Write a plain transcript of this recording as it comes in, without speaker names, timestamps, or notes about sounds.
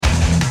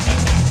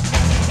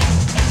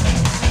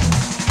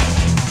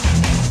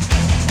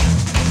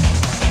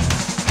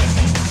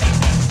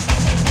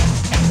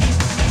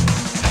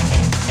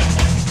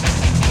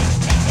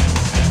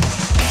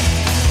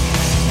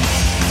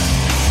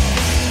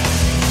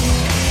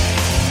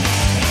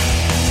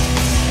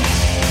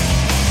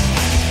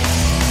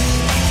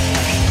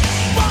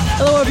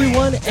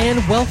everyone,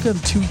 and welcome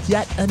to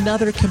yet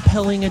another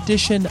compelling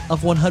edition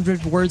of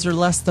 100 Words or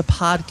Less, the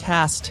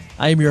podcast.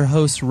 I am your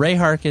host, Ray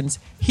Harkins,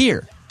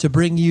 here to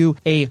bring you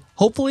a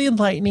hopefully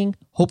enlightening,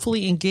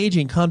 hopefully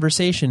engaging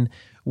conversation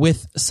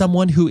with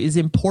someone who is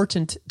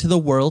important to the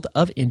world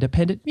of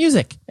independent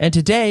music. And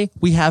today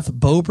we have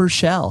Beau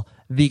Burchell,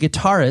 the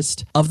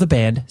guitarist of the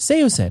band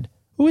Saosin,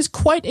 who is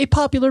quite a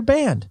popular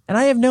band. And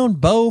I have known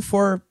Beau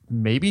for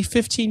maybe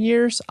 15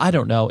 years. I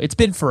don't know. It's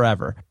been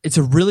forever. It's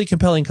a really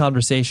compelling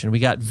conversation. We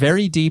got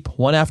very deep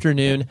one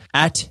afternoon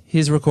at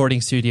his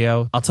recording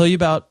studio. I'll tell you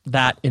about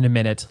that in a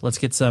minute. Let's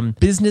get some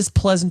business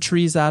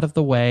pleasantries out of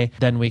the way.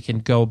 Then we can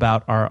go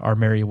about our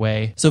merry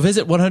way. So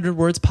visit 100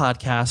 Words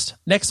Podcast.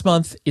 Next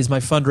month is my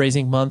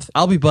fundraising month.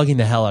 I'll be bugging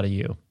the hell out of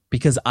you,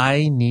 because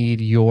I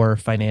need your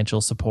financial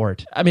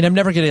support. I mean, I'm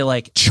never going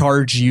to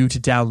charge you to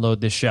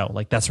download this show.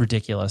 That's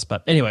ridiculous.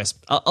 But anyways,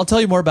 I'll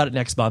tell you more about it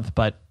next month.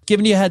 But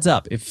giving you a heads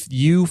up, if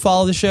you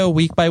follow the show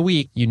week by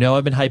week, you know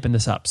I've been hyping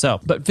this up.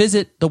 But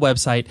visit the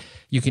website.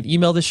 You can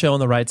email the show on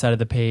the right side of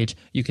the page.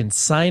 You can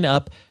sign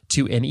up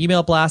to an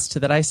email blast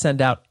that I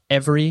send out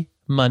every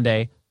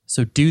Monday.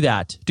 So do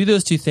that. Do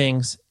those two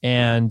things,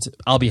 and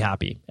I'll be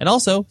happy. And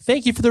also,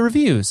 thank you for the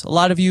reviews. A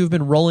lot of you have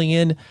been rolling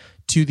in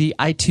to the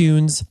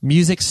iTunes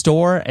music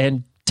store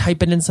and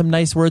typing in some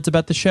nice words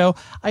about the show.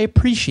 I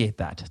appreciate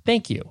that.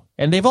 Thank you.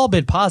 And they've all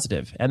been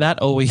positive, and that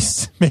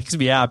always makes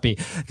me happy,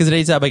 because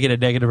anytime I get a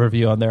negative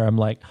review on there, I'm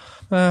like,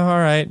 all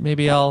right,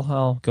 maybe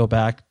I'll go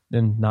back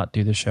and not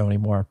do the show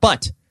anymore.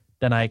 But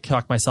then I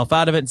talk myself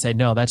out of it and say,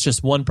 no, that's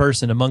just one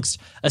person amongst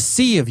a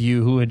sea of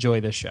you who enjoy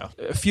this show.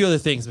 A few other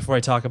things before I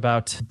talk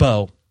about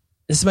Beau.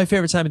 This is my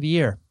favorite time of the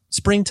year,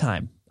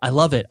 springtime. I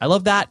love it. I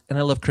love that, and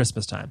I love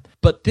Christmas time.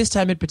 But this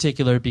time in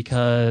particular,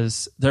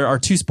 because there are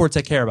two sports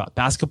I care about,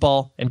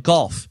 basketball and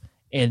golf.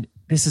 And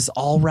this is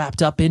all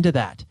wrapped up into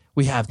that.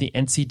 We have the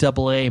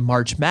NCAA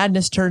March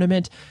Madness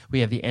tournament.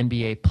 We have the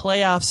NBA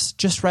playoffs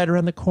just right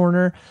around the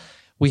corner.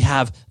 We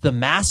have the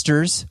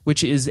Masters,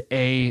 which is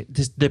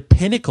the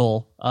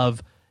pinnacle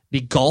of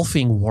the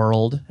golfing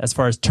world as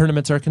far as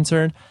tournaments are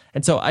concerned.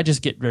 And so I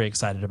just get very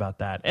excited about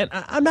that. And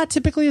I'm not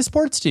typically a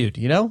sports dude,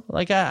 you know?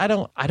 I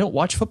don't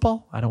watch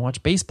football. I don't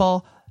watch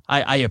baseball.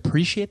 I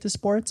appreciate the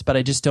sports, but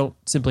I just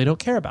simply don't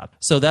care about it.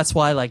 So that's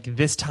why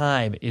this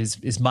time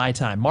is my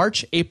time.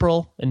 March,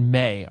 April, and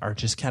May are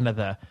just kind of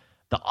the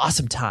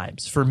awesome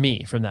times for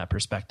me from that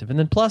perspective. And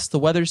then plus the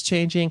weather's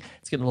changing.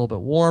 It's getting a little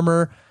bit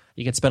warmer.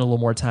 You can spend a little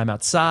more time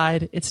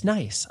outside. It's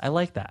nice. I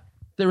like that.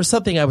 There was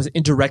something I was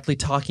indirectly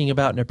talking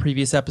about in a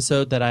previous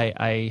episode that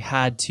I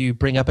had to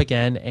bring up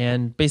again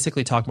and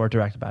basically talk more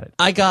direct about it.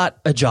 I got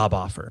a job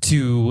offer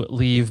to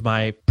leave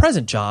my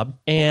present job,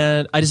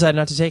 and I decided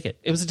not to take it.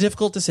 It was a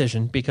difficult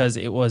decision because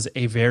it was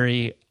a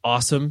very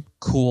awesome,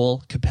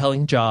 cool,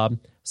 compelling job,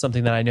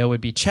 something that I know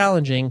would be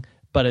challenging,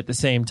 but at the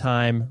same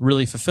time,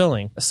 really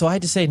fulfilling. So I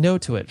had to say no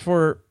to it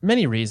for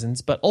many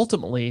reasons, but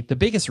ultimately, the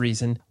biggest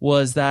reason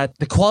was that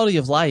the quality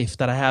of life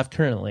that I have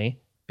currently,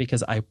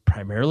 because I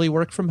primarily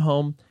work from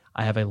home,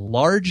 I have a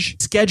large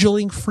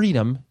scheduling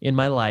freedom in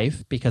my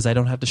life because I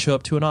don't have to show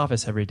up to an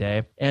office every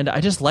day. And I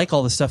just like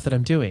all the stuff that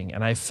I'm doing.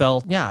 And I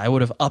felt, I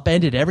would have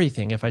upended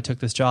everything if I took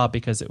this job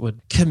because it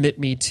would commit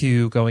me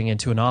to going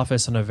into an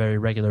office on a very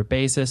regular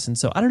basis. And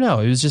so I don't know,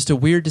 it was just a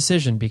weird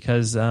decision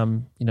because,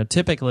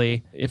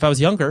 typically if I was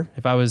younger,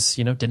 if I was,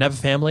 didn't have a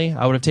family,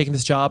 I would have taken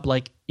this job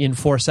in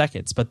 4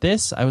 seconds. But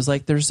this, I was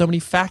like, there's so many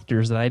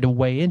factors that I had to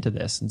weigh into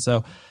this. And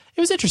so it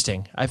was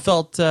interesting. I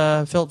felt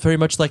very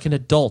much like an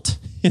adult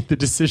in the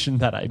decision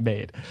that I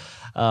made.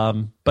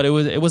 But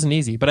it wasn't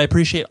easy. But I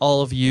appreciate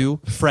all of you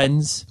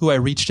friends who I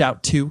reached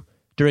out to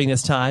during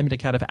this time to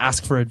kind of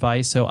ask for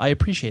advice. So I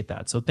appreciate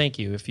that. So thank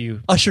you if you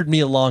ushered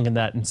me along in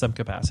that in some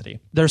capacity.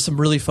 There's some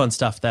really fun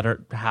stuff that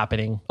are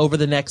happening over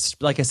the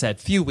next, like I said,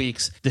 few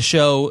weeks. The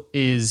show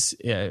is,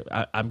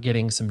 I'm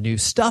getting some new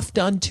stuff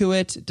done to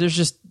it. There's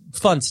just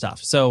fun stuff.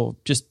 So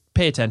just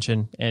pay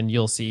attention and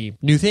you'll see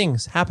new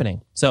things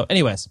happening. So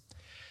anyways,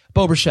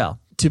 Beau Burchell.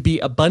 To be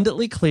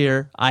abundantly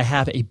clear, I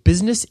have a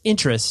business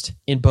interest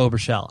in Beau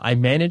Burchell. I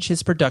manage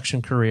his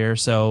production career,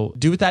 so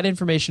do with that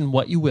information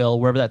what you will,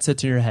 wherever that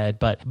sits in your head.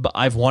 But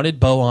I've wanted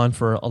Beau on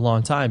for a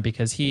long time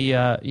because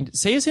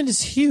Saosin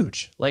is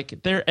huge.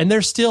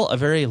 They're still a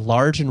very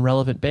large and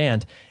relevant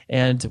band.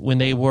 And when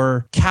they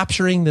were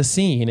capturing the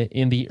scene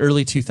in the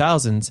early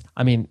 2000s,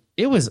 I mean,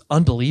 it was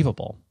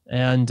unbelievable.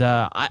 And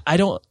I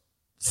don't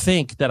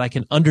think that I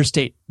can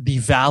understate the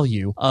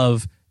value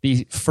of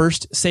the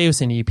first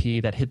Saosin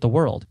EP that hit the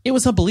world. It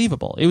was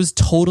unbelievable. It was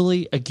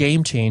totally a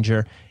game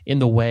changer in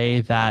the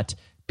way that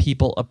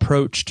people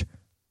approached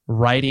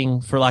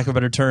writing, for lack of a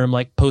better term,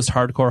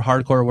 post-hardcore,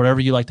 hardcore, whatever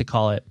you like to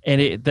call it.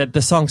 And that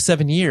the song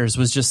 7 Years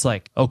was just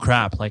oh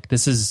crap,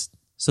 this is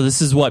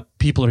what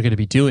people are going to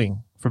be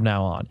doing from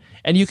now on.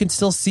 And you can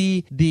still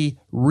see the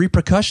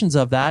repercussions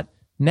of that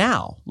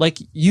now.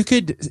 You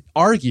could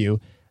argue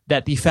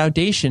that the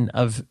foundation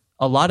of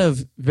a lot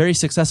of very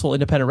successful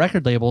independent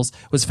record labels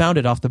was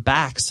founded off the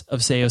backs of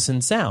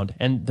Saosin's sound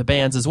and the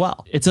bands as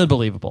well. It's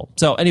unbelievable.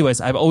 So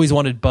anyways, I've always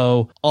wanted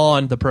Beau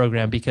on the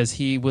program because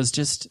he was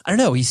just, I don't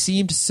know, he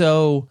seemed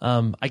so,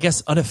 I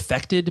guess,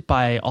 unaffected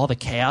by all the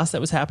chaos that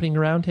was happening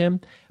around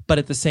him. But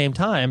at the same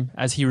time,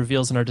 as he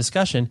reveals in our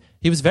discussion,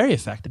 he was very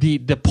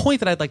affected. The point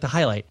that I'd like to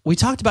highlight, we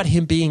talked about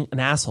him being an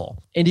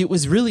asshole. And it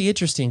was really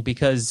interesting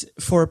because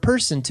for a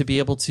person to be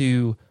able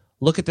to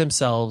look at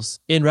themselves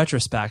in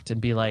retrospect and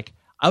be like,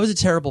 I was a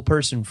terrible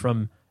person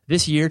from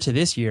this year to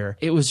this year,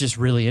 it was just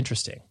really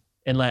interesting.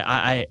 And like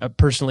I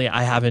personally,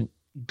 I haven't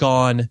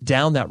gone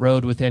down that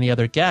road with any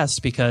other guests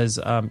because,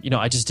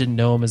 I just didn't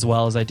know him as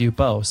well as I do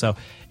Beau. So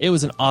it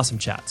was an awesome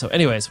chat. So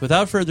anyways,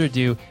 without further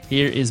ado,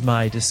 here is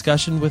my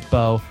discussion with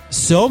Beau.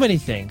 So many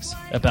things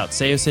about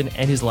Saosin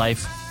and his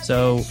life.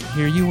 So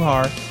here you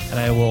are, and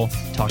I will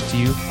talk to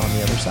you on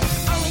the other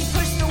side.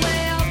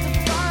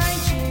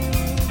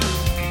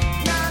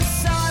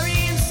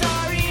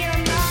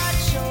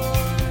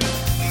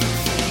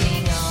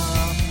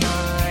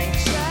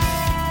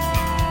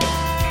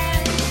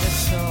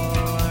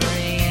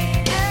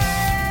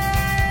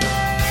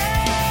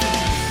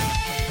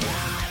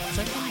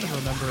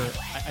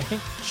 I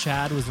think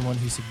Chad was the one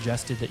who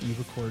suggested that you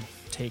record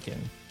Taken.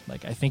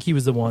 Like, I think he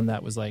was the one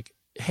that was like,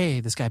 hey,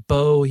 this guy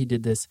Beau, he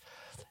did this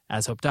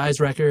As Hope Dies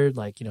record.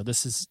 Like,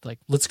 this is like,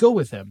 let's go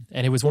with him.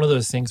 And it was one of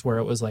those things where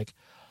it was like,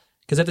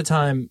 because at the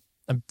time,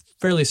 I'm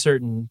fairly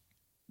certain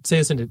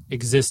Saosin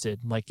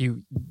existed. Like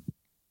you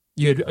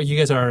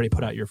guys had already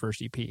put out your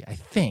first EP, I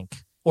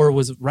think, or it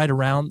was right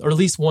around, or at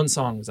least one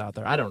song was out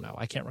there. I don't know.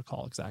 I can't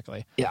recall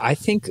exactly. Yeah, I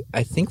think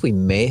we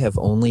may have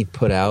only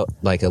put out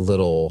like a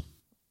little.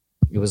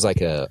 It was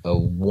like a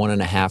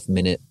 1.5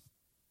 minute.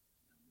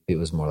 It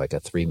was more like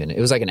a 3 minute.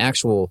 It was like an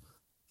actual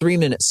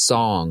 3-minute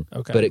song,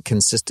 okay. But it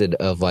consisted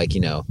of like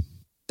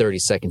 30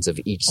 seconds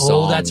of each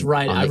song. Oh, that's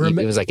right.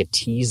 It was like a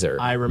teaser.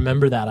 I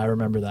remember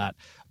that.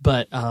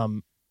 But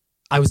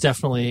I was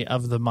definitely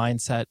of the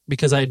mindset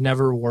because I had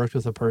never worked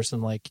with a person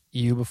like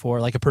you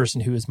before, like a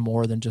person who is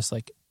more than just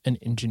like an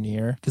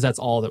engineer, because that's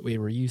all that we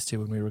were used to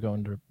when we were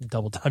going to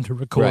double time to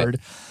record.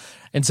 Right.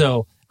 And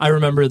so I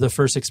remember the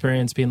first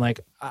experience being like,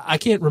 I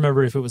can't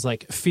remember if it was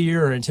like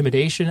fear or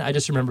intimidation. I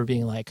just remember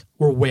being like,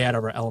 we're way out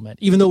of our element.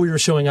 Even though we were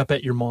showing up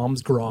at your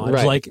mom's garage,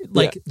 right.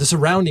 like the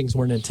surroundings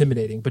weren't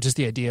intimidating, but just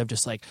the idea of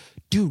just like,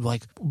 dude,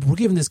 like we're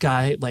giving this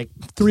guy like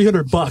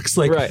 $300,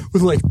 like right.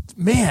 With like,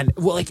 man,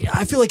 well, like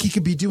I feel like he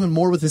could be doing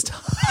more with his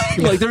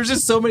time. Like there was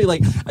just so many,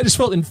 like I just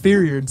felt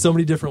inferior in so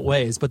many different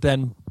ways. But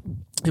then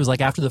it was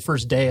like after the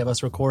first day of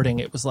us recording,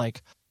 it was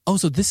like, oh,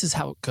 so this is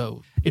how it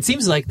goes. It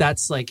seems like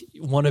that's like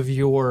one of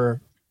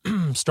your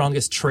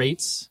strongest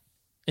traits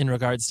in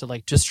regards to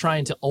like just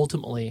trying to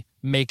ultimately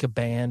make a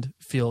band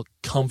feel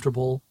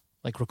comfortable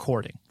like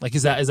recording. Like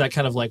is that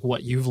kind of like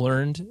what you've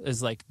learned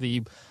is like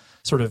the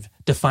sort of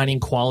defining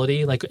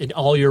quality like in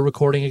all your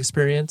recording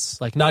experience?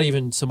 Like not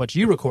even so much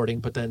you recording,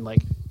 but then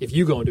like if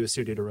you go into a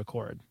studio to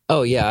record.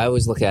 Oh yeah, I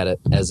always look at it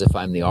as if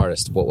I'm the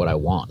artist. What would I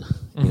want?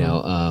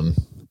 Mm-hmm.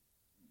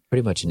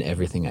 Pretty much in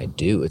everything I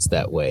do, it's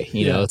that way.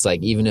 You know, it's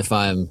like even if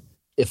I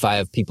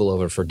have people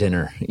over for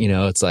dinner,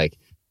 it's like,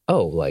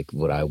 oh, like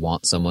would I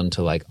want someone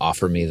to like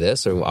offer me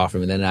this or offer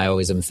me? Then I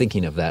always am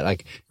thinking of that.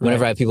 Like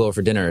whenever I have people over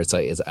for dinner, it's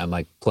like I'm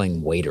like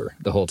playing waiter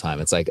the whole time.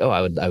 It's like, oh,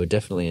 I would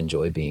definitely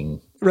enjoy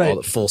being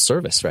all full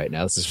service right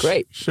now. This is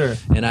great. Sure.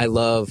 And I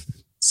love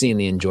seeing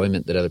the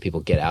enjoyment that other people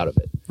get out of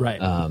it. Right.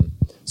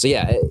 So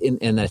yeah,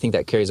 and I think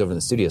that carries over in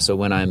the studio. So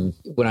when I'm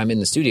in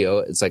the studio,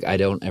 it's like I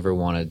don't ever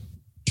want to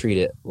treat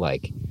it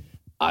like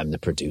I'm the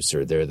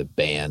producer, they're the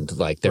band,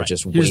 like they're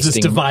just Here's wasting this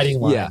dividing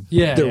line.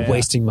 They're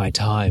wasting my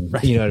time.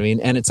 Right. You know what I mean?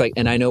 And it's like,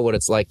 and I know what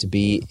it's like to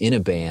be in a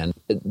band.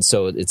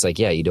 So it's like,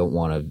 you don't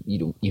want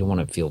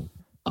to feel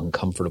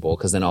uncomfortable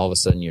because then all of a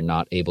sudden you're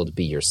not able to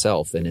be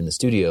yourself. And in the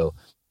studio,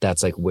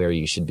 that's like where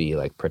you should be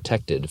like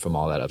protected from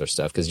all that other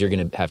stuff because you're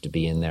going to have to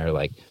be in there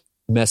like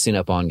messing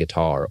up on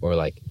guitar or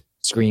like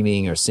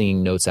screaming or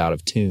singing notes out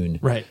of tune.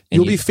 Right.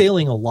 You'll be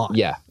failing a lot.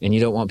 Yeah. And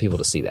you don't want people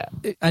to see that.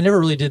 I never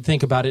really did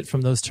think about it from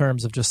those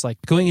terms of just like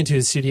going into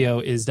a studio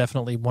is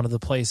definitely one of the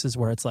places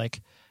where it's like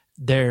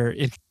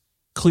it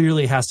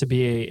clearly has to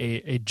be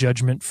a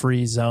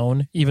judgment-free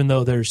zone, even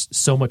though there's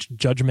so much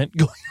judgment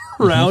going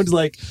around.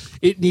 Like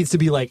it needs to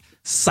be like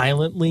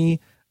silently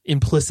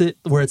implicit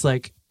where it's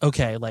like,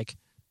 okay, like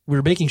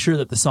we're making sure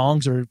that the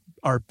songs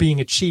are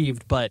being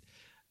achieved, but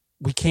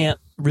we can't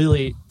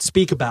really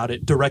speak about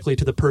it directly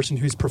to the person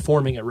who's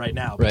performing it right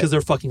now because they're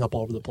fucking up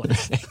all over the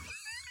place.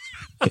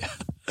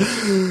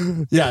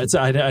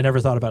 I never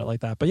thought about it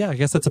like that. But yeah, I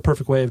guess that's a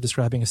perfect way of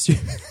describing a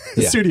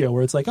studio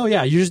where it's like, oh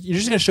yeah, you're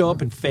just going to show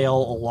up and fail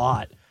a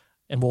lot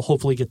and we'll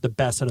hopefully get the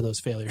best out of those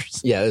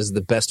failures. Yeah, this is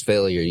the best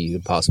failure you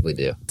could possibly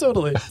do.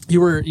 Totally. You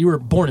were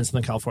born in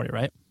Southern California,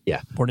 right?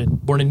 Yeah. Born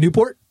in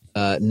Newport?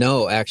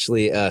 No,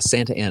 actually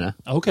Santa Ana.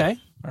 Okay.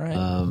 All right.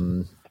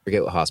 I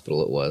forget what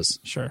hospital it was.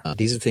 Sure.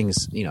 These are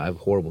things, I have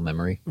horrible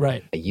memory.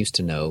 Right. I used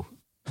to know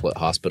what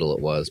hospital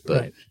it was, but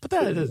right. But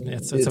that isn't.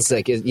 It's it's okay.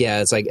 like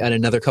it's like in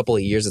another couple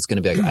of years, it's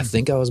going to be like I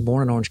think I was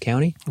born in Orange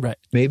County, Right.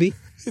 maybe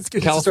It's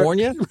gonna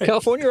California, start- right.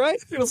 California, right?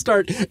 It'll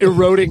start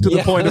eroding to the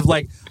Yeah. point of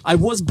like, I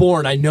was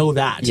born, I know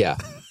that. Yeah,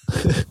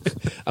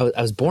 I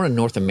was born in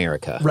North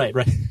America. Right.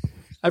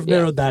 I've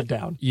narrowed that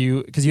down.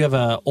 Because you have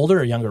a older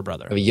or younger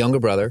brother? I have a younger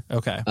brother.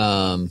 Okay.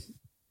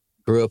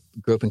 Grew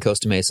up in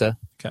Costa Mesa.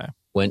 Okay.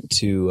 Went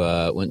to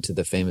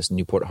the famous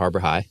Newport Harbor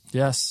High.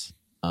 Yes.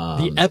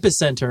 The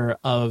epicenter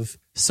of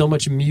so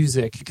much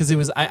music, because it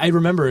was, I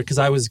remember because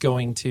I was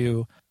going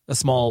to a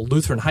small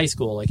Lutheran high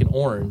school like in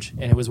Orange,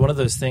 and it was one of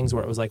those things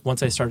where it was like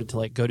once I started to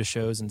like go to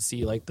shows and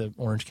see like the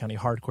Orange County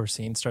hardcore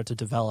scene start to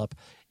develop,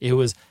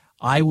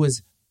 I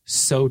was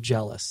so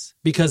jealous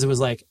because it was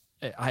like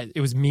it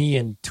was me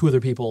and two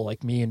other people,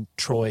 like me and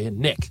Troy and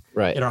Nick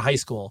Right. in our high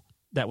school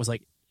that was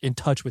like in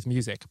touch with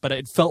music, but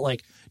it felt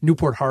like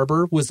Newport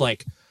Harbor was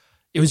like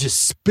it was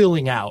just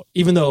spilling out,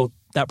 even though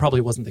that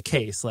probably wasn't the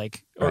case.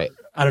 Like, or, Right.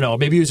 I don't know.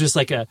 Maybe it was just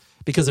like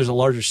because there's a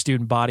larger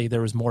student body,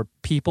 there was more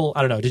people.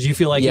 I don't know. Did you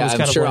feel like it was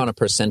kind I'm sure of like, on a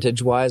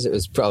percentage wise, it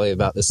was probably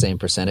about the same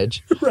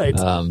percentage. right?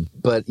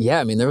 But yeah,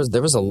 I mean, there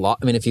was a lot.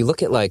 I mean, if you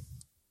look at like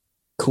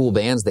cool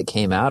bands that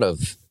came out of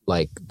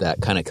like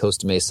that kind of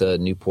Costa Mesa,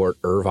 Newport,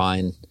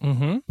 Irvine,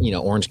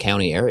 Orange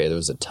County area, there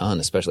was a ton,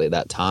 especially at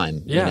that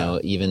time. Yeah.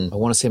 Even I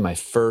want to say my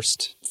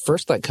first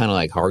like kind of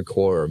like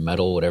hardcore or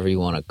metal, whatever you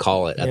want to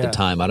call it at the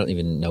time. I don't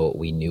even know what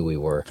we knew we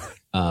were.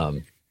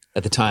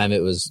 At the time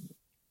it was,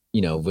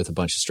 with a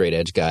bunch of straight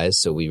edge guys.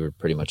 So we were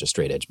pretty much a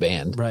straight edge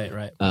band.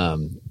 Right.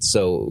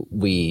 So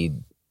we,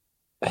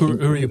 Who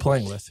are you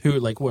playing with? Who,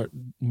 like, what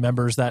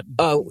members that?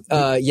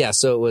 yeah.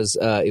 So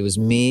it was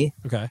me,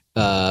 Okay.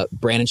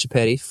 Brandon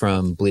Chipetti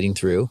from Bleeding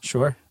Through,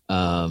 Sure.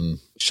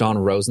 Sean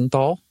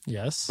Rosenthal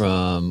Yes.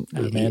 from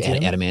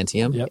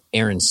Adamantium, Yep.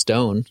 Aaron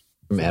Stone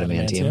from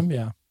Adamantium.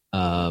 Yeah.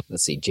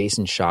 Let's see,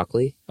 Jason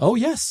Shockley. Oh,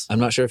 yes. I'm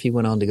not sure if he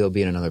went on to go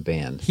be in another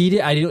band. He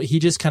did. He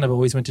just kind of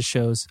always went to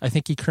shows. I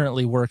think he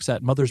currently works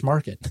at Mother's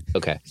Market.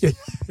 Okay.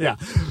 Yeah.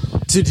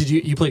 So did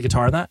you play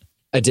guitar in that?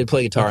 I did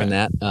play guitar in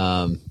Okay.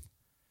 that.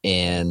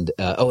 And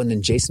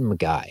then Jason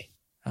McGuy.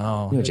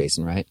 Oh, You know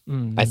Jason, right?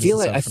 Mm, I feel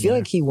doesn't sound like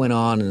familiar. he went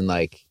on and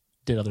like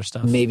Did other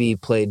stuff. maybe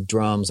played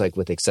drums like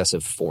with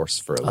Excessive Force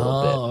for a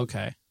little bit,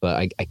 Okay.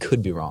 but I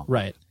could be wrong.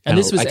 Right. And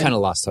this was I kind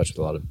of lost touch with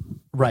a lot of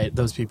right,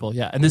 those people.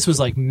 Yeah. And this was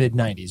like mid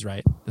 90s,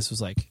 right? This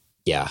was like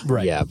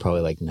Right. yeah,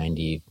 probably like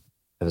 90.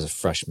 I was a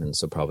freshman,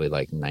 so probably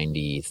like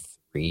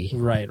 93.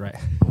 right.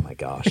 Oh my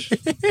gosh!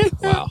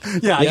 Wow.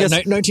 Yeah, I guess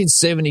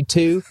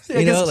 1972.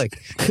 I guess- like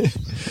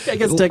I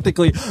guess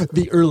technically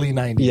the early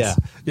 90s. Yeah.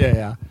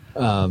 Yeah.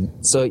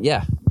 so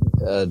yeah,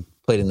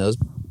 played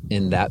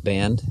in that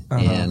band,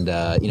 and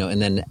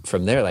and then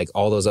from there, like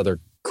all those other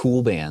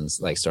cool bands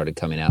like started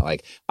coming out.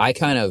 Like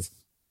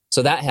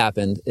so that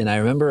happened, and I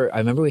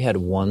remember we had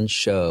one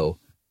show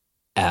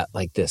at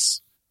like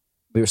this.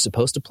 We were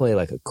supposed to play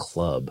like a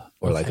club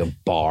or like a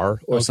bar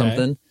or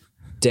something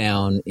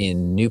down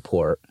in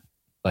Newport,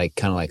 like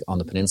kind of like on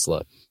the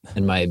peninsula,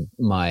 and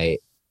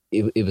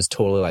it was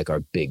totally like our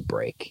big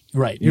break.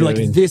 Right. You You're know like,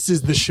 what I mean? this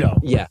is the show.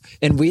 Yeah.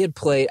 And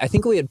I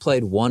think we had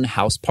played one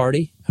house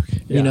party,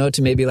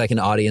 to maybe like an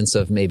audience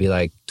of maybe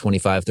like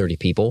 25, 30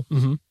 people.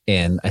 Mm-hmm.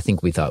 And I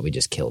think we thought we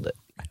just killed it.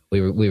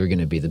 We were going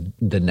to be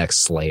the next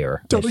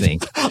Slayer, Totally. I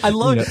think. I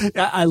love it.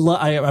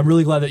 I'm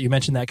really glad that you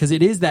mentioned that, because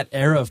it is that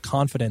era of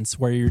confidence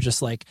where you're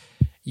just like,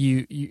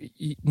 you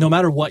no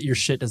matter what, your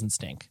shit doesn't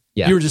stink.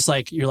 Yeah.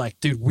 You're like,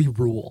 dude, we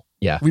rule.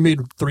 Yeah. We made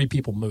 3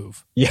 people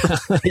move. Yeah.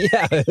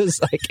 Yeah. It was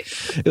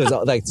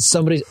like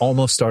somebody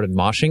almost started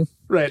moshing.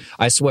 Right.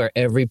 I swear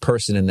every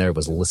person in there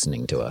was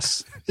listening to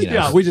us.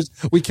 Yeah.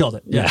 We killed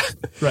it. Yeah.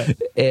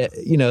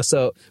 Right.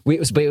 So we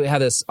had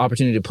this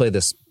opportunity to play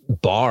this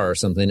bar or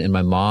something, and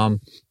my mom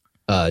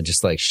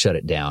just like shut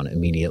it down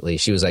immediately.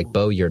 She was like,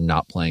 "Beau, you're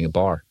not playing a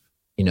bar.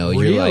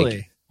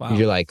 Really? Wow.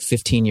 You're like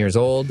 15 years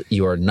old.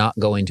 You are not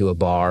going to a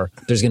bar.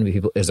 There's going to be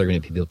people. Is there going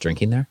to be people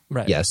drinking there?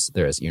 Right. Yes,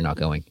 there is. You're not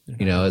going.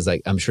 It's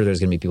like, I'm sure there's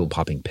going to be people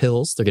popping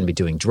pills. They're going to be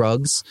doing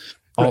drugs,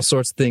 all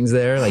sorts of things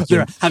there. Like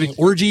They're having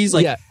orgies.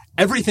 Like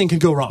everything can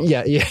go wrong.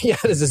 Yeah.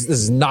 This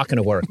is not going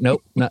to work.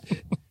 Nope. Not.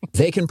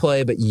 They can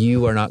play, but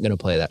you are not going to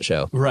play that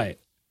show. Right.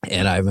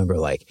 And I remember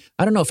like,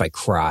 I don't know if I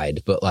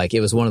cried, but like,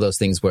 it was one of those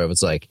things where it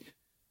was like,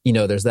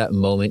 there's that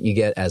moment you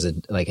get as a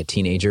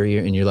teenager,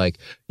 and you're like,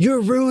 you're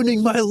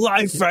ruining my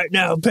life right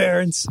now,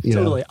 parents.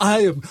 Totally. I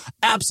am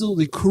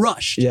absolutely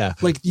crushed. Yeah.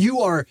 Like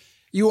you're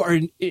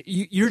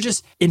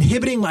just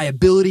inhibiting my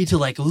ability to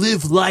like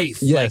live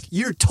life. Yes. Like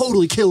you're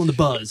totally killing the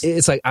buzz.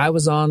 It's like I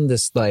was on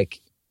this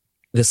like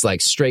this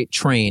like straight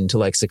train to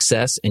like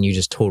success, and you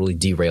just totally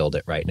derailed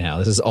it right now.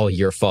 This is all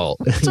your fault.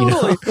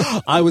 Totally.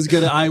 I was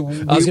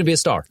gonna be a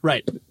star.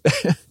 Right.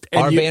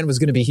 Our band was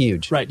gonna be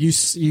huge. Right.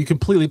 You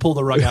completely pulled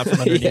the rug out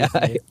from underneath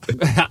me.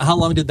 How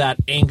long did that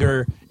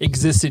anger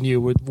exist in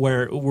you?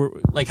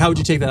 Like, how would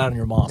you take that out on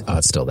your mom? Oh,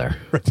 it's still there.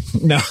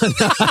 No.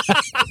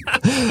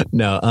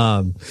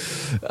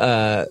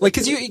 Like,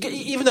 because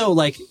even though,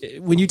 like,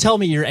 when you tell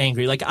me you're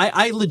angry, like,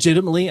 I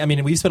legitimately, I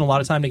mean, we've spent a lot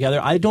of time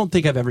together. I don't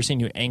think I've ever seen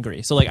you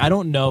angry. So, like, I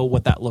don't know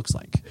what that looks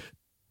like.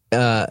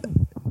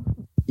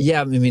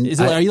 Yeah, I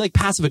mean, are you like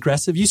passive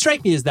aggressive? You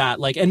strike me as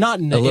that, like, and not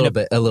in a little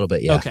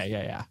bit. Yeah. Okay.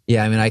 Yeah.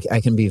 Yeah. I mean, I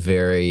can be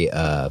very.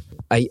 I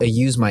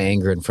use my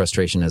anger and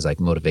frustration as like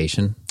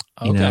motivation.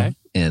 You know,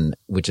 and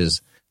which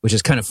is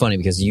kind of funny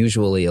because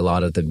usually a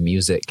lot of the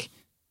music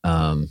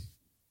that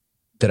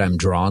I'm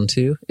drawn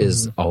to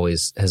has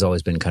always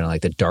been kind of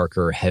like the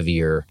darker,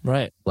 heavier,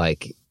 right?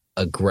 Like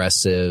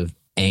aggressive,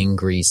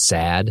 angry,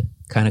 sad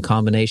kind of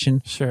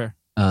combination. Sure.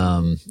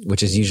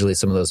 Which is usually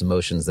some of those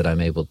emotions that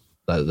I'm able.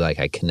 Like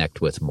I connect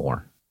with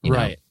more,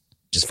 right?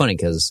 Which is funny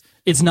because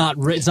it's not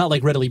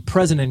like readily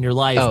present in your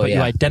life, but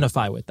you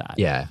identify with that.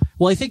 Yeah.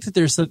 Well, I think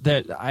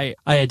that I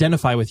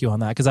identify with you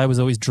on that because I was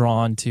always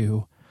drawn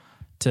to,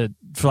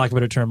 for lack of a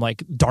better term,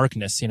 like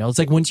darkness. You know, it's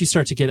like once you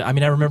start to get. I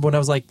mean, I remember when I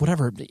was like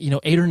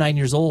 8 or 9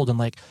 years old and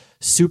like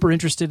super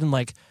interested in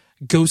like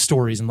ghost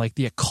stories and like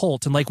the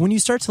occult, and like when you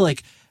start to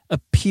like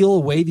peel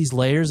away these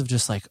layers of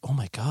just like, oh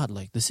my God,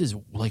 like this is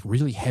like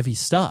really heavy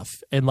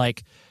stuff, and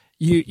like.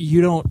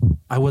 You don't.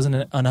 I wasn't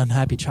an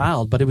unhappy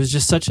child, but it was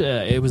just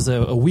it was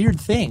a weird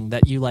thing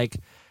that you like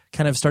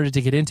kind of started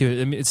to get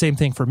into. I mean, same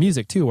thing for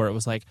music too, where it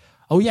was like,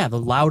 oh yeah, the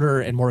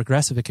louder and more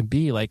aggressive it can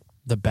be, like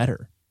the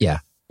better. Yeah.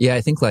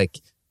 I think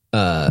like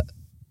I'm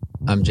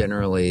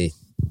generally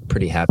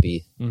pretty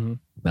happy,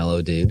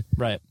 mellow dude,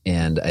 right?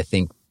 And I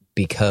think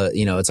because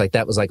it's like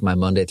that was like my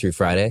Monday through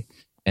Friday.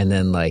 And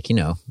then, like,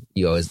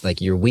 you always, like,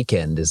 your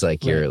weekend is,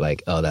 like, you're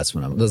like, oh, that's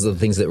when those are the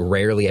things that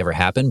rarely ever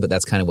happen, but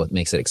that's kind of what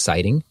makes it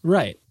exciting.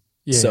 Right.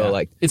 Yeah. So,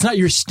 like. It's not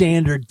your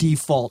standard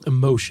default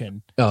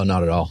emotion. Oh,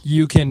 not at all.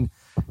 You can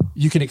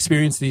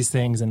experience these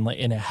things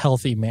in a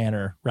healthy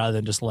manner rather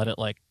than just let it,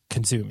 like,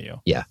 consume you.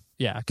 Yeah.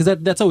 Yeah. Because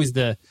that's always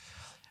the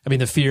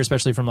fear,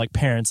 especially from, like,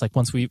 parents. Like,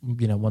 once you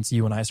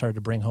and I started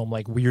to bring home,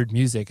 like, weird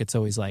music, it's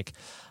always like,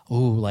 oh,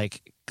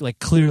 like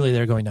clearly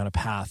they're going down a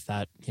path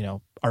that,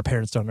 our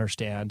parents don't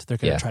understand. They're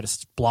going to try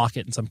to block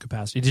it in some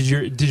capacity.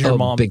 Did your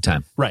mom? Big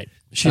time. Right.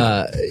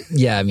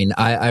 Yeah. I mean,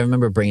 I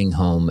remember bringing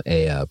home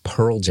a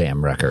Pearl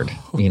Jam record,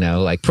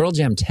 like Pearl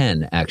Jam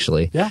 10,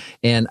 actually. Yeah.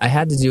 And I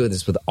had to do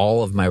this with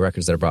all of my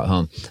records that I brought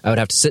home. I would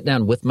have to sit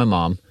down with my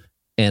mom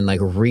and like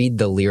read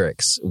the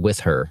lyrics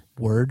with her.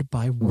 Word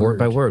by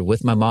word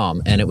with my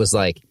mom. And it was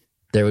like,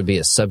 there would be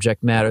a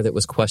subject matter that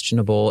was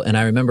questionable. And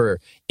I remember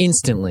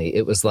instantly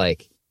it was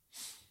like,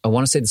 I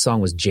want to say the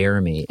song was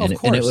Jeremy, and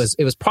it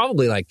was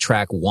probably like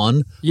track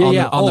 1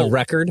 on the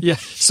record. Yeah.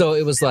 So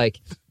it was like,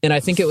 and I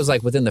think it was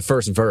like within the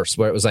first verse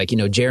where it was like,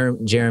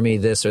 Jeremy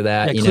this or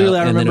that. Yeah, clearly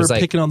I and remember then it was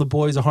like, picking on the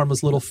boys, a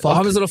harmless little fuck.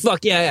 Harmless little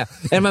fuck, yeah.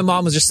 And my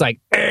mom was just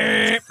like,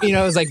 it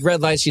was like red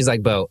lights. She's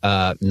like, Beau,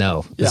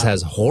 no, this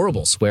has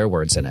horrible swear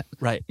words in it.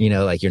 Right.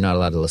 Like you're not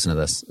allowed to listen to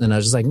this. And I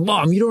was just like,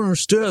 Mom, you don't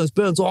understand. This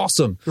band's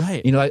awesome.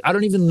 Right. I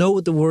don't even know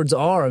what the words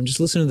are. I'm just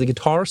listening to the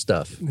guitar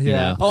stuff.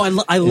 Yeah. Oh,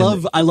 I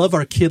love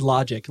our kid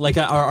logic, like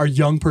our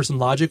young person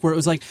logic, where it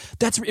was like,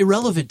 that's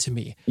irrelevant to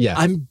me. Yeah.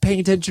 I'm paying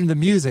attention to the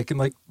music, and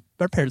like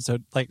our parents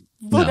don't like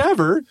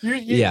whatever. No.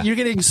 You're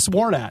getting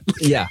sworn at.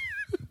 Yeah.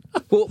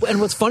 Well, and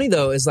what's funny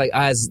though is like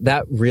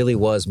that really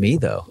was me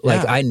though.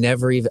 Like I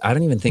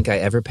don't even think I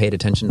ever paid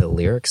attention to the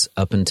lyrics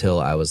up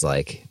until I was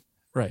like,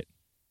 right,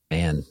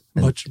 man,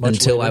 much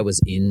until later. I was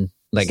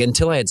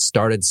until I had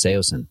started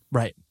Saosin.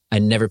 Right. I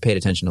never paid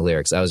attention to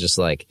lyrics. I was just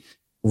like,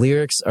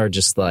 lyrics are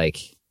just like,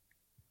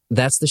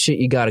 that's the shit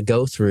you got to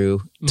go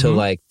through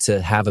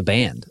to have a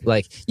band.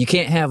 Like you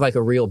can't have like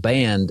a real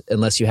band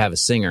unless you have a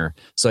singer.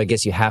 So I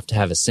guess you have to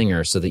have a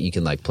singer so that you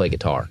can like play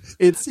guitar.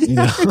 It's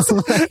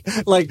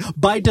like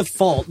by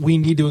default we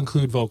need to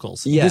include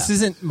vocals. Yeah. This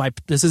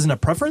isn't a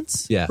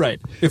preference. Yeah.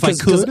 Right. If I could,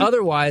 because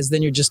otherwise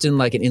then you're just in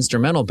like an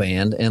instrumental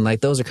band and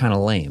like those are kind of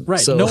lame. Right.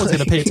 So, no one's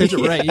going to pay attention.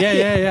 Yeah. Right.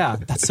 Yeah.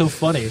 That's so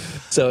funny.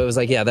 So it was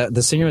like,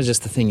 the singer was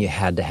just the thing you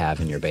had to have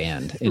in your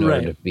band in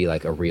order to be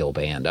like a real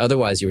band.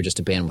 Otherwise you were just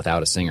a band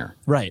without a singer.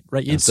 Right.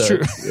 It's true.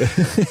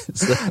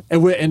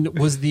 And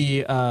was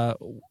the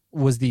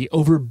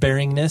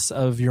overbearingness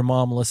of your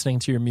mom listening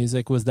to your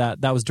music, was that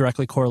was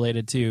directly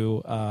correlated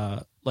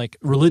to like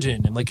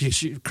religion and like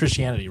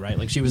Christianity, right?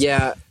 Like she was.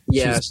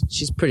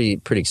 She's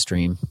pretty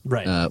extreme.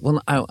 Right.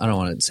 Well, I don't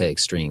want to say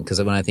extreme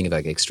because when I think of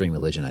like extreme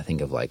religion, I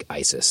think of like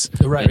ISIS.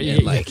 Right.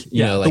 And like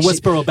the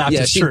Westboro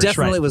Baptist Church. She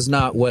definitely was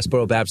not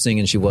Westboro Baptisting,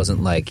 and she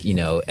wasn't like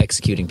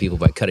executing people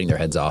by cutting their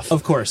heads off.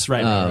 Of course.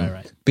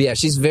 Right. But yeah,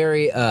 she's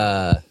very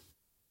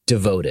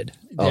devoted.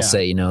 I'll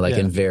say,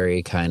 and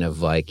very kind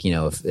of like,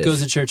 if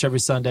goes to church every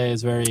Sunday,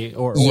 is very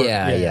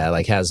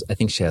like I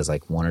think she has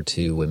like 1 or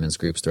 2 women's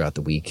groups throughout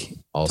the week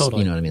also.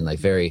 Totally. You know what I mean? Like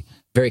very,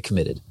 very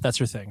committed. That's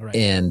her thing, right?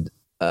 And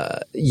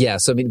yeah.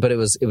 So, I mean, but it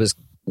was,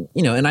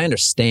 and I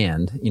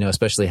understand,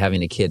 especially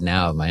having a kid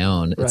now of my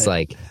own, it's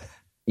like,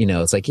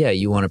 it's like, yeah,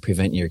 you want to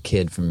prevent your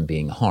kid from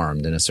being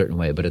harmed in a certain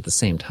way. But at the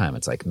same time,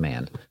 it's like,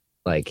 man,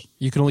 like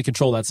you can only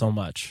control that so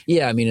much.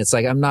 Yeah. I mean, it's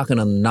like, I'm not going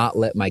to not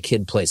let my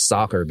kid play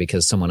soccer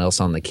because someone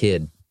else on the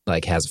kid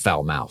like has a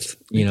foul mouth.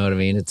 You know what I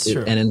mean?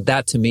 And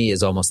that to me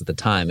is almost at the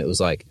time, it was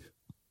like,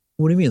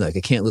 what do you mean? Like, I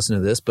can't listen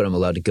to this, but I'm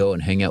allowed to go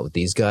and hang out with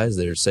these guys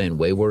that are saying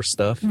way worse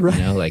stuff,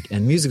 right.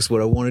 And music's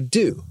what I want to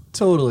do.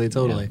 Totally.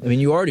 I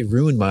mean, you already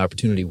ruined my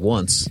opportunity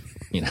once,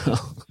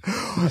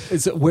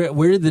 So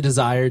where did the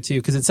desire to,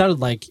 because it sounded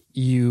like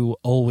you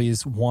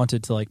always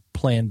wanted to like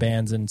play in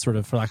bands and sort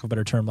of, for lack of a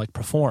better term, like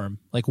perform.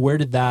 Like where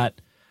did that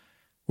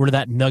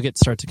nugget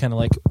start to kind of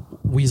like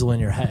weasel in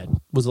your head?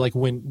 Was it like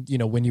when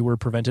you were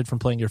prevented from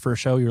playing your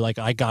first show, you're like,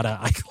 I gotta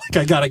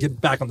get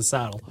back on the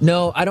saddle?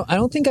 No, I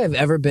don't think I've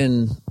ever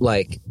been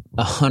like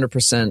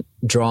 100%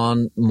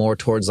 drawn more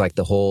towards like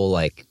the whole,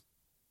 like,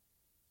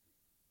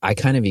 I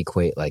kind of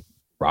equate like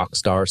rock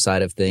star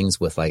side of things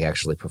with like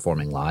actually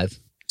performing live for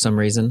some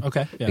reason.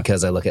 Okay. Yeah.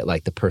 Because I look at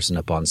like the person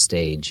up on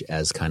stage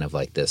as kind of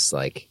like this,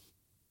 like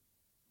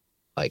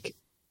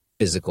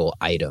physical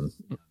item,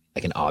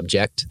 like an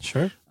object.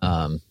 Sure.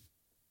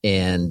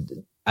 And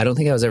I don't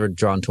think I was ever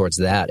drawn towards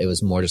that. It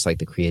was more just like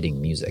the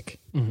creating music.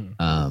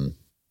 Mm-hmm.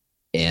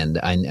 And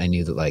I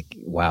knew that like,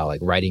 wow,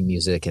 like writing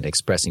music and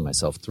expressing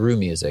myself through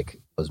music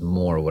was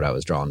more what I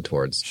was drawn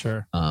towards.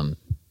 Sure.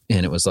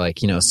 And it was like,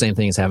 same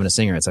thing as having a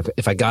singer. It's like,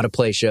 if I got to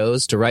play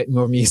shows to write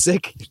more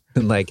music,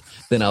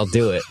 then I'll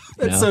do it.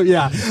 So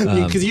yeah,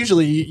 because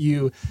usually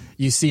you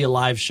see a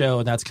live show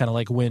and that's kind of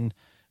like when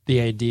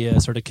the idea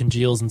sort of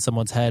congeals in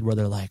someone's head where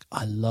they're like,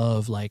 I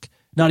love like,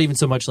 not even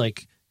so much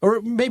like, or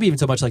maybe even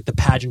so much like the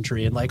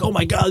pageantry and like, oh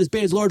my God, this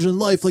band's larger than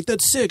life. Like,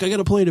 that's sick. I got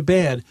to play in a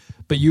band.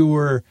 But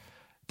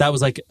that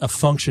was like a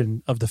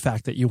function of the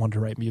fact that you wanted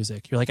to write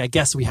music. You're like, I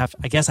guess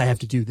I have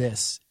to do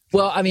this.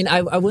 Well, I mean,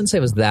 I wouldn't say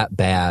it was that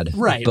bad.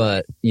 Right.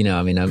 But,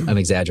 I mean, I'm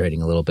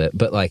exaggerating a little bit.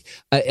 But like,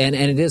 and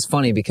it is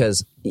funny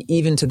because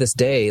even to this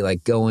day,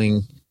 like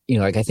going,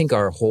 like I think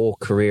our whole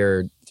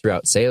career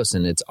throughout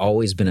Saosin, it's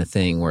always been a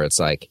thing where it's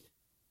like,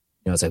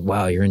 it's like,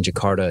 wow, you're in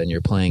Jakarta and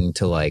you're playing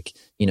to like,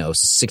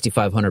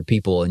 6,500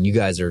 people and you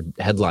guys are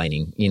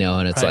headlining,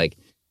 and it's like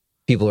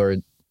people are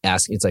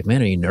asking, it's like,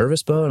 man, are you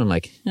nervous, Beau? And I'm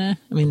like, I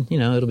mean,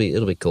 it'll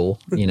be cool,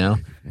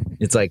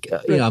 It's like,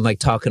 I'm like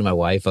talking to my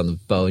wife on the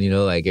phone,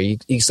 like, are you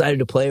excited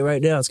to play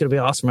right now? It's going to be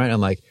awesome, right?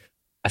 I'm like,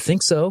 I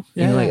think so.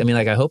 Yeah. I mean,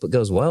 like, I hope it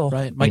goes well.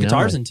 Right. My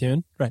guitar's in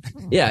tune. Right.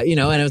 Yeah.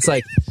 And it's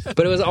like,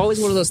 but it was always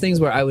one of those things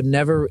where I would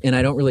never, and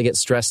I don't really get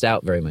stressed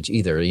out very much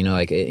either.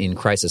 Like in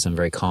crisis, I'm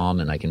very calm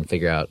and I can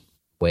figure out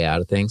way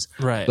out of things.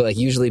 Right. But like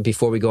usually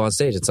before we go on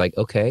stage, it's like,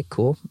 okay,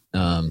 cool.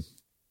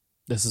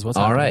 This is what's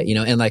all happening.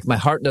 right. And like my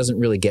heart doesn't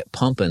really get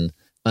pumping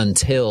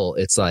until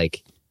it's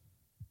like,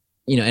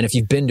 and if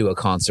you've been to a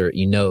concert,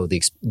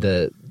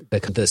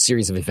 the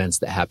series of events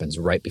that happens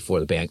right before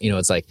the band,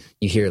 it's like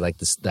you hear like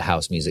the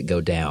house music go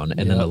down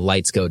and then the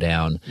lights go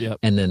down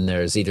and then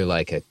there's either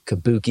like a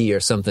kabuki or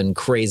something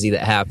crazy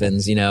that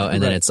happens,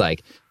 and then it's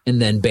like,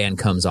 and then band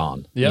comes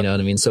on, you know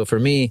what I mean? So for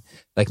me,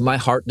 like my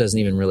heart doesn't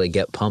even really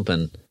get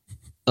pumping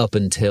up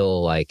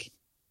until like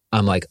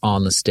I'm like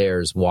on the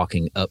stairs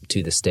walking up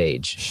to the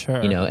stage, sure.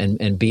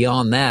 And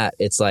beyond that,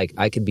 it's like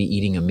I could be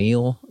eating a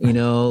meal,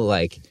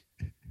 like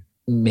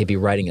maybe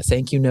writing a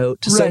thank you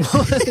note to someone.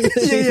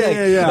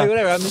 Yeah. Like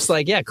whatever. I'm just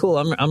like, yeah, cool.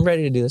 I'm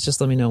ready to do this.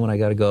 Just let me know when I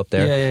got to go up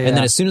there. And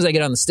then as soon as I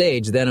get on the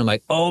stage, then I'm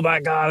like, oh my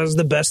God, this is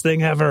the best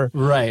thing ever.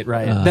 Right.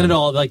 Then it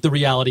all like the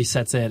reality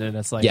sets in and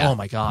it's like, oh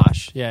my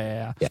gosh.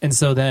 Yeah. And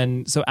so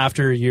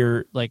after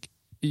you're like,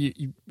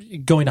 you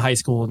going to high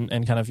school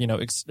and kind of,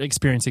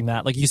 experiencing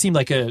that, like you seem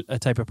like a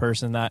type of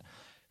person that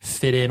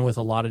fit in with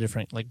a lot of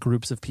different like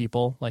groups of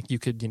people. Like you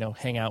could,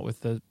 hang out with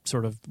the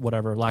sort of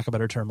whatever, lack of a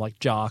better term, like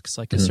jocks,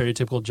 like a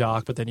stereotypical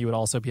jock, but then you would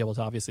also be able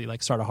to obviously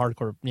like start a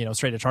hardcore,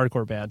 straight edge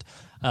hardcore band.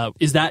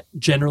 Is that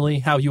generally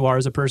how you are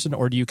as a person,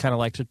 or do you kind of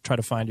like to try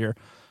to find your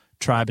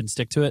tribe and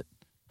stick to it?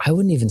 I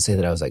wouldn't even say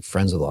that I was like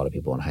friends with a lot of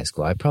people in high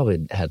school. I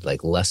probably had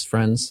like less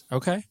friends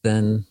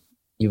than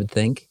you would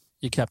think.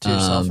 You kept to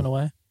yourself in a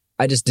way?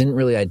 I just didn't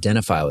really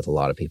identify with a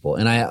lot of people.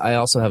 And I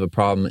also have a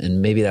problem,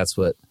 and maybe that's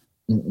what's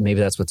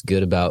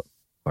good about,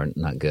 or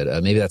not good.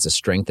 Maybe that's a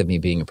strength of me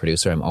being a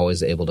producer. I'm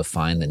always able to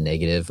find the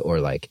negative or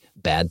like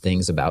bad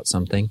things about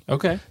something.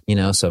 Okay.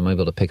 So I'm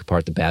able to pick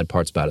apart the bad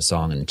parts about a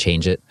song and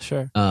change it.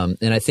 Sure.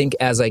 And I think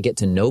as I get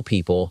to know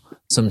people,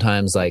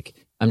 sometimes like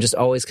I'm just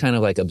always kind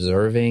of like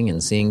observing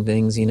and seeing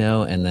things,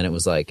 and then it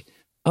was like,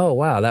 oh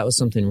wow, that was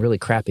something really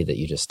crappy that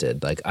you just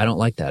did. Like, I don't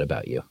like that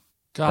about you.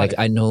 Got it.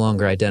 I no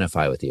longer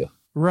identify with you.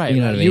 Right.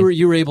 You know what I mean?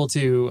 You were able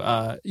to,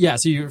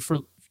 so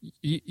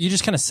you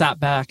just kind of sat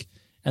back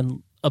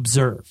and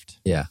observed.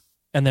 Yeah.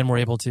 And then we're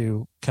able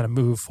to kind of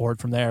move forward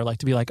from there, like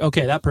to be like,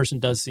 okay, that person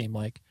does seem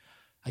like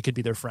I could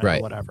be their friend or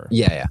whatever.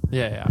 Yeah.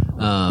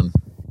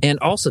 And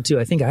also too,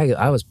 I think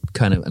I was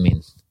kind of,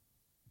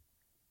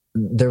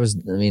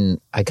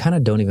 I kind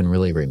of don't even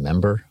really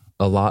remember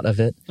a lot of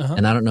it.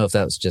 And I don't know if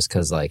that was just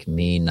because like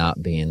me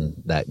not being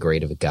that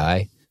great of a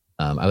guy.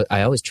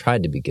 I always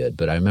tried to be good,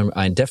 but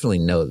I definitely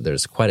know that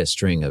there's quite a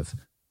string of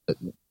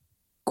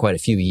quite a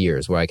few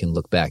years where I can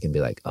look back and be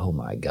like, oh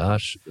my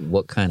gosh,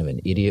 what kind of an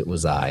idiot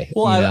was I?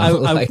 Well,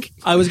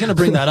 I was going to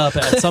bring that up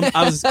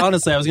I was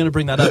going to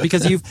bring that up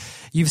because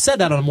you've said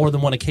that on more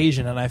than one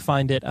occasion. And I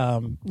find it,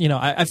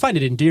 I find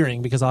it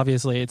endearing because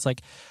obviously it's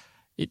like,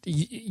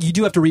 you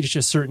do have to reach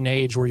a certain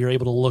age where you're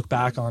able to look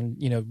back on,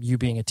 you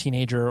being a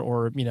teenager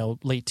or,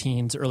 late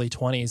teens, early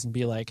 20s and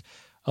be like,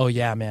 oh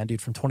yeah, man,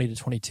 dude, from 20 to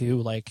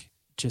 22, like,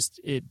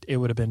 just it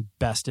would have been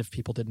best if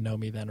people didn't know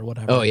me then or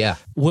whatever. Oh yeah.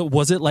 What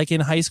was it like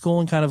in high school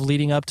and kind of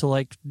leading up to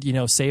like,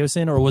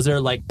 Saosin, or was there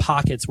like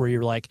pockets where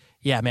you're like,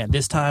 yeah, man,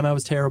 this time I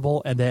was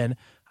terrible. And then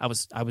I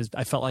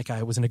felt like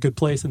I was in a good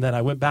place. And then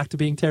I went back to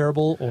being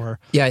terrible or.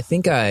 Yeah, I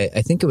think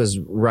it was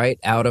right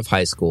out of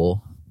high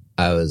school.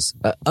 I was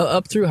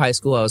up through high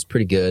school. I was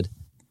pretty good.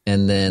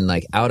 And then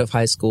like out of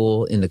high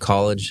school into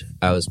college,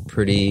 I was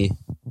pretty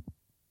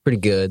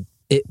good.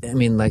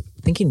 Like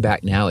thinking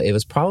back now, it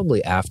was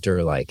probably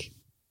after like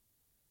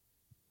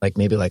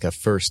maybe like a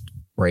first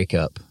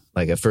breakup,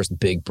 like a first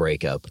big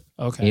breakup.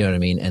 Okay. You know what I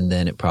mean? And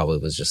then it probably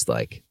was just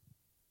like,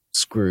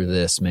 screw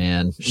this,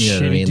 man. You know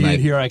Shitty what I mean? Dude, like,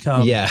 here I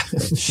come. Yeah.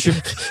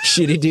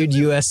 Shitty Dude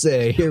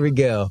USA. Here we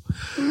go.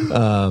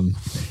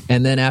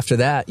 And then after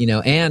that,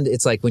 and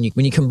it's like when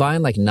you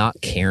combine like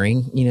not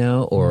caring,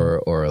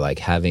 or like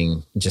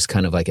having just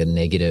kind of like a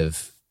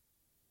negative,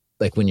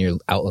 like when your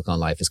outlook on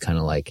life is kind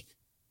of like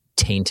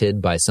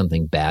tainted by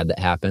something bad that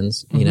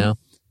happens,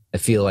 I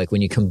feel like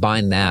when you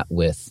combine that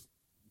with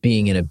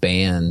being in a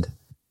band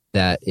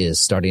that is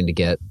starting to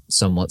get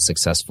somewhat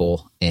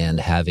successful and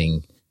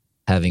having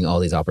all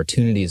these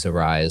opportunities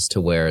arise to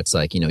where it's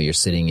like, you're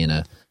sitting in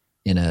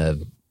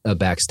a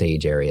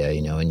backstage area,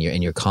 and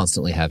you're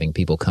constantly having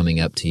people coming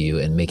up to you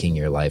and making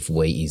your life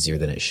way easier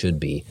than it should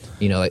be.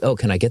 Like, oh,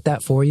 can I get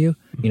that for you?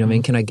 You know what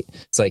I mean?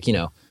 It's like,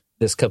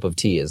 this cup of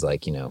tea is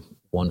like,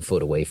 1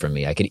 foot away from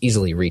me. I could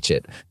easily reach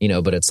it,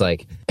 but it's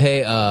like,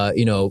 hey,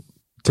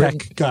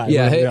 tech guy.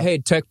 Yeah. Right? Hey,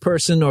 tech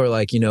person or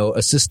like,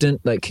 assistant,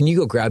 like, can you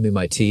go grab me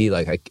my tea?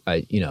 Like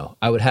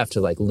I would have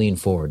to like lean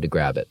forward to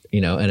grab it,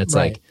 and it's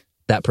right. like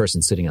that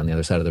person sitting on the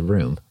other side of the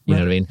room. You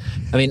know what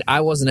I mean?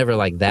 I wasn't ever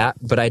like that,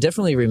 but I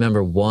definitely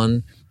remember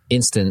one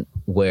instant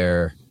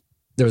where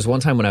there was one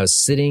time when I was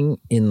sitting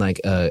in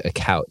like a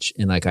couch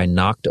and like I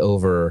knocked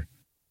over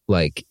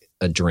like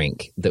a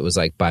drink that was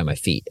like by my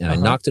feet and I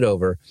knocked it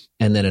over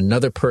and then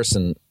another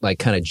person like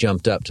kind of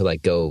jumped up to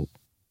like go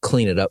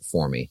clean it up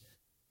for me.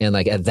 And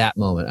like at that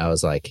moment I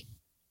was like,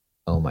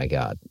 oh my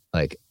God,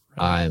 like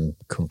I'm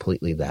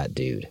completely that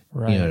dude.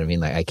 Right. You know what I mean?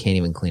 Like I can't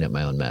even clean up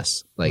my own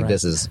mess. Like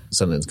this is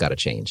something that's got to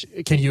change.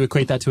 Can you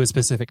equate that to a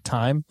specific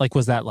time? Like,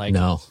 was that like,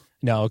 no,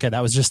 okay.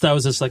 That was just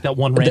like that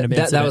one random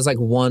incident. That was like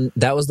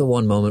that was the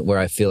one moment where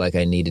I feel like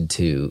I needed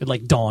to. It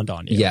like dawned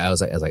on you. Yeah. I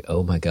was like,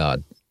 oh my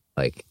God,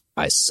 like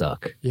I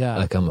suck. Yeah.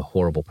 Like I'm a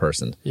horrible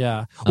person.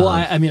 Yeah. Well,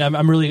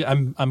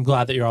 I'm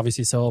glad that you're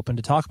obviously so open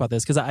to talk about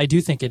this because I do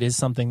think it is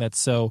something that's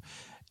so,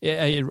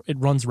 it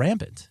runs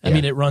rampant. I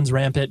mean, it runs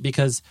rampant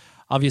because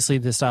obviously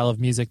the style of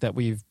music that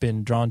we've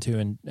been drawn to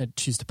and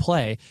choose to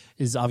play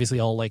is obviously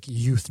all like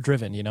youth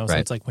driven, So right.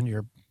 it's like when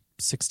you're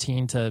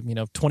 16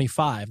 to,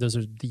 25, those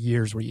are the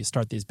years where you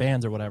start these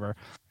bands or whatever.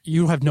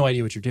 You have no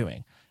idea what you're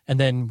doing. And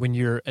then when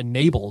you're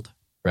enabled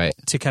right.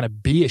 to kind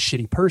of be a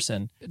shitty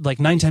person, like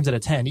 9 times out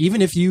of 10,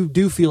 even if you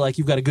do feel like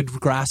you've got a good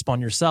grasp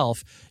on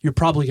yourself, you're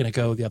probably going to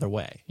go the other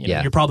way.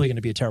 You're probably going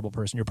to be a terrible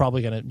person. You're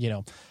probably going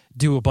to,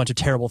 do a bunch of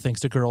terrible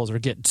things to girls or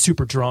get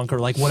super drunk or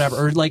like whatever,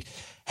 or like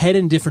head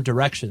in different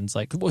directions.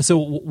 Like, so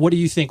what do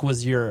you think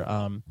was your,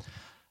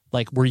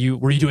 like, were you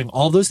doing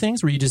all those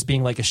things? Were you just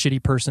being like a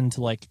shitty person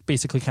to like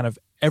basically kind of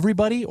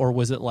everybody? Or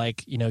was it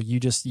like, you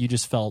just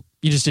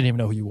didn't even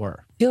know who you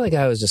were? I feel like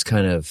I was just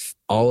kind of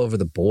all over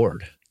the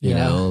board, you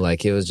know,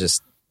 like it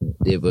was,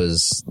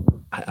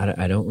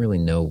 I don't really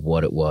know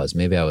what it was.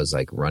 Maybe I was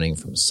like running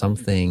from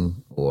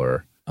something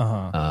or,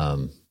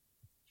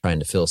 trying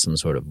to fill some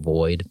sort of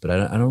void, but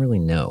I don't really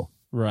know.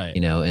 Right.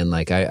 And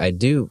like, I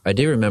do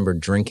remember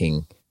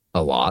drinking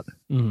a lot.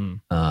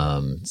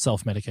 Mm-hmm.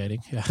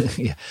 Self-medicating. Yeah.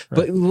 Yeah.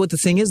 Right. But what the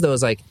thing is though,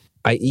 is like,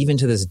 even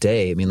to this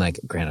day, I mean, like,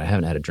 granted, I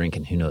haven't had a drink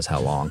in who knows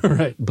how long,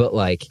 right. But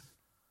like,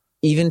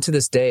 even to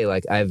this day,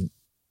 like I've,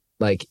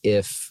 like,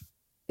 if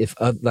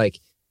like,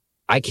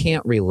 I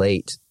can't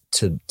relate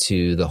to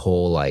the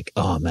whole, like,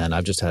 oh man,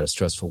 I've just had a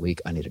stressful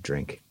week. I need a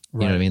drink. You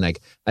know what I mean?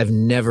 Like, I've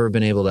never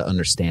been able to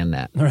understand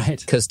that. Right.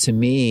 Because to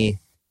me,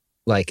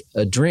 like,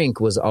 a drink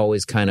was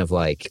always kind of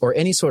like, or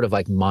any sort of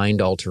like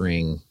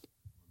mind-altering,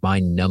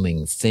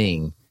 mind-numbing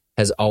thing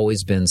has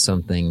always been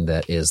something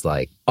that is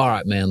like, all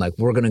right, man, like,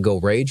 we're going to go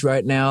rage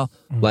right now.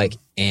 Mm-hmm. Like,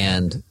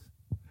 and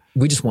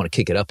we just want to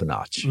kick it up a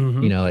notch.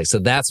 Mm-hmm. Like, so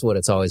that's what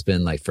it's always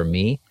been like for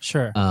me.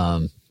 Sure.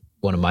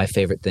 One of my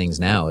favorite things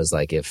now is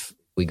like, if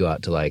we go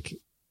out to like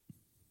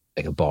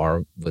a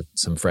bar with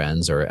some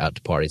friends or out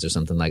to parties or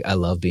something, like I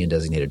love being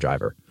designated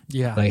driver.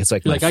 Yeah. Like it's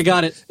like, I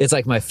got it. It's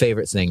like my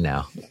favorite thing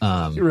now.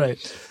 Right.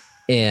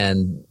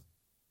 And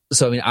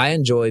So, I mean,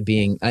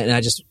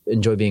 I just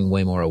enjoy being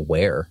way more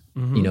aware,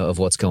 of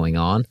what's going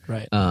on.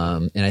 Right.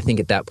 And I think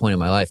at that point in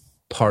my life,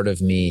 part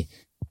of me,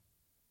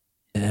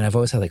 and I've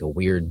always had like a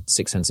weird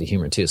sixth sense of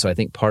humor too. So I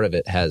think part of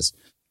it has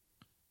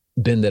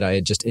been that I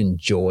had just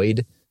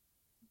enjoyed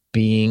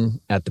being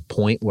at the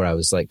point where I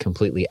was like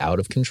completely out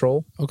of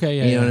control. Okay.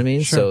 Yeah. You know what I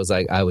mean? Sure. So it was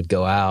like, I would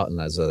go out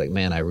and I was like,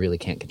 man, I really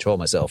can't control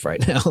myself right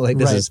now. Like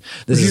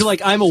You're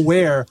like, I'm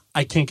aware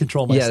I can't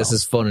control myself. Yeah, this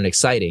is fun and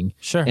exciting.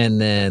 Sure. And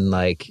then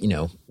like,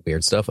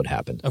 weird stuff would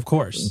happen. Of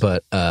course.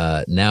 But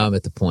now I'm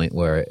at the point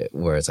where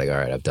it's like, all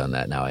right, I've done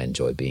that. Now I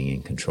enjoy being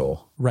in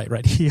control. Right.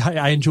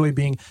 I enjoy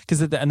being,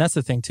 and that's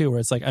the thing too, where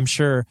it's like, I'm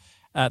sure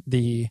at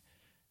the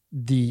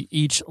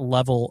each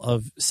level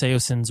of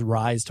Saosin's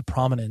rise to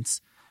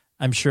prominence,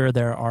 I'm sure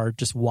there are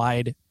just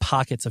wide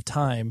pockets of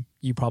time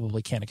you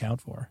probably can't account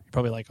for. You're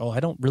probably like, oh,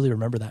 I don't really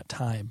remember that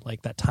time,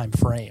 like that time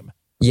frame.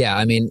 Yeah,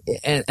 I mean,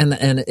 and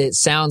it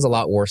sounds a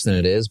lot worse than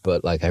it is,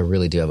 but like I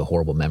really do have a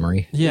horrible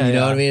memory. Yeah, you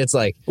know what I mean? It's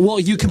like, well,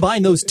 you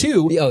combine those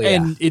two,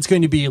 and it's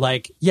going to be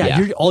like,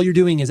 all you're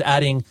doing is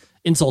adding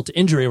insult to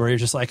injury, where you're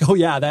just like, oh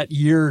yeah, that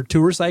year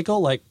tour cycle,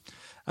 like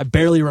I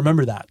barely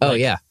remember that. Oh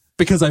like, yeah,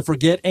 because I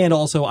forget, and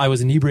also I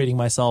was inebriating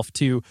myself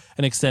to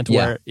an extent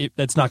where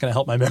that's not going to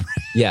help my memory.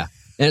 Yeah,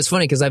 and it's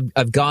funny because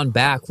I've gone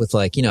back with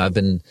like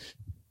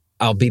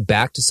I'll be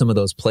back to some of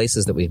those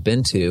places that we've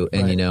been to,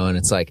 and and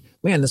it's like,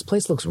 man, this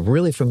place looks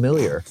really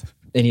familiar,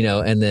 and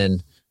and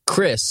then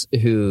Chris,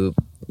 who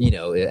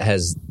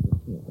has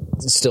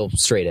still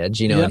straight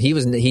edge, and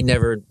he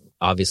never,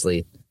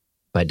 obviously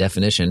by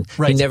definition,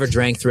 he never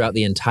drank throughout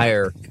the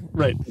entire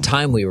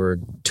time we were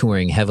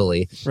touring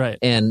heavily, right?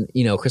 And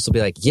Chris will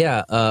be like,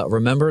 yeah,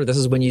 remember this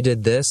is when you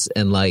did this,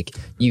 and like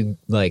you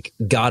like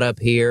got up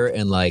here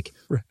and like.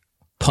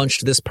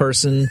 Punched this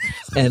person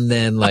and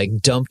then like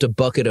dumped a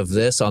bucket of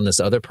this on this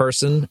other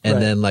person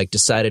and then like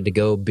decided to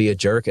go be a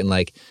jerk, and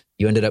like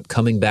you ended up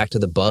coming back to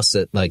the bus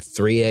at like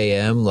 3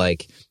 a.m.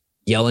 like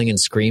yelling and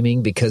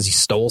screaming because you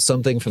stole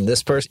something from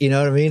this person, you know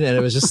what I mean? And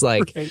it was just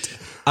like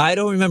I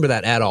don't remember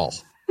that at all.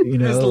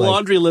 There's the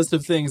laundry list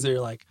of things that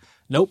you're like,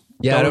 nope.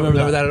 Yeah, I don't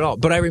remember that at all.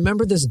 But I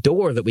remember this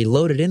door that we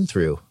loaded in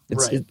through.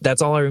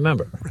 That's all I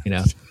remember.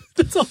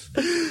 That's all.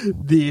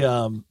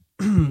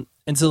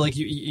 And so, like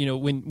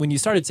when you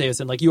started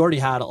Saosin, like you already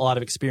had a lot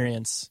of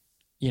experience,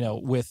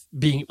 with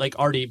being like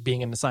already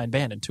being in an assigned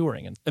band and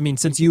touring. And I mean,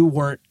 since you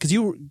weren't,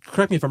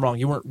 correct me if I'm wrong,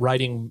 you weren't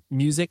writing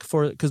music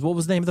because what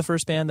was the name of the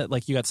first band that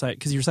like you got signed?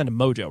 Because you were signed to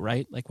Mojo,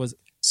 right? Like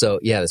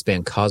this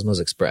band Cosmos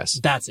Express.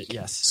 That's it.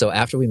 Yes. So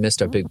after we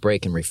missed our big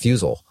break in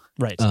Refusal,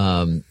 right?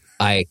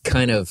 I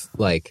kind of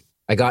like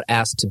I got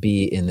asked to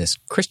be in this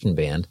Christian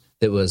band.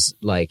 That was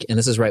like, and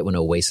this is right when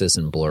Oasis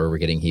and Blur were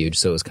getting huge,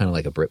 so it was kind of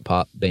like a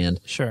Britpop band.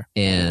 Sure.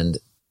 And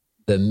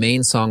the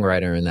main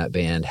songwriter in that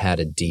band had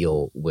a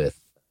deal with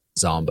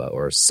Zomba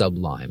or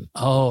Sublime.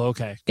 Oh,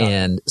 okay.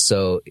 And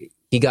so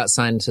he got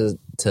signed to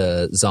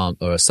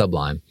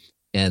Sublime,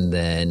 and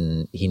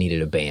then he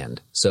needed a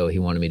band, so he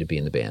wanted me to be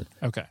in the band.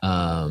 Okay.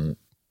 And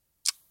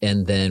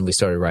then we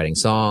started writing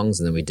songs,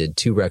 and then we did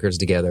 2 records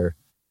together.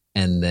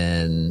 And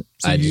then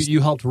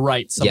you helped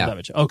write some of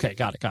it. Okay,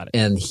 got it.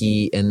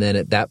 And then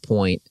at that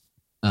point,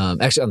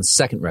 actually on the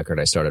second record,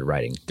 I started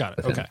writing. Got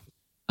it. Okay.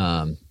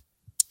 And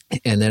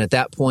then at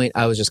that point,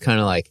 I was just kind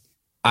of like,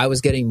 I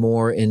was getting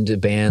more into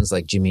bands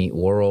like Jimmy Eat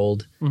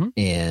World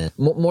and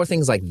more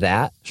things like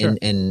that. Sure.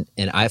 And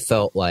I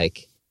felt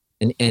like,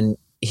 and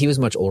he was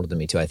much older than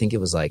me too. I think it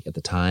was like at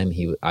the time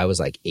I was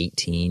like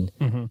 18.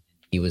 Mm-hmm.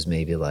 He was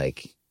maybe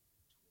like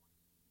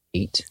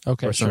 8 or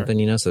sure.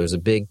 something, so there's a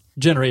big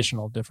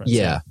generational difference.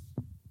 Yeah.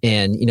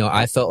 And,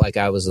 I felt like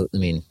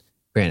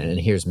granted, and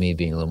here's me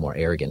being a little more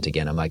arrogant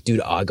again. I'm like,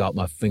 dude, I got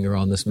my finger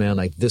on this, man.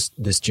 Like this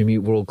Jimmy Eat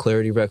World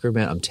Clarity record,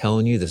 man, I'm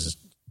telling you, this is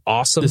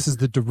awesome. This is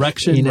the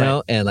direction,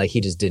 right. And like,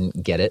 he just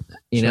didn't get it.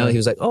 He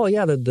was like, oh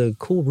yeah, the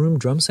cool room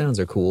drum sounds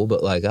are cool,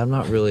 but like, I'm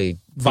not really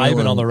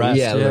vibing on the rest.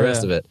 Yeah, the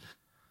rest of it.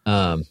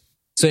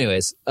 So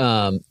anyways,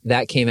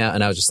 that came out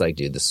and I was just like,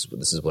 dude, this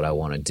is what I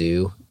want to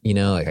do.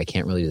 Like I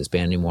can't really do this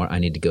band anymore. I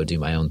need to go do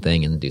my own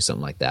thing and do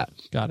something like that.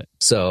 Got it.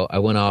 So I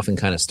went off and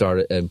kind of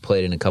started and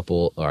played in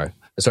I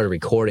started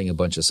recording a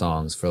bunch of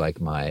songs for like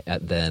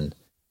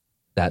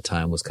that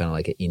time was kind of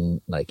like an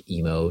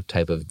emo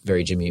type of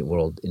very Jimmy Eat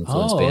World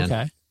influenced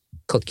band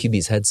called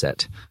QB's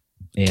Headset.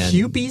 And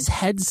QB's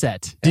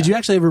Headset. Did you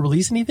actually ever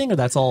release anything, or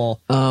that's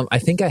all? I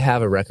think I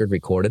have a record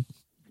recorded.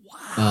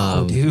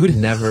 Wow, dude!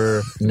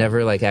 Never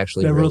like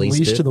actually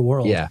released it to the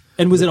world. Yeah.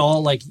 And was it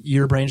all like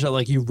your brainchild?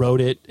 Like you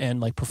wrote it and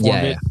like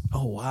performed it?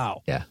 Oh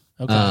wow. Yeah.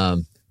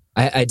 Okay.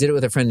 I did it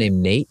with a friend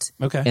named Nate.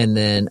 Okay. And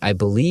then I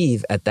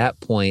believe at that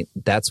point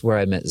that's where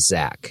I met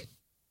Zach.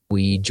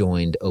 We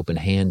joined Open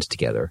Hand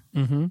together.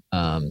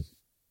 Mm-hmm.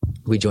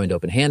 We joined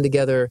Open Hand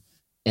together,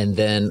 and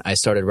then I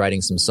started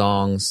writing some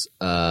songs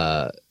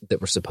that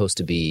were supposed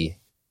to be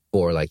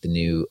for like the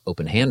new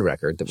Open Hand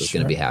record that was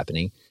going to be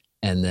happening.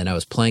 And then I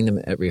was playing them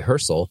at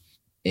rehearsal,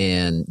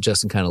 and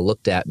Justin kind of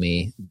looked at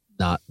me,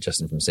 not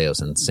Justin from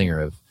Saosin, singer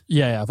of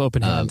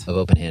Open Hand. Of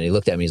Open Hand. He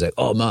looked at me, he's like,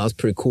 oh man, that's a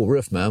pretty cool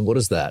riff, man. What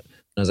is that?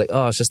 I was like,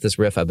 oh, it's just this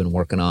riff I've been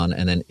working on.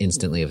 And then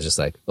instantly it was just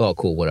like, oh,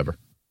 cool, whatever.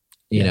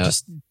 You know,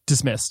 just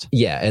dismissed.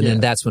 Yeah. And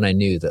then that's when I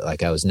knew that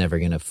like I was never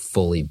going to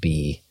fully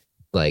be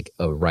like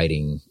a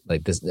writing,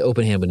 like this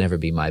Open Hand would never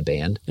be my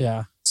band.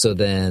 Yeah. So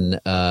then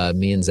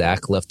me and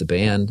Zach left the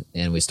band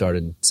and we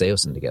started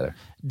Saosin together.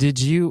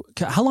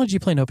 How long did you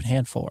play in Open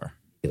Hand for?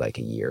 Like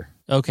a year.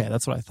 Okay.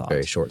 That's what I thought.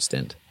 Very short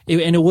stint.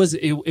 And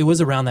it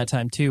was around that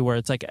time too, where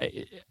it's like,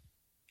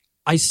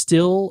 I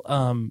still,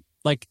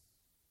 like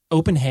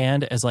Open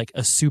Hand as like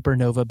a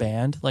supernova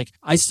band. Like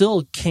I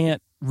still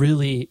can't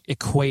really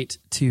equate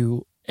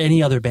to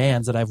any other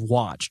bands that I've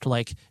watched,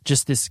 like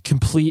just this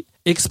complete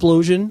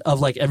explosion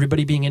of like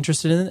everybody being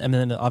interested in it, and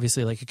then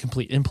obviously like a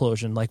complete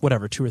implosion, like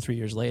whatever, 2 or 3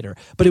 years later.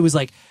 But it was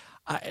like,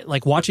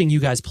 like watching you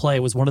guys play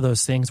was one of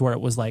those things where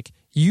it was like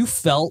you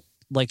felt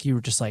like you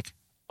were just like,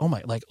 oh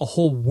my, like a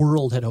whole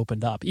world had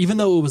opened up, even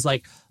though it was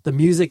like the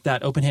music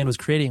that Open Hand was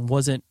creating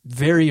wasn't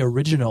very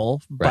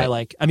original by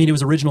like, I mean, it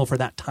was original for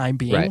that time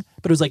being,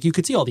 but it was like you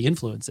could see all the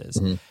influences,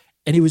 and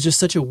it was just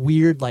such a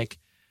weird like,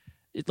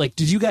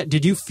 did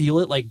you feel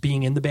it like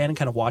being in the band and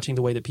kind of watching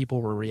the way that people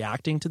were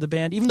reacting to the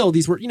band, even though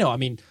these were, you know, I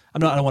mean, I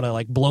don't want to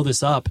like blow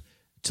this up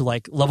to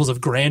like levels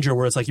of grandeur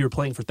where it's like you were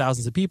playing for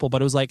thousands of people,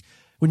 but it was like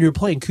when you were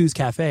playing Coos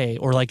Cafe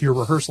or like your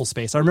rehearsal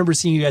space. I remember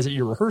seeing you guys at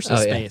your rehearsal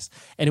space,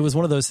 and it was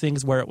one of those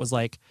things where it was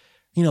like,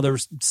 you know, there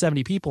was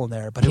 70 people in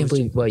there, but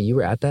well, you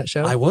were at that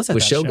show? I was at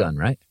with that Shogun, show.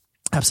 right?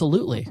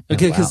 Absolutely.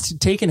 Okay, because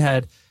Taken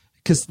had,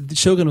 because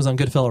Shogun was on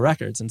Goodfellow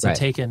Records, and so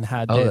Taken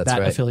had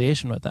that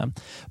affiliation with them.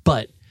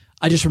 But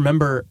I just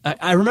remember,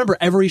 I remember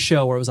every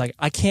show where it was like,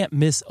 I can't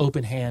miss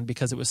Open Hand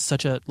because it was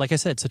such a, like I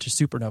said, such a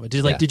supernova.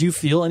 Did you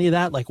feel any of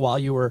that like while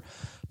you were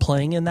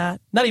playing in that?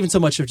 Not even so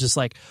much of just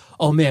like,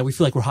 oh man, we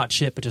feel like we're hot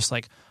shit, but just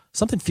like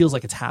something feels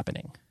like it's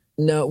happening.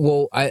 No,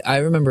 well, I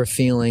remember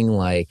feeling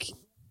like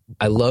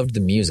I loved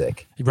the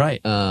music. Right.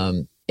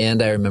 And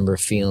I remember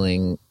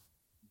feeling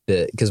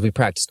that, because we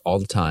practiced all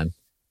the time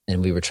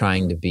and we were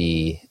trying to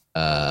be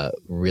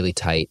really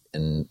tight,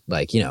 and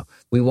like, you know,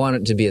 we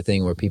wanted it to be a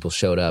thing where people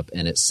showed up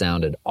and it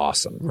sounded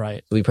awesome.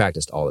 Right. We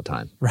practiced all the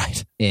time.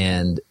 Right.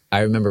 And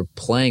I remember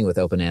playing with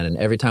Open Hand, and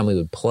every time we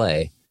would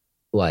play,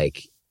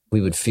 like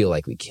we would feel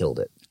like we killed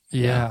it.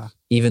 Yeah.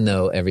 Even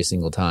though every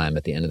single time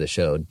at the end of the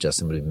show,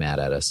 Justin would be mad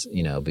at us,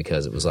 you know,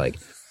 because it was like,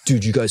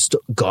 dude, you guys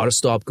gotta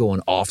stop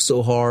going off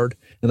so hard.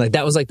 And like,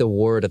 that was like the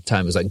word at the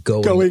time, was like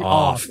going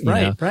off.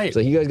 Right, right. So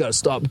you guys gotta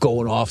stop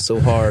going off so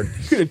hard.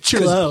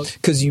 Chill out.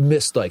 Because you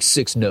missed like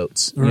 6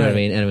 notes. You know what I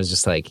mean? And it was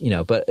just like, you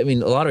know, but I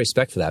mean, a lot of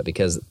respect for that,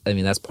 because I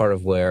mean, that's part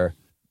of where,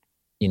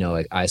 you know,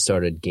 like I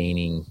started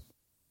gaining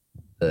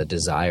the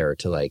desire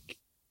to like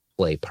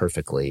play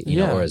perfectly, you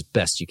know, or as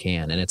best you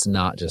can. And it's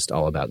not just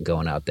all about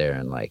going out there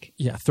and like,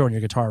 throwing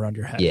your guitar around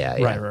your head.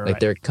 Right.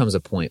 Like there comes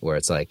a point where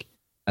it's like,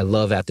 I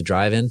love At the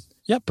Drive-In.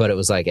 Yep. But it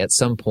was like at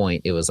some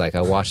point it was like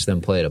I watched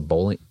them play at a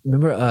bowling.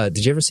 Remember?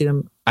 Did you ever see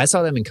them? I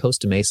saw them in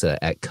Costa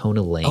Mesa at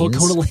Kona Lanes. Oh,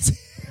 Kona Lanes.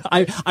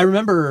 I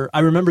remember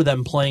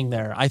them playing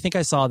there. I think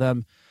I saw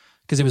them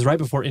because it was right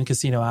before In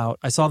Casino Out.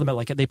 I saw them at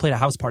like they played a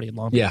house party in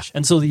Long Beach. Yeah.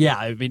 And so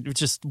I mean, it's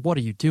just, what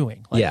are you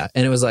doing? Like, yeah.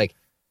 And it was like,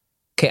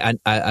 okay,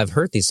 I've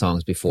heard these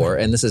songs before,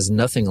 and this is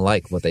nothing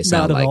like what they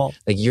sound like. All.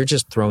 Like you're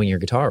just throwing your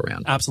guitar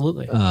around.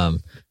 Absolutely.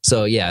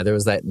 So yeah, there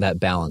was that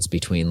balance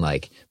between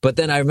like, but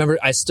then I remember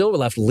I still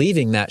left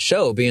leaving that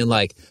show being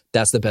like,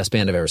 that's the best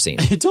band I've ever seen.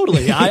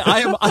 Totally.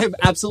 I am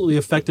absolutely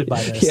affected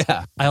by this.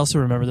 Yeah. I also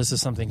remember, this is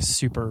something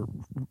super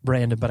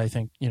random, but I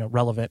think, you know,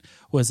 relevant,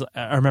 was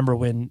I remember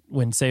when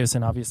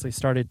Saosin obviously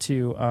started to,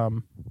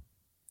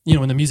 you know,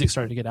 when the music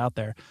started to get out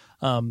there,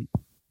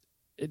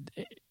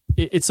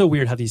 it's so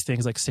weird how these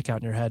things like stick out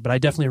in your head, but I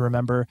definitely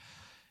remember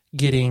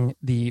getting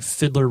the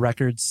Fiddler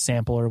Records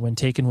sampler when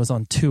Taken was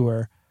on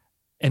tour,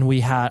 and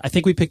I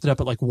think we picked it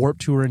up at like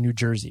Warped Tour in New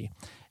Jersey.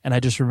 And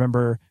I just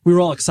remember we were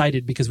all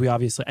excited because we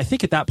obviously, I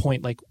think at that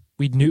point, like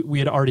we knew we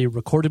had already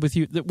recorded with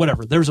you,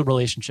 whatever, there was a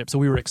relationship. So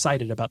we were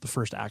excited about the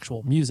first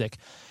actual music.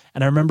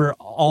 And I remember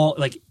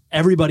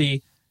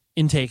everybody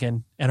in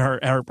Taken and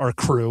our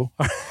crew,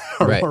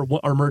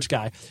 our merch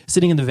guy,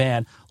 sitting in the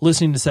van,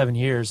 listening to 7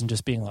 Years and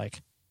just being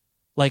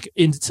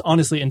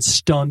honestly in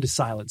stunned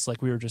silence.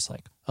 Like we were just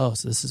like, oh,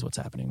 so this is what's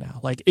happening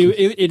now. Like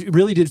it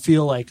really did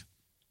feel like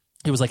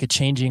it was like a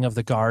changing of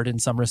the guard in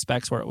some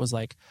respects, where it was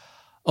like,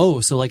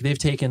 oh, so like they've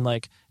taken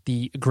like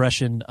the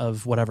aggression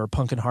of whatever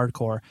punk and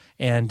hardcore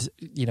and,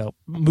 you know,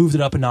 moved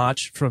it up a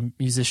notch from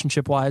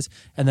musicianship wise.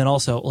 And then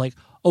also like,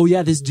 oh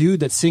yeah, this dude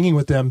that's singing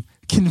with them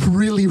can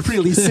really,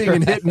 really sing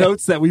and hit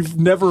notes that we've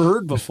never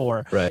heard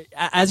before. Right.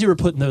 As you were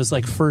putting those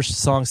like first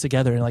songs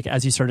together, and like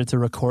as you started to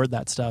record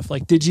that stuff,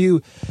 like did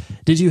you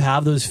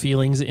have those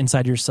feelings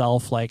inside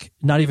yourself? Like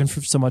not even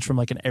so much from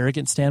like an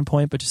arrogant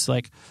standpoint, but just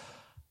like,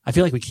 I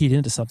feel like we keyed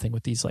into something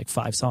with these like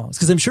 5 songs.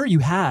 Cause I'm sure you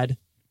had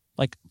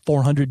like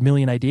 400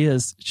 million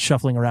ideas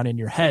shuffling around in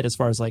your head as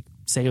far as like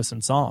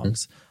Saosin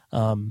songs.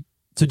 So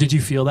did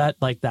you feel that,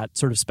 like that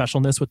sort of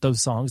specialness with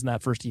those songs in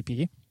that first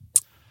EP?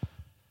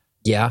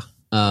 Yeah.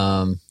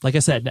 Like I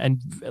said, and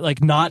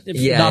like not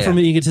from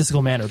an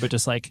egotistical manner, but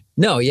just like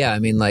no, yeah. I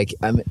mean, like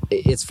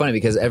it's funny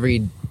because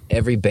every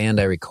band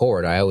I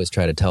record, I always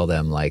try to tell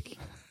them like,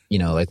 you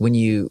know, like when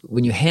you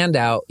hand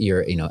out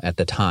your, you know, at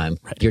the time,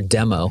 your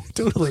demo,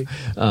 totally,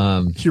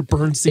 your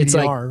burn CDR, it's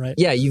like, right?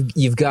 Yeah,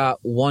 you've got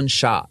one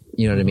shot.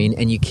 You know what I mean?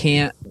 And you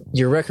can't.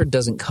 Your record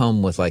doesn't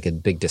come with like a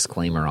big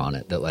disclaimer on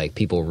it that like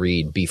people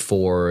read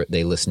before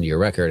they listen to your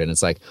record, and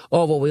it's like,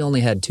 oh well, we only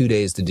had 2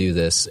 days to do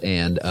this,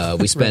 and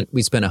we spent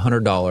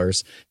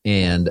 $100,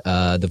 and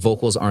the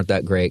vocals aren't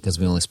that great because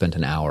we only spent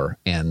an hour,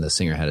 and the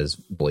singer had his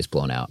voice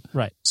blown out.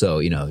 Right. So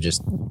you know,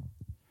 just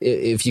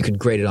if you could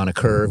grade it on a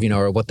curve, you know,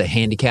 or what the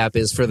handicap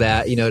is for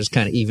that, you know, just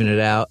kind of even it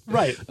out.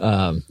 Right.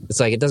 It's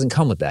like it doesn't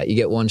come with that. You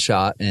get one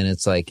shot, and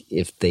it's like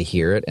if they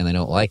hear it and they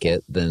don't like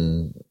it,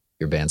 then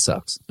your band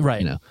sucks.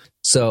 Right. You know.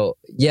 So,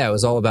 yeah, it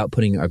was all about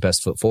putting our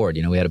best foot forward.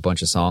 You know, we had a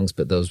bunch of songs,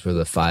 but those were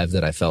the 5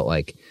 that I felt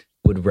like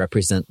would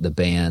represent the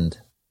band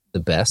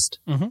the best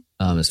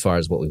as far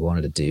as what we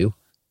wanted to do.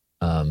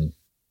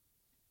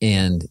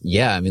 And,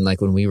 yeah, I mean, like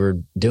when we were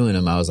doing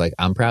them, I was like,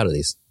 I'm proud of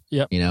these.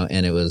 Yep. You know,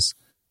 and it was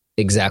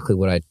exactly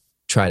what I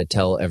try to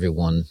tell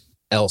everyone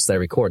else that I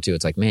record to.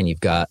 It's like, man, you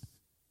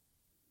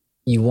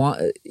want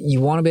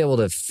to be able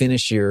to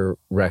finish your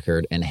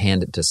record and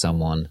hand it to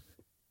someone,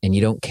 and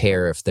you don't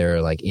care if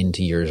they're like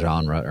into your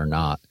genre or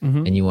not,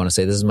 and you want to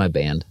say, "This is my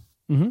band.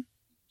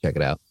 Check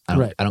it out." I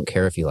don't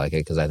care if you like it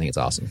because I think it's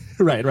awesome.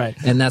 Right.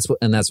 And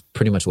that's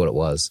pretty much what it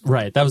was.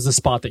 Right. That was the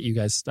spot that you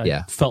guys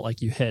felt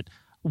like you hit.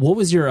 What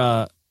was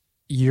your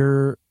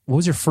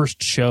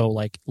first show,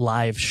 like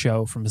live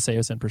show from a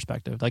Saosin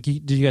perspective? Like,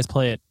 did you guys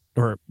play it,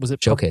 or was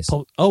it Showcase?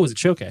 Was it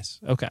Showcase?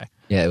 Okay.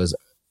 Yeah, it was.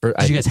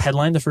 Did you guys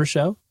headline the first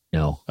show?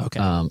 No. Okay.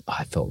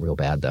 I felt real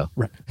bad though.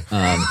 Right.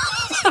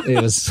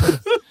 It was.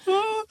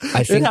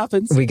 I think it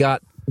happens. We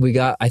got.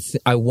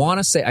 I want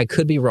to say, I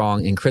could be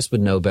wrong, and Chris would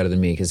know better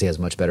than me because he has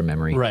much better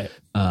memory. Right.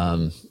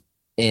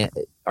 And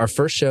our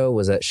first show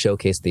was at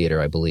Showcase Theater,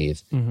 I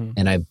believe,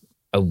 and I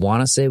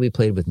want to say we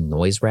played with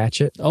Noise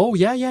Ratchet. Oh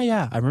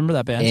yeah. I remember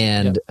that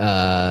band.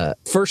 And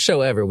first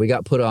show ever, we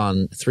got put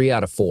on 3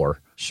 out of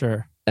 4.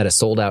 Sure. At a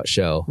sold out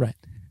show. Right.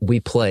 We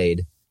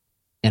played,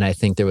 and I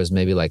think there was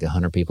maybe like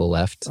 100 people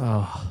left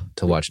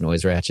to watch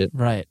Noise Ratchet.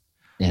 Right.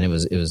 And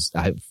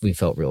we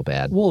felt real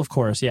bad. Well, of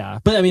course, yeah.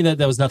 But I mean, that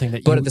was nothing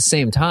that. But at the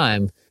same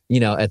time, you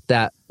know, at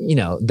that, you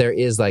know, there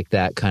is like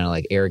that kind of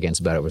like arrogance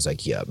about it. Where it's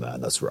like, yeah, man,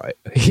 that's right.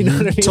 You know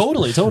what I mean?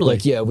 Totally.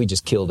 Like, yeah, we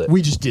just killed it.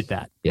 We just did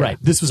that. Yeah. Right.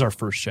 This was our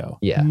first show.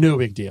 Yeah. No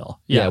big deal.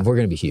 Yeah, we're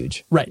gonna be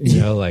huge. Right. You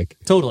know, like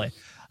totally.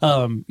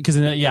 Because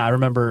I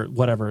remember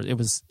whatever it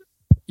was.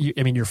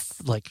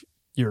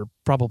 Your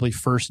probably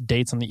first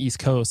dates on the East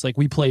Coast. Like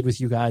we played with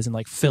you guys in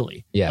like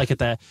Philly, like at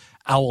the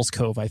Owl's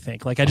Cove, I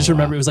think. Like I just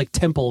remember it was like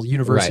Temple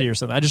University or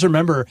something. I just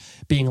remember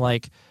being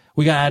like,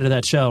 we got out of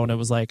that show and it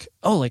was like,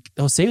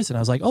 Saosin. I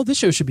was like, oh, this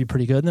show should be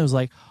pretty good. And it was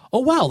like, oh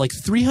wow, like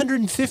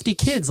 350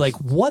 kids. Like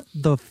what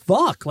the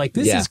fuck? Like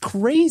this is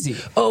crazy.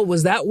 Oh,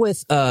 was that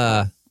with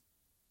that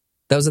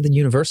was at the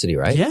university,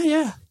 right?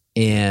 Yeah.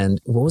 And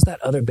what was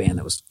that other band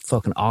that was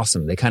fucking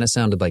awesome? They kind of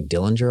sounded like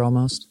Dillinger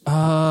almost.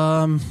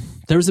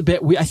 There was a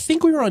bit. I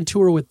think we were on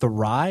tour with The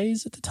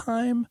Rise at the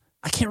time.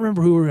 I can't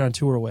remember who we were on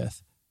tour with,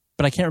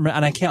 but I can't remember,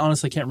 and I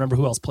honestly can't remember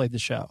who else played the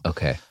show.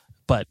 Okay,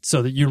 but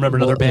so that you remember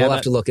another band. We'll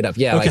have to look it up.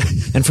 Yeah, okay.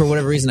 And for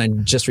whatever reason,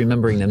 I'm just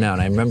remembering them now,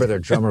 and I remember their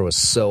drummer was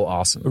so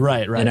awesome.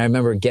 Right. And I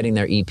remember getting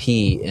their EP,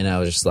 and I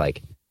was just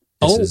like,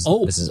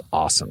 This is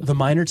awesome. The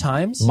Minor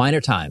Times? The Minor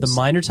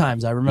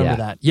Times. I remember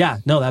that. Yeah.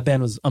 No, that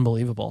band was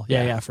unbelievable.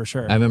 Yeah, for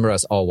sure. I remember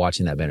us all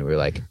watching that band and we were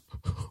like,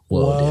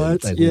 whoa,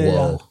 what? Dude. Like,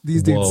 whoa. Yeah.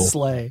 These dudes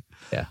slay.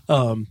 Yeah.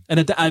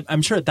 And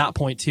I'm sure at that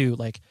point too,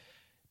 like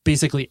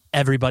basically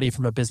everybody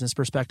from a business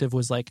perspective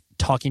was like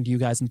talking to you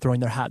guys and throwing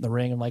their hat in the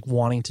ring and like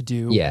wanting to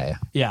do.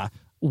 Yeah.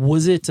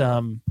 Was it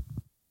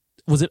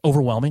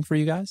overwhelming for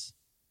you guys?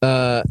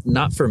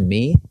 Not for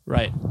me.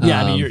 Right.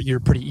 Yeah, I mean, you're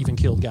a pretty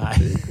even-keeled guy.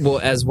 Well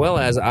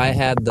as I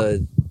had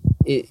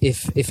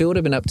if it would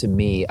have been up to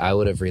me, I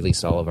would have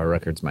released all of our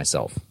records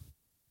myself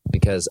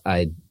because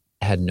I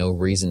had no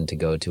reason to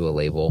go to a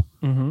label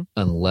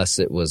unless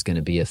it was going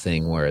to be a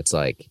thing where it's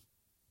like,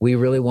 we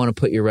really want to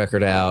put your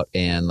record out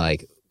and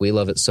like, we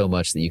love it so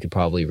much that you could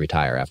probably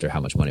retire after how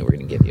much money we're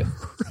going to give you.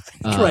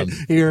 Right.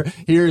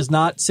 Here's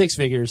not 6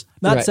 figures,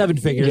 not 7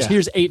 figures. Yeah.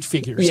 Here's 8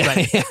 figures. Yeah,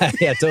 right.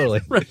 yeah, totally.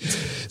 Right.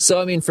 So,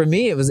 I mean, for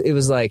me, it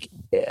was like,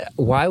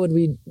 why would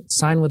we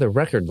sign with a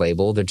record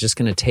label? They're just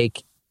going to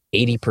take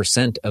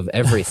 80% of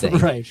everything.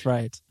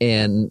 Right.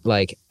 And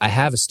like,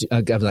 I'm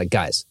like,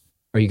 guys,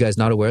 are you guys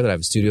not aware that I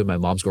have a studio in my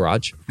mom's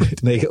garage?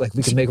 Make it like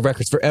we can make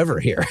records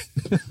forever here.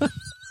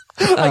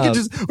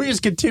 We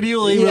just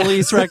continually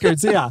release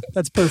records. Yeah,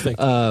 that's perfect.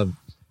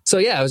 So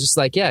yeah, I was just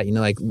like, yeah, you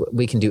know, like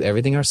we can do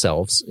everything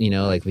ourselves. You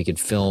know, like we could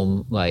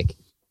film. Like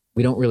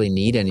we don't really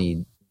need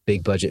any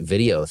big budget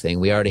video thing.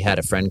 We already had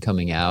a friend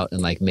coming out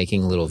and like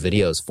making little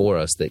videos for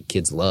us that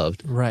kids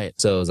loved. Right.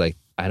 So it was like,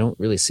 I don't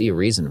really see a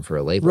reason for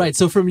a label. Right.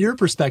 So from your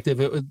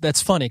perspective,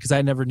 that's funny because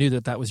I never knew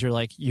that was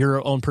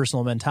your own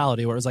personal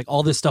mentality, where it was like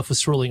all this stuff was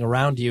swirling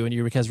around you, and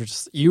you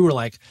were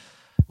like,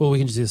 well, we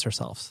can just do this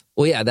ourselves.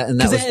 Well, yeah,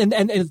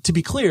 and to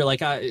be clear, like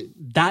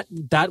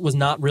that was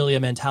not really a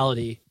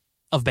mentality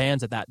of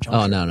bands at that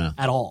juncture. Oh, no,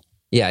 at all.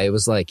 Yeah, it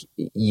was like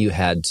you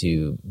had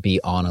to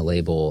be on a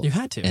label. You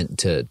had to, and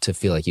to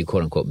feel like you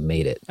quote unquote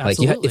made it.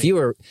 Absolutely. Like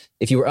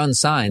if you were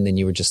unsigned, then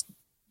you were just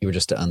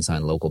an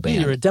unsigned local band.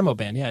 Yeah, you were a demo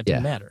band. Yeah, it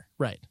didn't matter.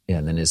 Right. Yeah,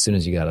 and then as soon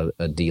as you got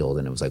a deal,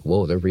 then it was like,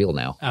 whoa, they're real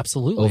now.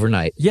 Absolutely.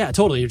 Overnight. Yeah,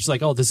 totally. You're just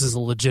like, oh, this is a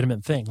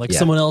legitimate thing. Like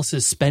someone else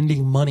is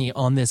spending money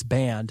on this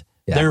band,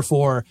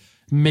 therefore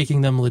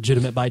making them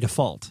legitimate by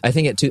default. I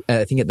think at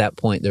that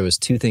point there was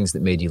two things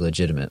that made you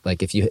legitimate.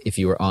 Like if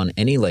you were on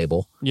any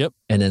label. Yep.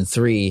 And then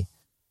 3,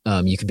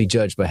 you could be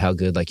judged by how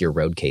good like your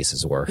road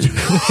cases were.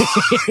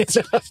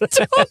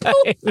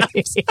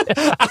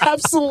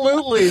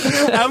 Absolutely.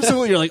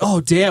 You're like,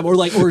 oh damn,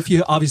 or if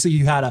you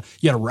had a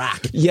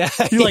rack. Yeah.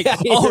 You're like,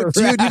 oh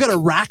dude, you got a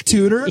rack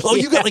tuner? Oh,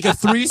 you got like a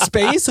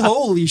 3-space?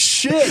 Holy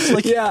shit.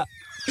 Like, yeah.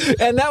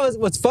 And that was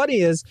what's funny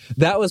is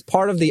that was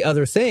part of the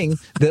other thing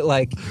that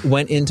like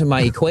went into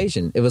my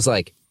equation. It was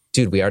like,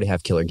 dude, we already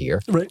have killer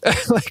gear. Right.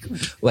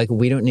 like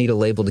we don't need a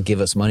label to give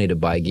us money to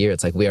buy gear.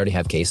 It's like we already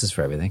have cases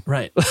for everything.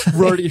 Right.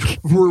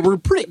 We're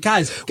pretty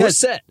guys. We're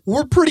set.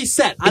 We're pretty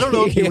set. I don't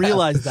know if you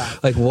realize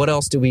that. Like what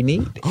else do we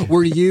need?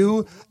 Were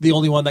you the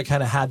only one that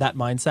kind of had that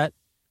mindset?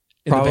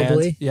 In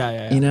Probably. The band?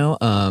 Yeah. You know,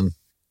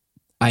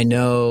 I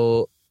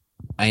know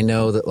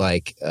that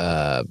like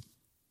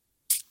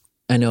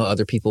I know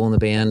other people in the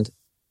band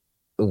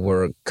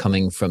were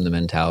coming from the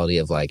mentality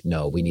of like,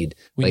 no, we need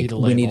a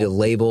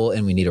label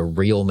and we need a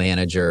real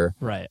manager.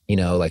 Right. You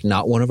know, like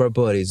not one of our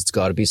buddies. It's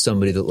got to be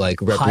somebody that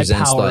like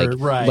represents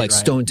like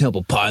Stone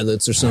Temple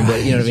Pilots or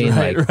somebody. You know what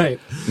I mean? Right.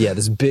 Yeah,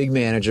 this big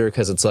manager,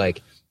 because it's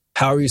like,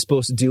 how are you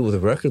supposed to deal with a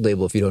record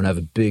label if you don't have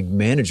a big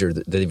manager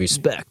that they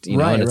respect? You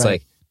know, and it's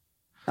like,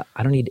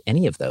 I don't need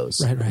any of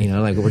those. Right. You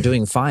know, like we're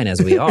doing fine as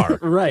we are.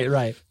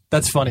 Right.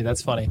 That's funny.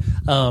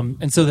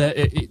 And so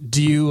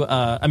do you,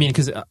 I mean,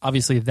 because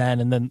obviously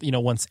then, you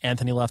know, once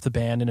Anthony left the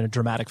band in a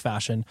dramatic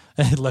fashion,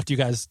 it left you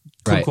guys,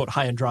 quote unquote,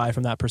 high and dry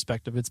from that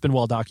perspective. It's been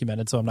well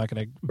documented, so I'm not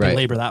going to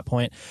belabor that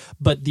point.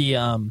 But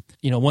the,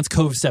 you know, once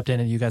Cove stepped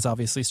in and you guys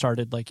obviously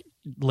started, like,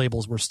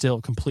 labels were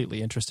still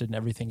completely interested in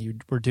everything you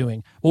were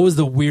doing. What was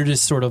the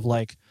weirdest sort of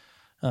like,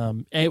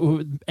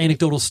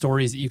 anecdotal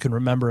stories that you can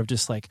remember of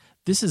just like,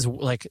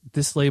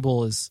 this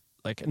label is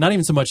like, not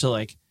even so much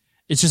like,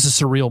 it's just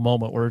a surreal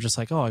moment where we're just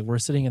like, oh, we're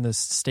sitting in this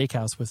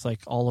steakhouse with like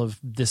all of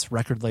this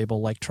record label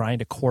like trying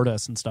to court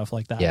us and stuff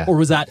like that. Yeah. Or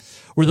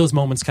were those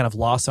moments kind of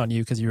lost on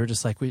you because you were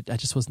just like, I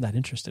just wasn't that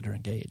interested or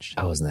engaged?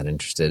 I wasn't that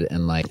interested.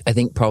 And like, I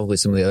think probably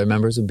some of the other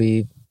members would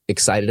be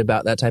excited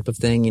about that type of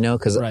thing, you know?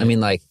 Because I mean,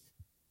 like,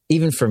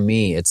 even for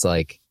me, it's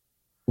like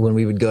when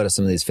we would go to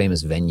some of these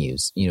famous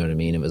venues, you know what I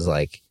mean? It was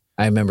like,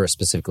 I remember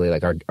specifically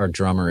like our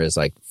drummer is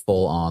like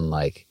full on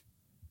like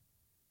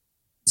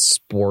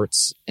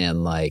sports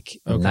and like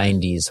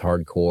 90s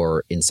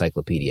hardcore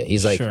encyclopedia.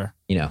 He's like,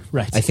 you know,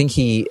 I think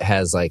he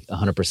has like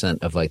 100%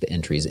 of like the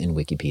entries in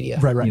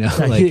Wikipedia. Right. You know,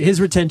 like, his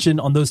retention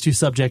on those two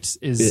subjects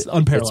is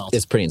unparalleled.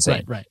 It's pretty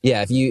insane. Right.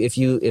 Yeah.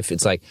 If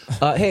it's like,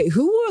 hey,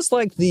 who was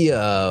like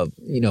the,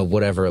 you know,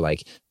 whatever,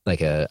 like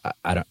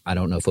I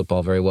don't know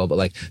football very well, but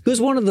like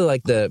who's one of the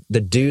like the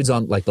dudes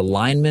on like the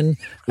linemen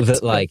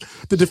that like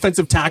the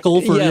defensive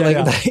tackle for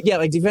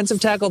like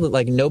defensive tackle that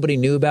like nobody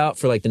knew about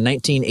for like the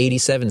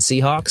 1987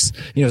 Seahawks.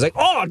 You know, it's like,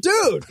 oh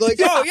dude, like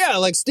oh yeah,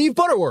 like Steve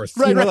Butterworth.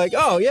 Right. Like,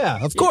 oh yeah,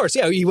 of course.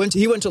 Yeah, he went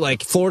to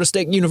like Florida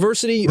State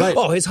University. Right.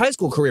 Oh, his high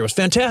school career was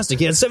fantastic.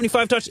 He had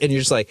 75 touchdowns, and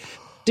you're just like,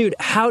 dude,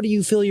 how do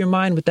you fill your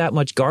mind with that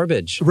much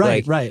garbage?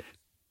 Right.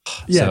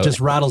 Yeah, so,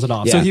 just rattles it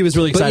off. Yeah. So he was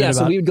really excited about it.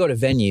 So we would go to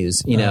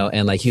venues, you know,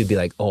 and like he would be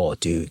like, oh,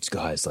 dude,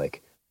 guys,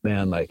 like,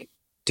 man, like,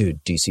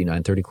 dude, DC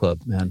 930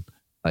 Club, man.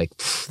 Like,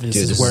 this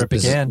is where it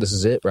began. This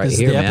is it right this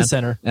here, is the man.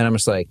 Epicenter. And I'm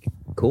just like,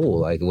 cool.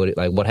 Like,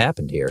 what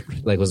happened here?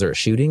 Like, was there a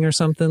shooting or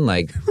something?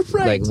 Like,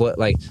 like what?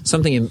 Like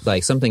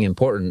something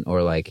important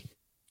or like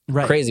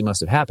crazy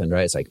must have happened,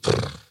 right? It's like,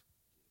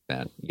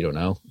 man, you don't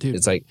know. Dude,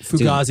 it's like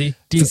Fugazi,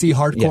 DC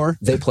hardcore.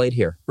 Yeah, they played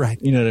here, right?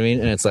 You know what I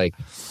mean? And it's like,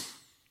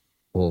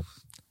 well,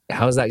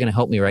 how is that going to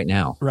help me right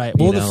now? Right.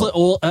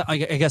 Well, I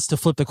guess to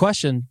flip the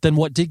question, then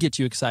what did get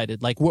you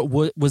excited? Like, what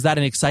was that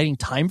an exciting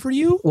time for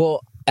you?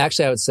 Well,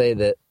 actually, I would say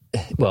that,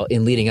 well,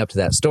 in leading up to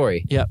that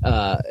story, you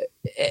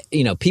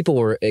know,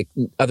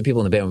 other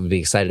people in the band would be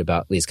excited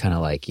about these kind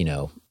of like, you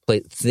know,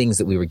 things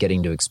that we were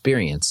getting to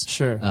experience.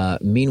 Sure.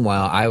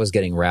 Meanwhile, I was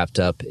getting wrapped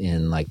up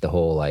in like the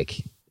whole,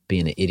 like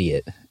being an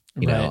idiot,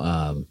 you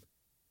know,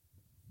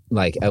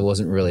 like I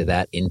wasn't really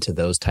that into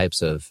those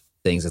types of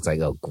things. It's like,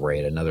 oh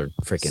great, another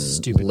freaking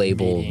stupid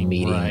label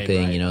meeting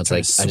thing. You know, it's like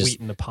I just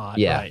sweeten the pot.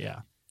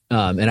 Yeah.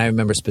 And I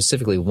remember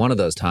specifically one of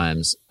those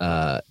times,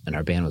 and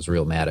our band was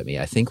real mad at me.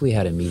 I think we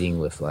had a meeting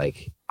with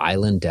like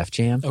Island Def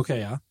Jam. Okay,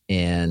 yeah.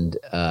 And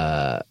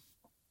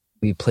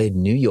we played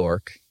New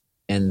York,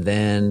 and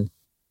then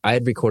I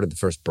had recorded the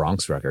first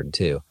Bronx record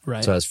too.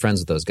 Right. So I was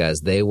friends with those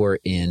guys. They were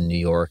in New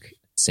York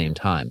at the same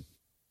time.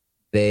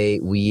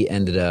 We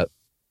ended up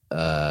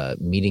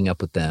meeting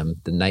up with them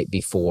the night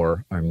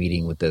before our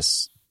meeting with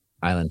this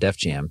Island Def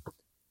Jam.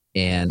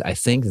 And I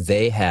think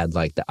they had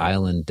like the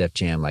Island Def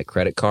Jam like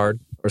credit card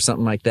or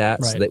something like that.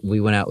 Right. So that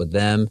we went out with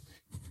them,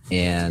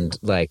 and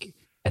like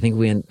I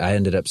think I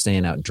ended up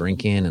staying out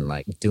drinking and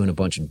like doing a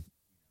bunch of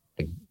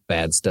like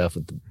bad stuff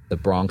with the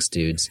Bronx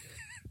dudes,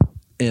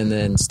 and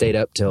then stayed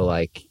up till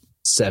like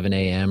 7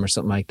 a.m. or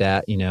something like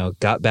that. You know,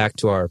 got back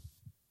to our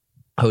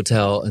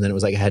hotel, and then it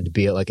was like I had to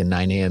be at like a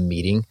 9 a.m.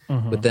 meeting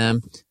with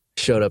them.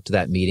 Showed up to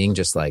that meeting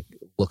just like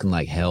looking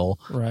like hell.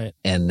 Right.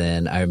 And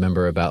then I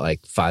remember about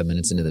like 5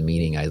 minutes into the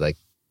meeting, I like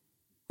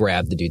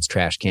grabbed the dude's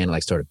trash can and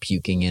like started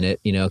puking in it,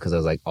 you know, because I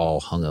was like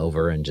all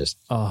hungover and just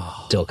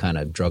still kind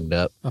of drugged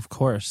up. Of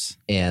course.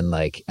 And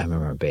like I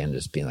remember my band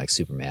just being like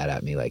super mad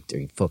at me, like, "Are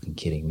you fucking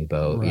kidding me,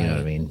 Beau?" Right. You know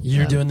what I mean?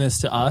 You're doing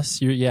this to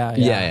us?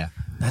 Yeah.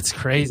 That's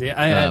crazy.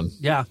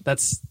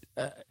 That's.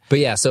 But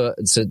yeah, so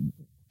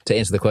to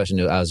answer the question,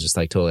 I was just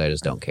like totally, I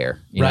just don't care.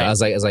 You know, Right. I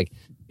was like,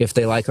 if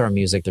they like our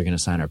music, they're going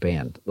to sign our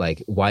band.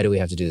 Like, why do we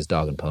have to do this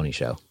dog and pony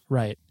show?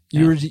 Right.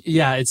 You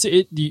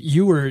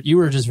were you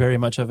were just very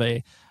much of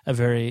a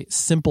very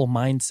simple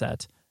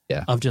mindset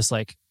of just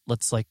like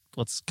let's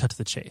cut to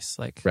the chase.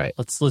 Like right.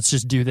 let's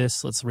just do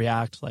this. Let's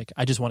react. Like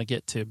I just want to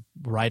get to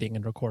writing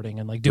and recording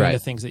and like doing the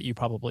things that you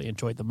probably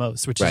enjoyed the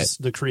most, which is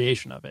the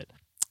creation of it.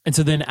 And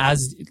so then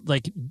as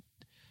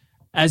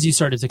you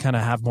started to kind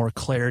of have more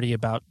clarity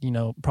about, you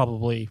know,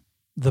 probably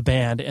the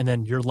band and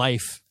then your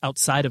life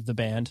outside of the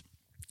band,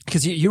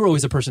 because you were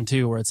always a person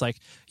too, where it's like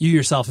you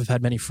yourself have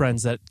had many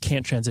friends that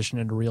can't transition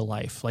into real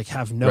life, like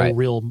have no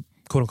real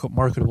quote unquote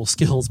marketable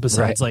skills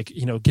besides like,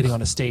 you know, getting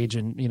on a stage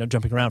and, you know,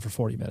 jumping around for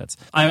 40 minutes.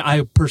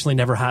 I personally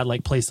never had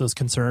like placed those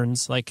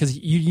concerns, like, cause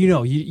you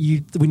know,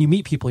 when you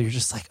meet people, you're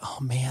just like, oh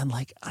man,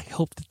 like I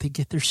hope that they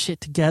get their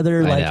shit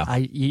together.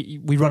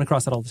 We run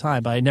across that all the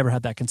time, but I never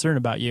had that concern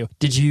about you.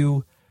 Did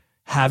you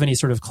have any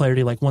sort of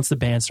clarity, like once the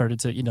band started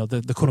to, you know,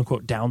 the quote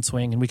unquote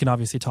downswing, and we can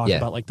obviously talk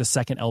about like the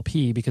second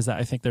LP, because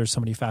I think there's so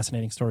many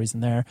fascinating stories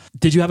in there.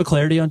 Did you have a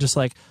clarity on just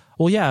like,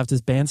 well, yeah, if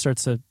this band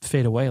starts to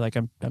fade away, like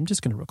I'm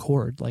just going to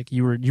record? Like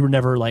you were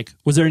never like,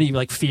 was there any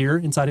like fear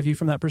inside of you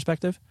from that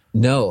perspective?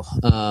 No.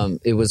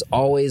 It was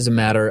always a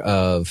matter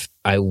of,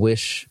 I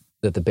wish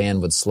that the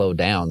band would slow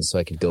down so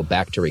I could go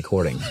back to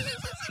recording.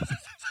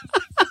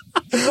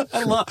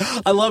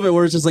 I love it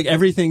where it's just like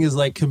everything is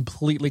like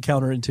completely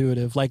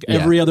counterintuitive. Like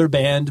every other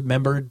band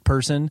member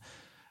person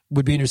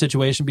would be in your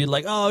situation, be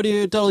like, "Oh,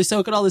 dude, totally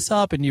soaking all this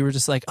up," and you were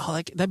just like, "Oh,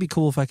 like that'd be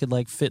cool if I could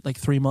like fit like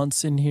 3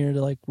 months in here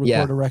to like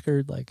record a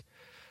record." Like,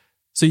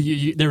 so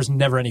you there was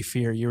never any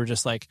fear. You were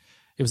just like,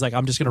 it was like,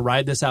 I'm just going to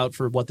ride this out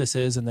for what this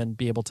is, and then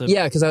be able to.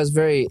 Yeah, because I was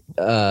very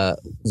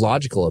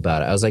logical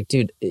about it. I was like,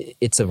 dude,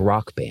 it's a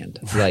rock band.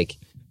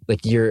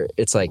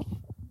 It's like.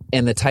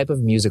 And the type of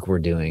music we're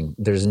doing,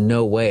 there's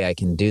no way I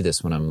can do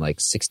this when I'm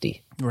like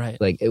 60. Right.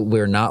 Like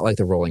we're not like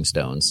the Rolling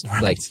Stones.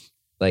 Right.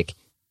 Like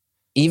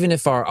even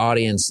if our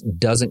audience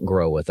doesn't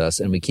grow with us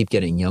and we keep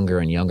getting younger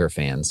and younger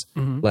fans,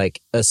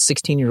 like a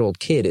 16-year-old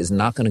kid is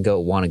not going to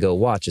want to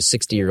watch a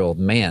 60-year-old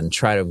man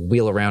try to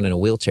wheel around in a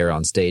wheelchair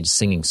on stage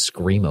singing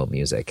screamo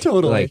music.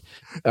 Totally. Like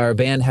our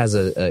band has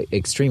a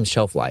extreme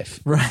shelf life.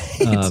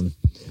 Right.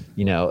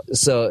 You know,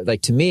 so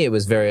like to me, it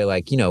was very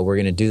like, you know, we're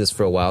going to do this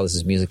for a while. This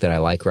is music that I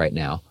like right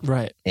now.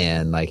 Right.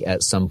 And like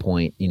at some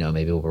point, you know,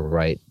 maybe we'll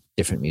write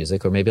different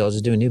music, or maybe I'll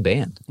just do a new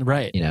band.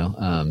 Right. You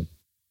know,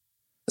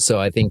 so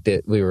I think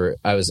that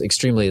I was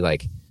extremely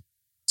like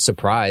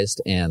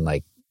surprised and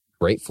like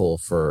grateful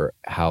for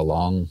how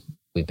long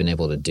we've been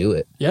able to do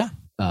it. Yeah.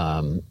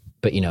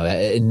 But, you know,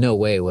 in no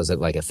way was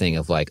it like a thing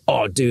of like,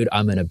 oh, dude,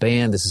 I'm in a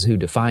band. This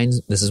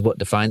is what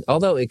defines.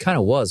 Although it kind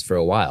of was for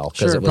a while.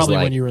 Sure, it was probably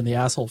like, when you were in the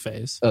asshole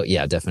phase. Oh,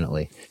 yeah,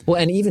 definitely.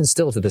 Well, and even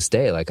still to this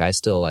day, like I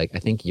still like, I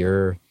think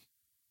you're,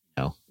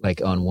 you know,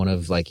 like on one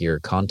of like your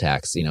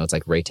contacts, you know, it's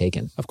like Ray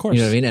Taken. Of course.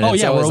 You know what I mean? And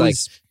we're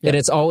always, and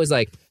it's always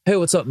like, hey,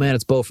 what's up, man?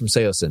 It's Beau from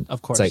Saosin.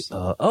 Of course. It's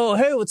like, oh,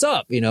 hey, what's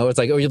up? You know, it's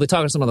like, oh, you'll be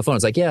talking to someone on the phone.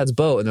 It's like, yeah, it's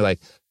Beau. And they're like,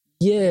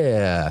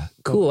 yeah,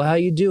 cool. How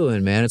you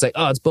doing, man? It's like,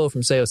 oh, it's Beau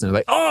from Saosin. They're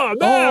like, oh,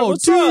 man,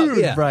 what's dude. up?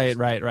 Yeah.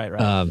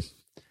 Right.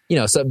 You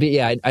know, so, but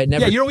yeah, I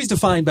never. Yeah, you're always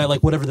defined by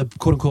like whatever the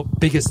quote unquote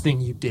biggest thing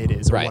you did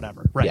is, or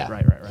whatever. Right.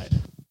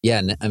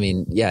 Yeah, I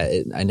mean,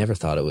 yeah, I never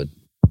thought it would.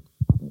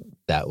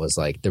 That was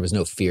like, there was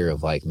no fear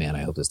of like, man,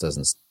 I hope this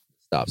doesn't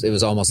stop. It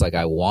was almost like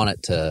I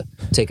wanted to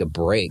take a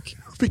break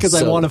because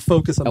I want to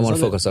focus on. I want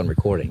to focus on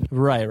recording.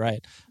 Right.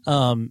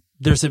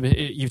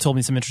 You've told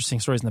me some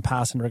interesting stories in the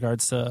past in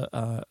regards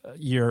to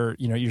your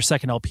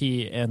second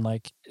LP, and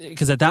like,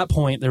 because at that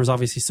point there was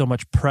obviously so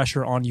much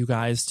pressure on you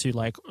guys to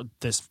like,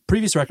 this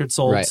previous record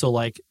sold, so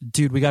like,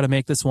 dude, we got to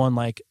make this one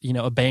like, you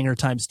know, a banger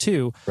times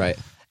 2. Right.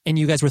 and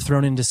you guys were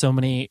thrown into so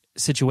many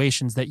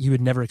situations that you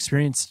had never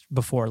experienced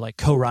before, like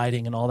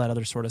co-writing and all that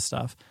other sort of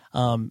stuff.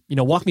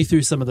 Walk me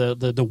through some of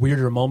the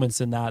weirder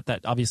moments in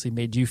that obviously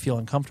made you feel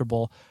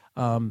uncomfortable.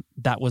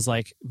 That was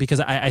like, because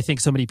I think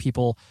so many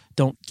people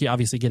don't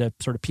obviously get a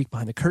sort of peek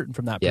behind the curtain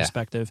from that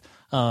perspective.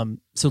 So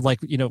like,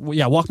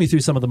 walk me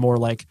through some of the more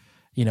like,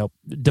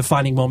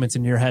 defining moments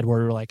in your head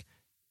where you're like,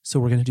 so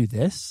we're going to do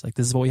this? Like,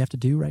 this is what we have to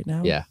do right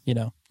now? Yeah.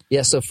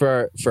 Yeah. So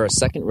for our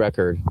second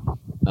record,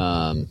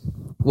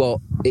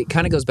 well, it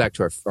kind of goes back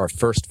to our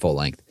first full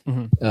length.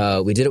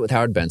 Mm-hmm. We did it with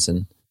Howard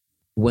Benson.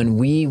 When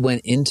we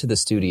went into the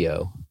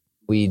studio,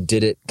 we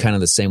did it kind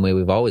of the same way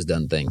we've always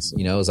done things.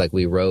 It was like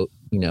we wrote,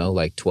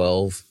 like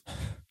 12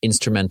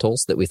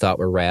 instrumentals that we thought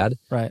were rad.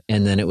 Right.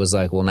 And then it was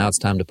like, well, now it's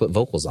time to put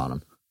vocals on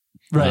them.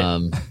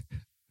 Right.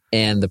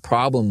 And the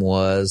problem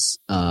was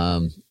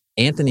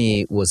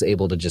Anthony was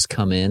able to just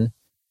come in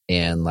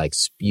and like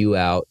spew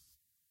out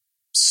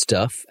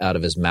stuff out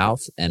of his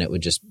mouth, and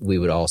we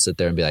would all sit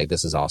there and be like,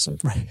 this is awesome.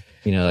 Right.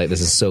 Like, this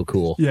is so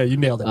cool. Yeah, you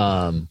nailed it.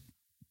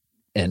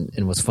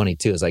 And what's funny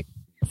too is like,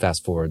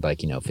 fast forward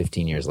like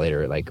 15 years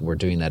later, like we're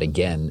doing that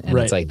again, and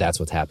it's like that's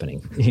what's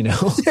happening. Yeah,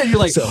 you're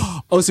like,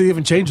 so you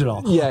haven't changed it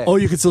all. Yeah. Oh,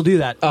 you can still do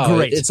that.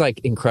 Great. It's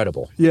like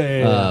incredible.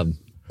 Yeah.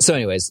 So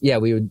anyways,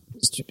 we would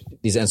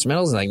these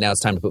instrumentals, and like now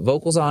it's time to put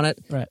vocals on it.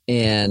 Right.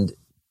 And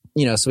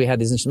so we had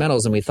these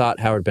instrumentals, and we thought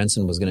Howard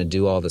Benson was going to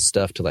do all this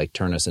stuff to like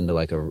turn us into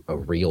like a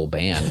real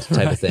band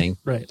type of thing.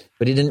 Right.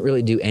 But he didn't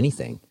really do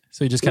anything.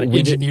 So he just kind of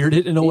engineered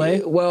it in a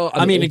way. Well,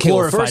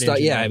 glorified.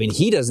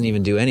 He doesn't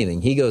even do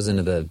anything. He goes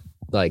into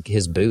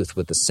his booth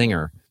with the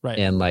singer, right,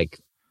 and like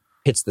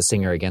hits the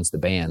singer against the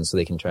band so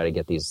they can try to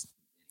get these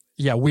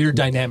weird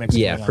dynamics.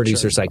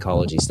 Producer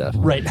psychology stuff.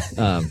 Right.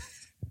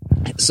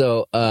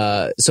 So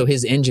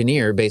his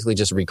engineer basically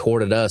just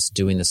recorded us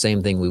doing the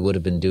same thing we would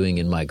have been doing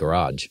in my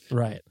garage.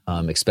 Right.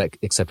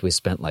 Except we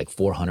spent like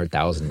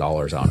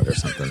 $400,000 on it or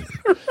something.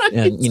 Right.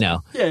 And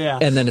Yeah.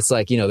 And then it's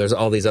like, there's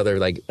all these other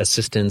like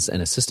assistants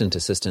and assistant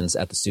assistants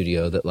at the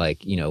studio that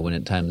like, when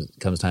it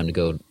comes time to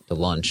go to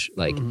lunch,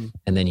 like, and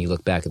then you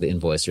look back at the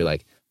invoice, you're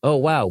like, oh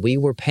wow, we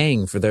were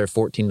paying for their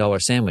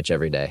 $14 sandwich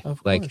every day.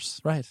 Of like,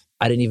 course. Right.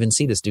 I didn't even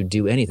see this dude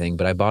do anything,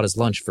 but I bought his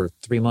lunch for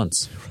 3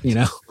 months,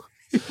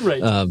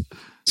 Right.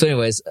 So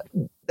anyways,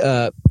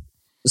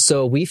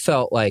 so we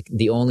felt like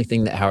the only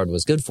thing that Howard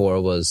was good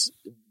for was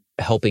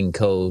helping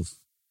Cove,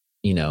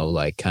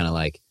 like kind of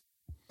like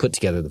put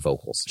together the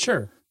vocals.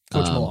 Sure.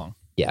 Coach him along.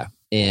 Yeah.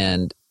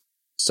 And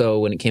so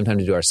when it came time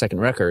to do our second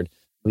record,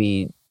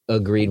 we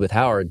agreed with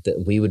Howard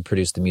that we would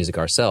produce the music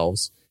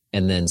ourselves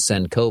and then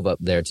send Cove up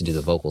there to do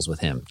the vocals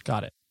with him.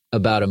 Got it.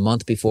 About a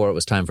month before it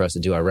was time for us to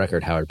do our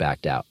record, Howard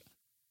backed out.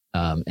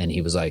 And he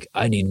was like,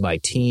 I need my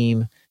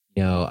team.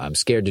 I'm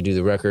scared to do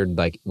the record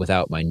like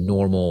without my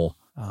normal,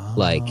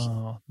 like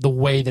the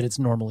way that it's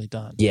normally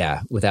done.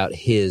 Yeah, without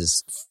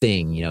his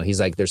thing. He's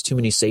like, there's too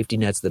many safety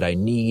nets that I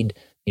need.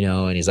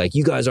 And he's like,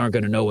 you guys aren't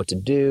going to know what to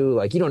do.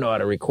 Like, you don't know how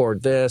to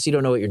record this. You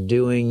don't know what you're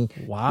doing.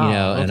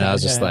 Wow. And I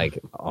was just like,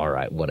 all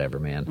right, whatever,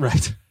 man.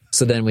 Right.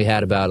 So then we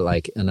had about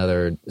like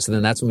so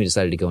then that's when we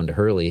decided to go into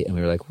Hurley, and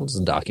we were like, we'll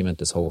just document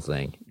this whole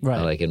thing.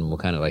 Right. And we'll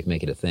kind of like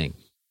make it a thing.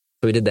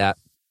 So we did that,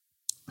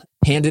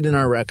 handed in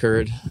our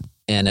record.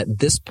 And at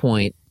this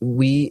point,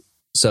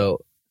 so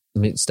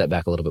let me step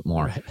back a little bit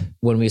more. Right.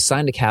 When we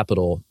signed to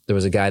Capitol, there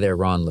was a guy there,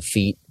 Ron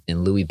Lafitte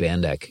and Louis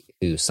Bandek,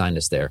 who signed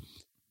us there.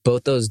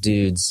 Both those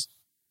dudes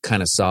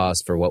kind of saw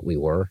us for what we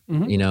were.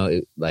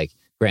 Mm-hmm.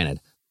 Granted,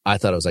 I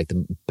thought it was like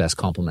the best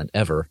compliment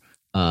ever,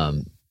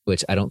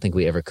 which I don't think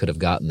we ever could have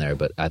gotten there,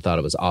 but I thought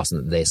it was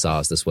awesome that they saw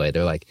us this way.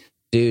 They're like,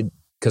 dude,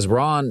 because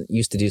Ron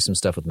used to do some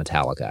stuff with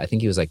Metallica. I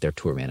think he was like their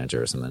tour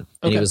manager or something.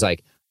 And he was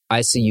like,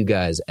 I see you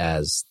guys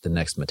as the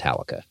next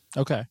Metallica.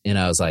 Okay. And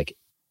I was like,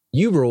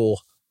 you rule.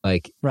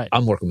 Like, right.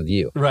 I'm working with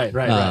you. Right.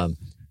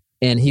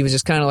 And he was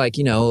just kind of like,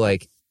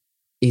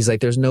 he's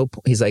like,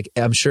 he's like,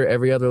 I'm sure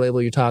every other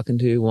label you're talking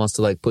to wants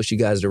to like push you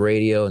guys to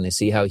radio, and they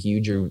see how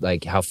huge you're,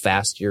 like how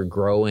fast you're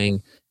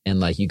growing, and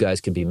like you guys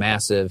could be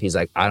massive. He's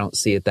like, I don't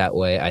see it that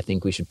way. I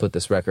think we should put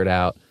this record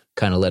out,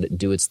 kind of let it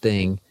do its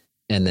thing,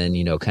 and then,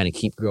 kind of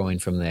keep growing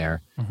from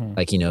there. Mm-hmm.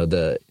 Like,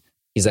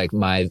 he's like,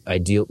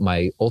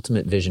 my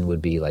ultimate vision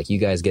would be like, you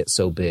guys get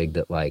so big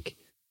that like,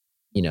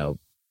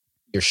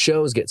 your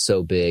shows get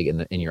so big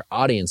and your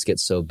audience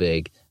gets so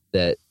big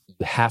that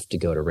you have to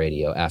go to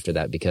radio after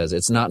that, because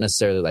it's not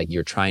necessarily like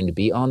you're trying to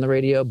be on the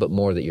radio, but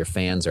more that your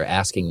fans are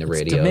asking the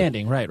radio.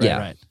 Demanding,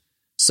 right.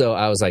 So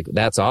I was like,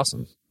 that's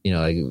awesome.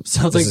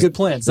 Sounds like a good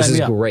plan. This is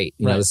great.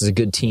 This is a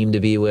good team to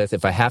be with.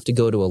 If I have to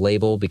go to a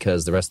label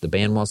because the rest of the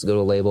band wants to go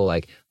to a label,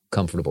 like,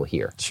 comfortable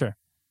here. Sure.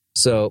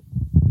 So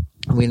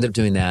we ended up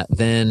doing that.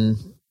 Then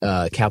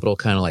Capitol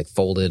kind of like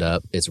folded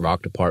up its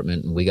rock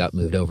department, and we got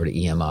moved over to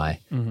EMI,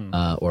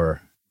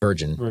 or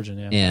Virgin. Virgin,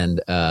 yeah.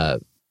 And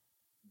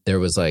there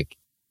was like,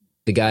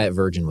 the guy at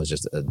Virgin was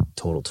just a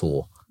total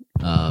tool.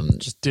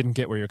 Just didn't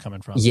get where you're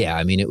coming from. Yeah,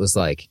 I mean, it was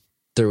like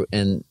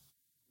then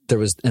there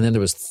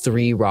was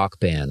 3 rock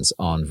bands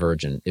on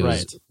Virgin. It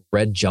was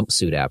Red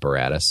Jumpsuit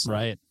Apparatus,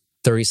 right,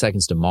 30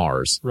 Seconds to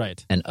Mars,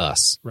 right, and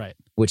Us, right,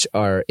 which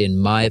are, in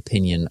my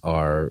opinion,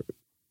 I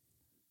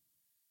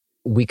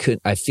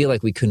feel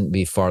like we couldn't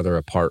be farther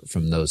apart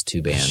from those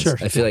two bands. Sure.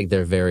 I feel like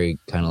they're very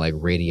kind of like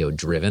radio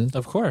driven.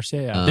 Of course,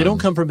 yeah. They don't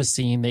come from a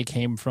scene. They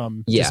came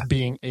from just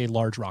being a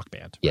large rock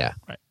band. Yeah.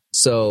 Right.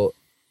 So,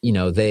 you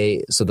know,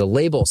 so the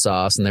label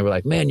saw us and they were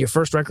like, man, your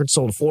first record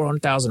sold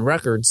 400,000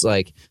 records.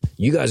 Like,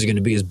 you guys are going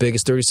to be as big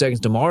as 30 Seconds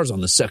to Mars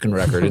on the second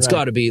record. It's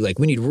got to be like,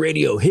 we need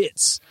radio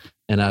hits.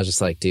 And I was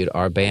just like, dude,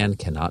 our band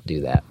cannot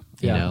do that.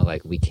 You know,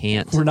 like, we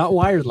can't. We're not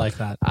wired like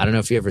that. I don't know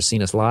if you ever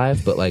seen us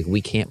live, but like,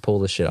 we can't pull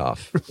this shit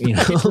off. You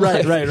know?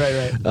 Right.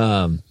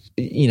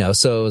 You know,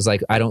 so it was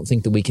like, I don't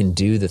think that we can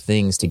do the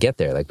things to get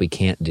there. Like, we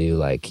can't do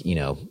like, you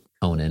know,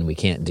 Conan. We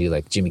can't do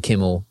like Jimmy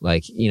Kimmel.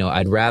 Like, you know,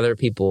 I'd rather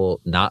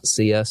people not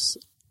see us,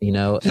 you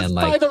know, and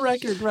like. Buy the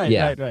record.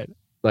 Right.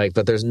 Like,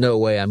 but there's no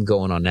way I'm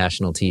going on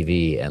national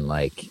TV and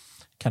like.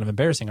 Kind of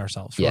embarrassing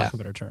ourselves, for lack of a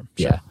better term.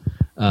 Sure.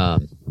 Yeah.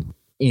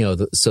 You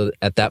know, so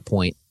at that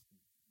point,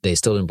 they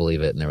still didn't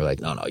believe it. And they were like,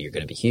 no, you're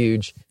going to be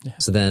huge. Yeah.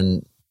 So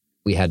then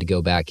we had to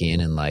go back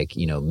in and like,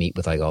 you know, meet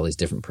with like all these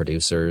different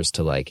producers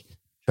to like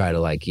try to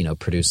like, you know,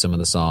 produce some of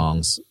the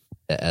songs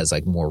as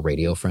like more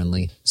radio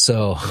friendly.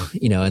 So,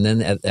 you know, and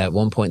then at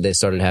one point they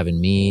started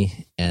having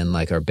me and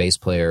like our bass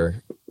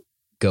player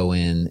go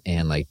in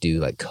and like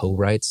do like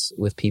co-writes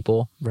with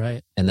people.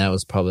 Right. And that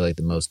was probably like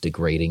the most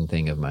degrading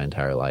thing of my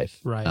entire life.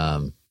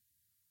 Right.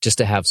 Just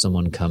to have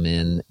someone come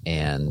in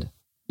and,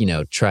 you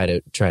know, try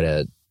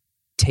to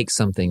take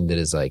something that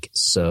is like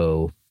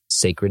so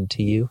sacred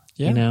to you,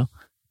 you know,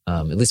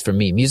 at least for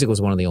me, music was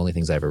one of the only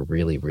things I ever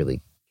really,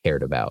 really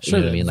cared about. Sure,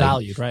 you know what I mean? Like,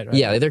 valued, right?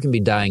 Yeah, like, there can be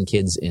dying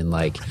kids in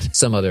like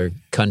some other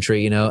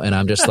country, you know, and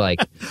I'm just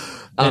like,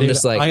 I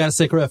got a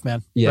sick riff,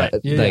 man. Yeah,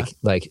 right.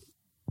 Like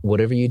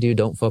whatever you do,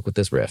 don't fuck with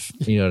this riff.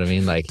 You know what I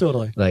mean? Like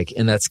totally. Like,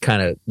 and that's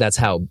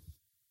how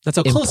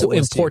close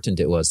important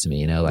it was to me,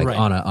 you know, like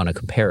on a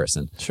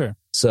comparison. Sure.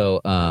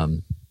 So,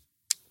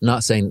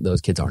 not saying that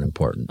those kids aren't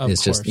important.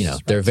 It's just, you know,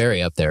 they're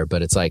very up there,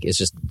 but it's like, it's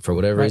just for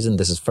whatever reason,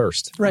 this is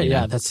first. Right. You know?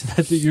 Yeah.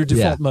 That's your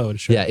default mode.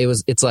 Sure. Yeah.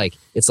 It's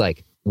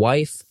like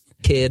wife,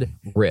 kid,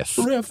 riff.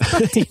 You know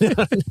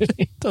what I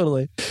mean?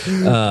 Totally.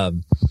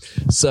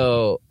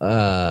 So,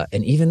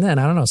 and even then,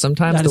 I don't know,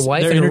 sometimes the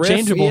wife and riff,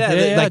 interchangeable.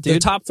 Like the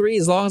top three,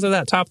 as long as they're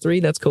that top three,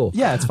 that's cool.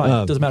 Yeah. It's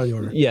fine. Doesn't matter the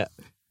order. Yeah.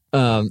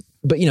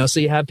 But you know, so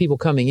you have people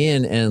coming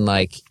in and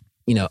like,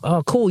 you know,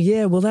 oh, cool.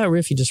 Yeah. Well, that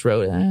riff you just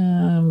wrote,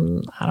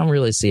 I don't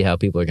really see how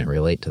people are going to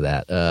relate to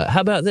that.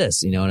 How about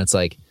this? You know, and it's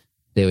like,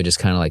 they would just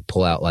kind of like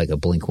pull out like a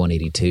Blink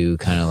 182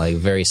 kind of like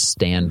very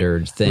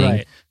standard thing.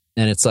 Right.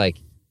 And it's like,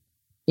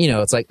 you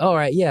know, it's like, all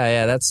right,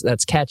 yeah,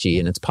 that's catchy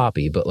and it's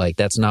poppy, but like,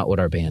 that's not what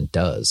our band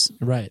does.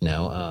 Right. You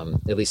know,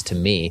 at least to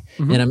me.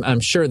 Mm-hmm. And I'm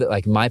sure that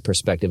like my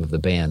perspective of the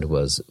band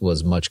was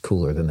much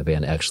cooler than the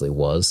band actually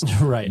was.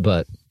 Right.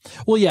 But.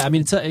 Well, yeah, I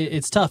mean,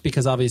 it's tough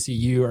because obviously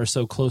you are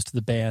so close to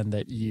the band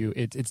that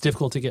it's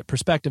difficult to get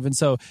perspective. And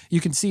so you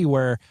can see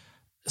where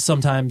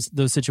sometimes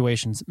those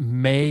situations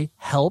may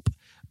help,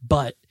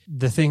 but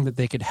the thing that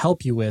they could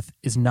help you with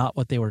is not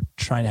what they were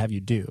trying to have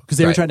you do, because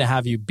they were trying to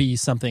have you be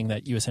something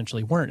that you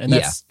essentially weren't. And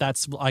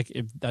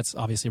that's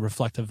obviously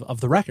reflective of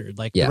the record.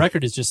 Like the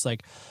record is just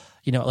like,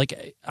 you know,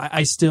 like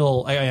I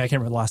can't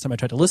remember the last time I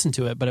tried to listen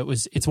to it, but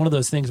it's one of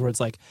those things where it's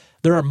like,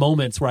 there are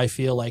moments where I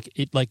feel like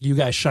you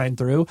guys shine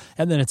through,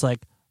 and then it's like,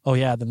 oh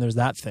yeah, then there's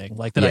that thing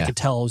like that I could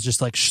tell was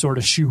just like sort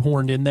of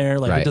shoehorned in there.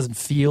 Like it doesn't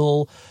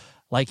feel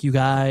like you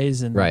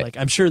guys. And like,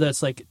 I'm sure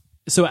that's like,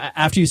 so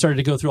after you started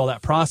to go through all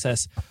that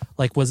process,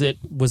 like, was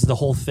the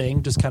whole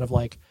thing just kind of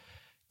like,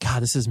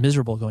 God, this is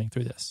miserable going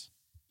through this?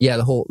 Yeah.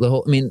 The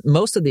whole, I mean,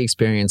 most of the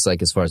experience,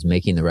 like as far as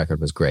making the record,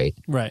 was great.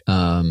 Right.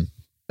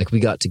 Like we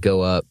got to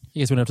go up.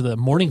 You guys went up to the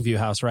Morning View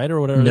house, right? Or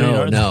whatever.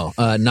 No,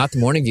 not the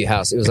Morning View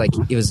house. It was like,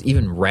 it was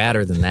even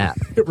radder than that.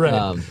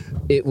 Right.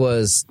 It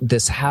was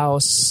this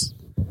house.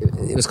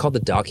 It was called the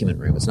Document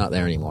Room. It's not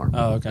there anymore.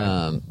 Oh,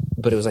 okay.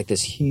 But it was like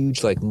this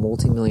huge, like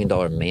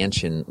multi-million-dollar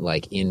mansion,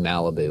 like in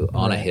Malibu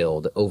on a hill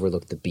that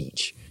overlooked the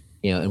beach.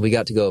 You know, and we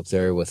got to go up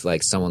there with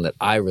like someone that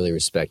I really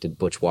respected,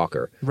 Butch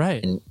Walker.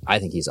 Right. And I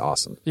think he's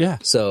awesome. Yeah.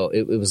 So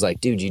it was like,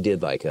 dude, you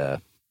did like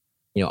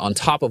you know, on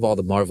top of all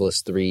the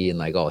Marvelous 3 and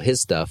like all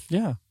his stuff.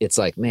 Yeah. It's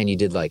like, man, you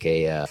did like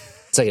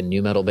it's like a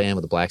new metal band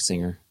with a black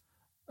singer.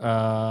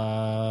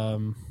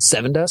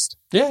 Seven Dust?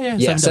 Yeah.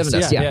 Seven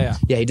Dust. Yeah,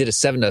 he did a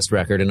Seven Dust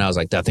record, and I was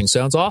like, that thing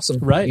sounds awesome.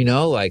 Right. You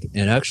know, like,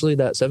 and actually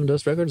that Seven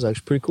Dust record is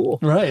actually pretty cool.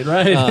 Right.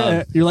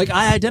 You're like,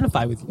 I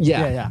identify with you.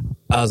 Yeah.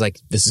 I was like,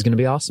 this is going to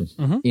be awesome.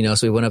 Mm-hmm. You know,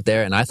 so we went up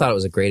there, and I thought it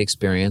was a great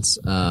experience.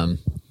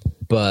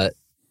 But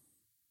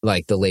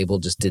like the label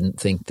just didn't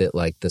think that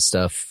like the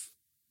stuff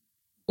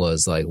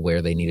was like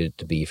where they needed it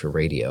to be for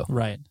radio.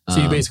 Right.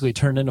 So you basically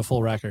turned in a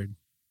full record.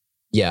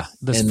 Yeah.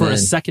 A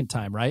second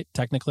time, right?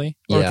 Technically?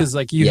 Or because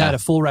like you had a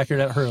full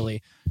record at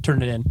Hurley,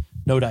 turned it in,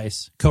 no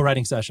dice,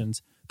 co-writing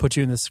sessions, put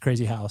you in this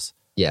crazy house.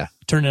 Yeah.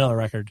 Turned in another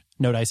record,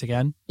 no dice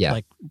again. Yeah.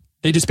 Like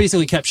they just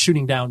basically kept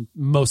shooting down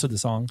most of the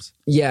songs.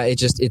 Yeah.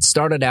 It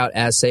started out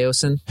as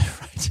Saosin,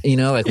 right. You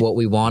know, like what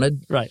we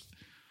wanted. Right.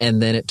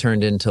 And then it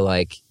turned into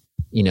like,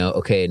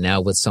 okay,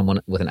 now with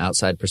someone with an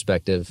outside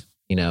perspective,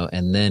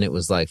 and then it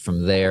was like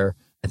from there,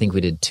 I think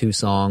we did 2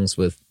 songs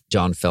with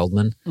John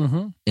Feldman,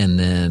 and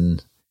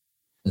then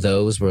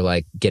those were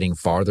like getting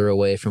farther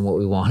away from what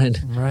we wanted.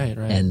 Right.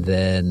 And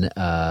then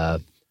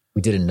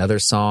we did another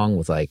song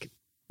with like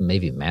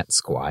maybe Matt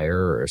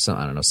Squire or some,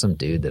 I don't know, some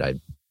dude that I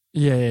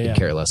could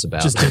care less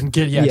about. Just didn't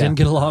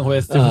get along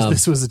with.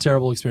 This was a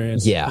terrible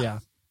experience. Yeah.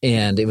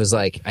 And it was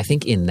like, I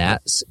think in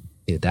that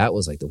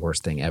was like the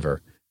worst thing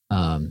ever.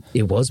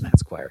 It was Matt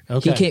Squire.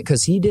 Okay.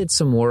 Because he did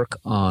some work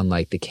on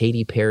like the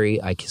Katy Perry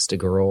 "I Kissed a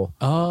Girl"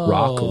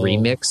 rock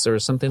remix or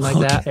something like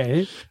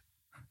that.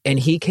 And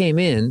he came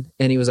in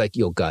and he was like,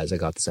 "Yo, guys, I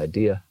got this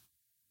idea."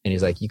 And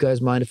he's like, "You guys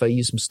mind if I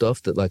use some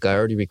stuff that like I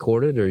already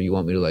recorded, or you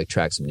want me to like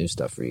track some new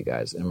stuff for you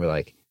guys?" And we're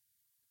like,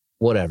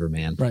 "Whatever,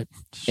 man." Right.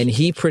 And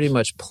he pretty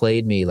much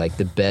played me like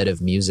the bed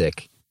of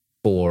music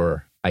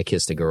for "I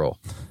Kissed a Girl,"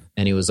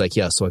 and he was like,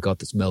 "Yeah, so I got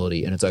this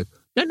melody," and it's like,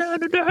 and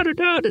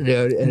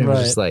it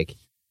was just like,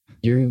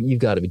 you've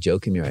got to be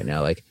joking me right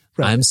now. Like,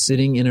 I'm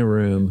sitting in a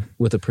room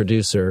with a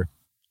producer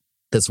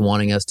that's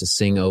wanting us to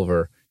sing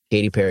over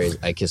Katy Perry's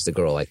 "I Kissed a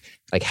Girl." Like,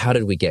 how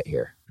did we get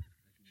here?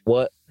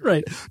 What?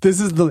 Right.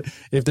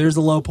 If there's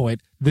a low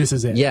point, this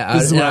is it. Yeah. I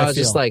was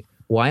just like,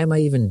 why am I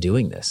even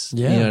doing this?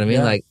 Yeah, you know what I mean?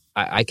 Yeah. Like,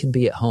 I could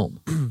be at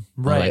home.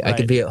 Right. I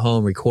could be at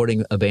home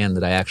recording a band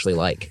that I actually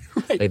like.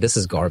 Right. Like, this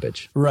is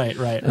garbage. Right.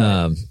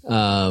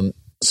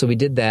 So we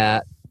did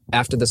that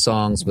after the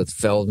songs with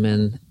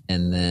Feldman,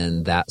 and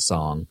then that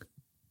song,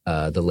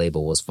 the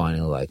label was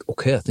finally like,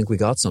 okay, I think we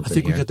got something. I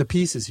think here. we got the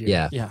pieces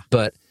here. Yeah.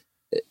 But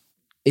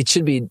it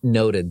should be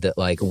noted that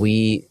like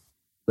we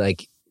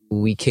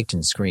kicked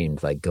and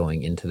screamed like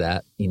going into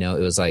that. It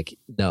was like,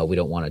 no, we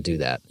don't want to do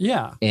that.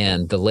 Yeah.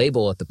 And the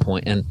label at the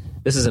point, and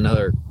this is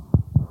another,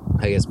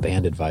 I guess,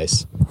 band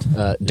advice.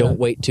 Don't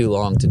wait too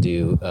long to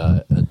do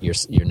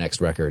your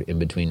next record in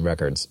between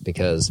records,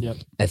 because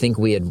I think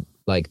we had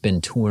like been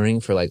touring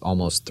for like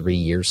almost 3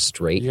 years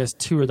straight. You guys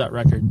toured that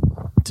record.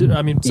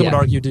 Some would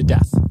argue to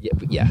death.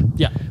 Yeah.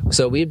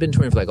 So we had been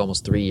touring for like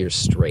almost 3 years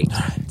straight.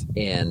 Right.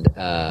 And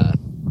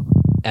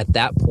at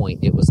that point,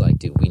 it was like,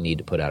 dude, we need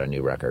to put out a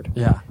new record.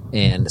 Yeah.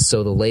 And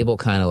so the label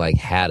kind of like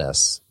had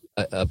us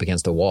up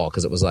against a wall,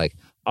 because it was like,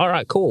 all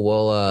right, cool.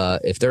 Well,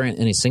 if there ain't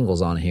any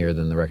singles on here,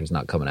 then the record's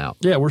not coming out.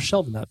 Yeah, we're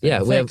shelving that thing.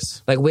 Yeah,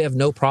 we have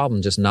no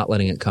problem just not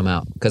letting it come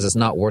out, because it's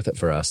not worth it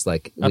for us.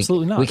 Like,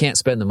 absolutely not. We can't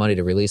spend the money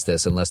to release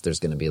this unless there's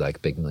going to be like a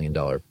big $1 million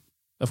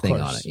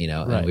thing on it,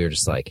 Right. And we were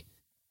just like,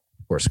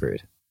 we're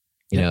screwed,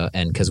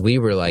 and because we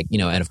were like,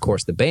 and of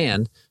course the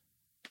band,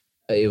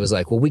 it was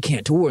like, well, we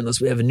can't tour unless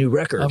we have a new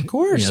record. Of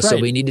course, right. So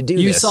we need to do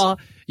this.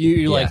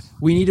 You're like,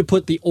 we need to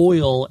put the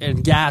oil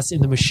and gas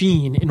in the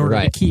machine in order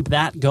to keep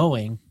that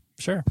going.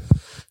 Sure.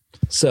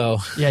 So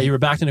you were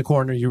backed in a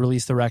corner. You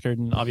released the record,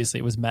 and obviously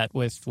it was met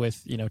with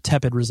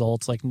tepid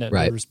results. Like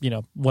there was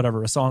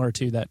whatever, a song or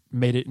two that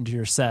made it into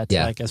your set.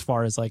 Like as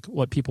far as like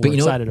what people were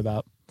excited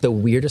about. The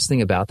weirdest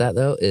thing about that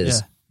though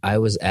is I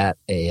was at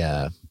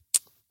an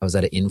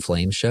In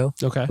Flames show,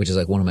 which is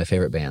like one of my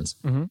favorite bands,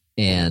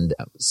 and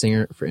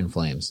singer for In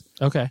Flames.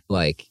 Okay,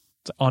 like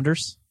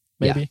Anders,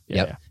 maybe.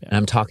 Yeah. And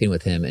I'm talking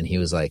with him, and he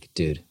was like,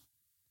 "Dude,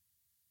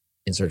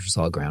 In Search for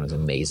Solid Ground is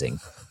amazing."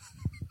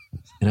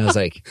 And I was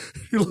like,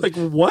 "You're like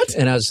what?"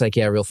 And I was just like,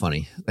 "Yeah, real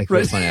funny,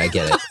 real funny. I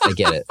get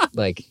it.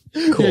 Like,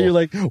 cool." Yeah, you're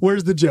like,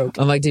 "Where's the joke?"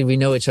 I'm like, "Dude, we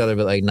know each other,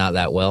 but like not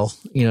that well.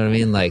 You know what I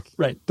mean? Like,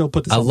 Don't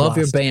put this. I on love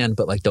blast. your band,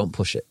 but like, don't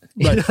push it.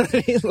 You know what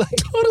I mean? Like,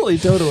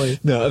 totally.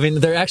 No, I mean,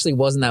 there actually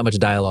wasn't that much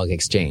dialogue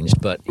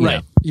exchanged, but you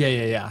know.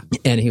 Yeah.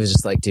 And he was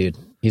just like, "Dude,"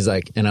 he's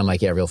like, and I'm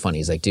like, "Yeah, real funny."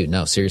 He's like, "Dude,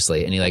 no,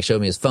 seriously." And he like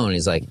showed me his phone. And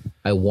he's like,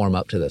 "I warm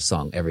up to this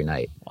song every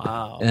night."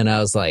 Wow. And I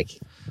was like,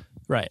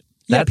 right.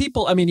 Yeah,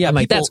 people. I mean, I'm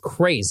like, that's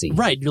crazy.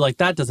 Right. You're like,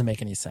 that doesn't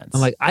make any sense.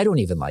 I'm like, I don't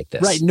even like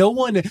this. Right. No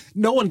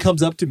one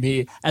comes up to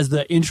me as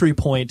the entry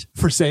point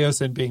for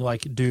Saosin being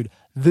like, dude,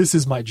 this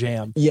is my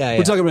jam. Yeah.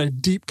 We're talking about a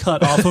deep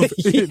cut off of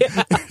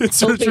In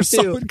Search for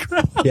Solid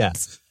Ground. Yeah.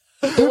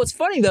 But what's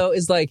funny though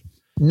is like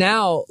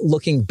now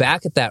looking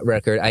back at that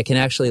record, I can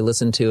actually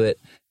listen to it.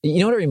 You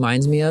know what it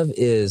reminds me of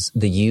is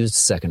the Used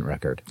second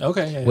record.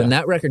 Okay. When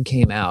that record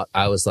came out,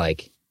 I was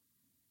like,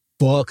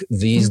 fuck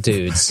these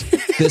dudes.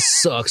 This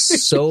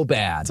sucks so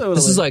bad. Totally.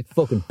 This is like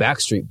fucking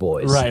Backstreet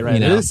Boys. Right. You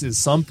know? This is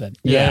something.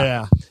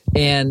 Yeah.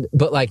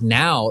 But like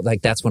now,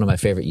 like that's one of my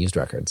favorite Used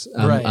records.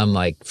 I'm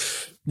like,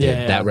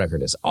 that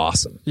record is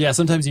awesome. Yeah.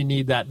 Sometimes you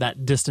need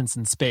that distance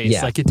and space.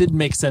 Yeah. Like it didn't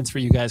make sense for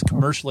you guys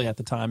commercially at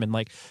the time and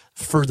like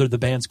further the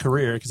band's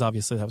career, because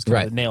obviously that was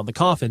kind of the nail in the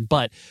coffin.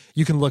 But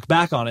you can look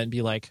back on it and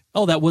be like,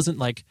 oh, that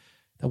wasn't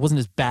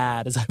as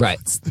bad as I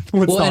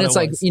well, and it's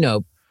like,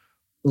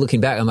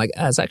 looking back, I'm like,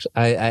 it's actually,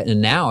 and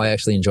now I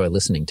actually enjoy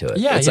listening to it.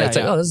 It's like,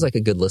 oh, this is like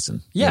a good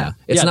listen. Yeah.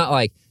 It's not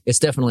like it's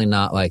definitely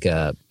not like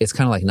it's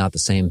kind of like not the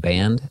same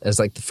band as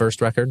like the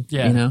first record.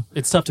 Yeah, you know,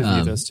 it's tough to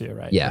view those two,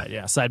 right? Yeah,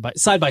 yeah. Side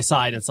by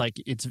side, it's like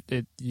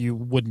you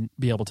wouldn't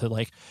be able to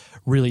like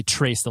really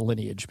trace the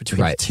lineage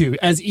between the two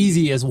as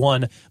easy as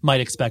one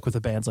might expect with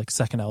a band's like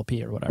second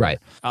LP or whatever. Right.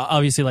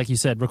 Obviously, like you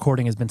said,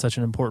 recording has been such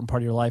an important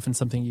part of your life and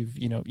something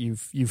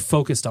you've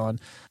focused on.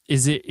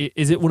 Is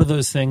it one of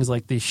those things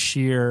like the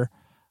sheer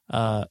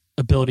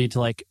ability to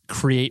like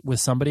create with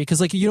somebody?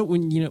 Because like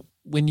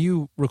when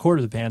you record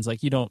with bands, like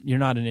you're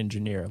not an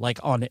engineer like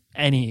on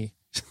any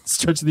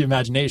stretch of the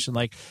imagination.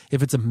 Like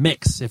if it's a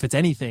mix, if it's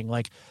anything,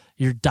 like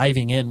you're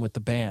diving in with the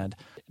band.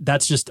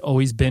 That's just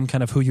always been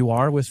kind of who you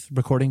are with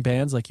recording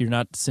bands. Like you're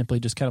not simply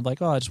just kind of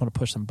like, oh, I just want to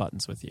push some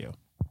buttons with you.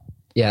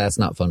 Yeah, that's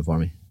not fun for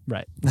me.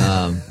 Right.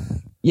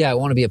 Yeah, I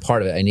want to be a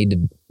part of it. I need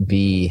to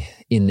be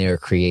in there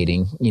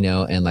creating,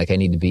 and like I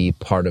need to be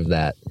part of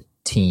that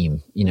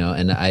team,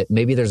 and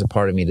maybe there's a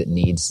part of me that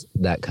needs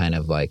that kind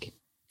of like,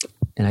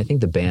 and I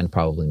think the band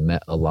probably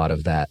met a lot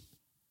of that,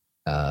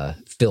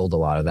 filled a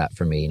lot of that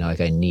for me. Like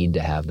I need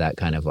to have that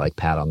kind of like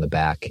pat on the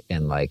back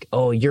and like,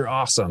 oh, you're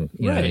awesome.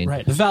 You know what I mean?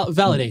 Right.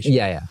 Validation.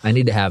 Yeah. I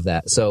need to have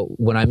that. So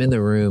when I'm in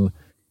the room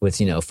with,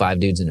 5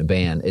 dudes in a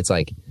band, it's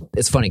like,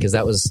 it's funny because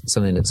that was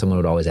something that someone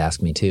would always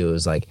ask me too. It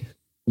was like,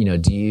 do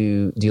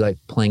you like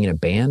playing in a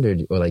band or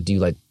like, do you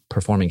like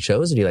performing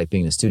shows or do you like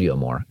being in the studio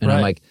more? And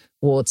I'm like,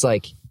 well, it's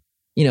like,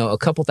 a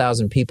couple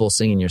thousand people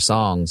singing your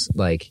songs,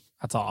 like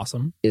that's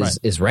awesome.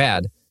 Is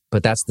rad,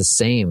 but that's the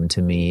same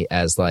to me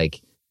as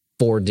like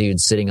 4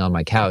 dudes sitting on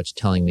my couch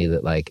telling me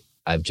that like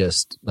I've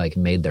just like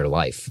made their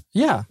life.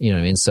 Yeah. You know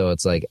what I mean? So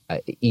it's like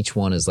each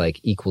one is like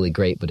equally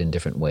great, but in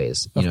different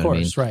ways. You know what I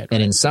mean? Right.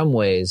 And in some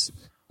ways,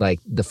 like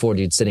the 4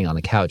 dudes sitting on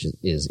the couch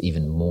is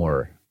even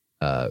more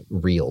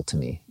real to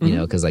me,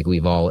 because like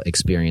we've all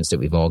experienced it.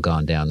 We've all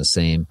gone down the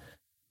same.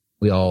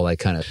 We all like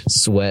kind of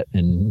sweat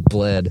and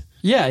bled.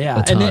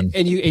 Yeah.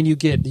 And you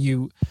get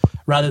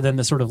rather than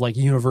the sort of like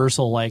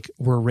universal, like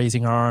we're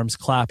raising our arms,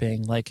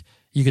 clapping, like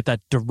you get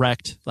that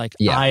direct, like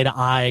eye to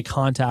eye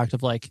contact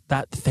of like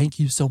that. Thank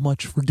you so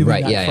much for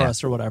doing that for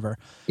us or whatever.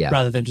 Yeah.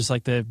 Rather than just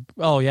like there's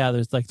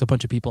like a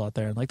bunch of people out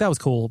there and like, that was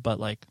cool. But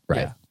like,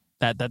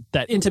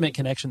 that intimate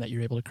connection that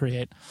you're able to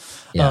create.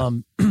 Yeah.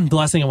 The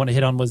last thing I want to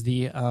hit on was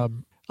the,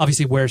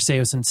 obviously where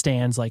Saosin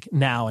stands like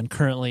now and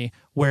currently,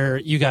 where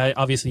you guys,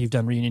 obviously you've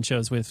done reunion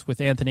shows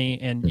with Anthony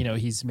and,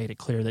 he's made it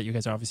clear that you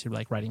guys are obviously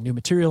like writing new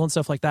material and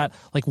stuff like that.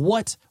 Like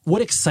what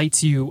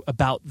excites you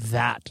about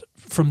that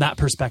from that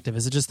perspective?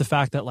 Is it just the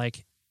fact that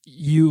like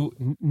you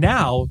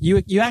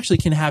actually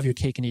can have your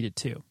cake and eat it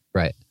too?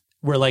 Right.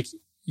 Where like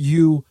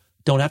you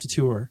don't have to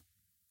tour.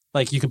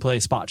 Like you can play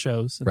spot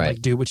shows and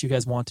like do what you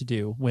guys want to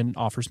do when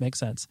offers make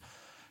sense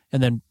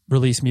and then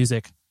release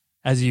music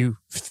as you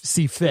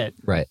see fit.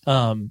 Right.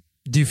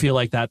 Do you feel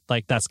like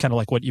that's kind of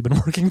like what you've been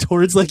working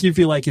towards? Like you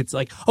feel like it's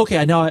like,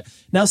 okay, now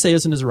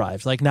Saosin has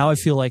arrived. Like now I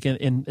feel like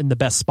in the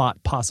best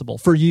spot possible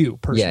for you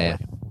personally.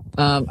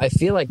 Yeah. I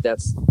feel like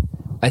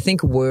I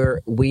think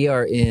we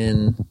are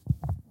in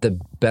the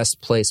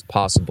best place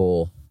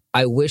possible.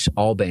 I wish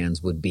all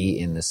bands would be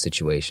in this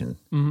situation.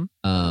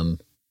 Mm-hmm.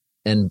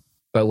 And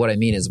by what I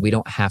mean is we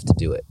don't have to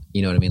do it.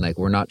 You know what I mean? Like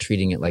we're not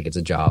treating it like it's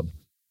a job.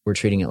 We're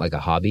treating it like a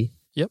hobby.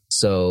 Yep.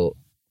 So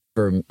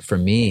for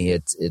me,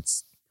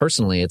 it's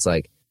personally, it's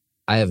like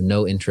I have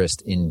no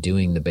interest in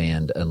doing the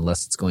band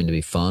unless it's going to be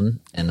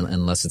fun and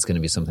unless it's going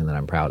to be something that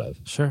I'm proud of.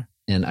 Sure.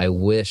 And I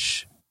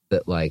wish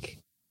that like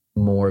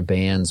more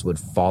bands would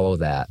follow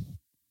that,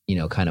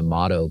 kind of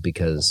motto,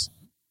 because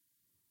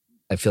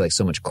I feel like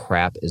so much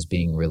crap is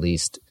being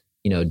released,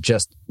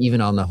 just even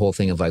on the whole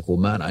thing of like, well,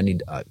 man, I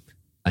need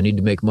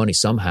to make money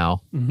somehow.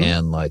 Mm-hmm.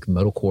 And like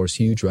metalcore is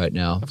huge right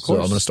now. So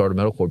I'm going to start a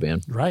metalcore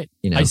band. Right.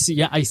 I see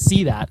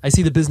that. I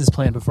see the business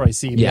plan before I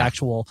see the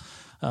actual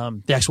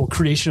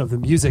creation of the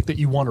music that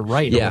you want to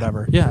write or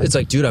whatever. Yeah. It's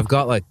like, dude, I've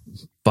got like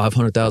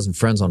 500,000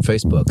 friends on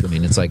Facebook. I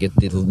mean, it's like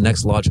the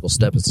next logical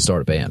step is to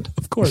start a band.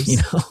 Of course.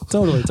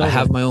 Totally. I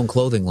have my own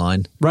clothing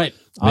line. Right.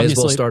 May as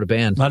well start a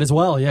band. Might as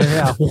well.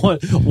 Yeah.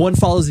 One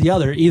follows the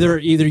other. Either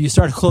you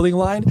start a clothing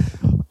line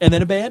and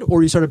then a band,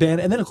 or you start a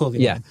band and then a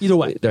clothing line. Either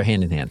way. They're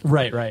hand in hand.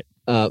 Right.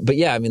 But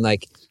yeah, I mean,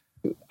 like,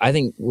 I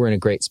think we're in a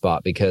great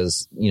spot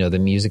because, the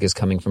music is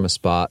coming from a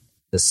spot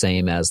the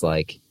same as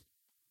like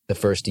the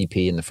first EP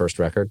and the first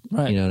record.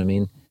 Right. You know what I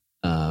mean?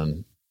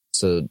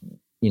 So,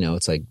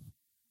 it's like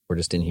we're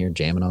just in here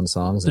jamming on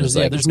songs. And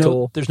there's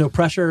no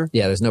pressure.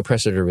 Yeah, there's no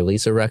pressure to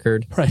release a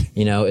record. Right.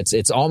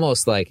 It's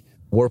almost like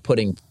we're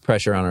putting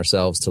pressure on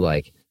ourselves to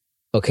like,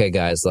 okay,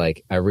 guys,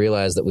 like I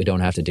realize that we don't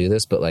have to do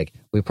this, but like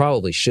we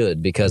probably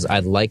should, because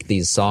I'd like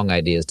these song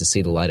ideas to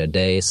see the light of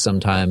day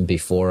sometime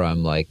before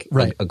I'm like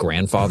a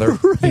grandfather.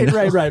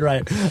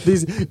 Right.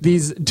 These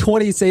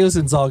 20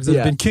 Saosin songs that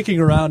have been kicking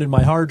around in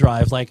my hard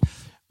drive, like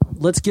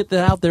let's get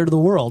that out there to the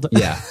world.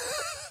 Yeah.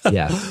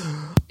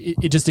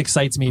 It just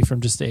excites me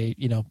from just a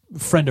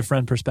friend to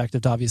friend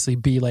perspective to obviously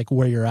be like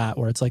where you're at,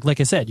 where it's like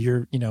I said,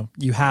 you're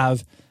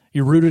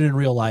rooted in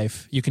real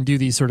life. You can do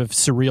these sort of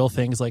surreal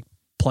things like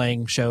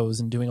playing shows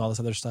and doing all this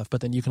other stuff, but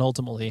then you can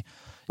ultimately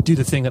do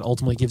the thing that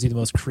ultimately gives you the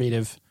most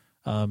creative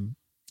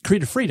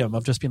freedom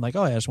of just being like,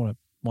 oh, I just want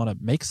to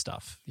make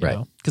stuff, you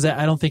know? Because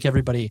I don't think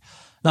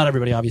not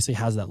everybody obviously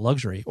has that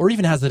luxury or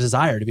even has the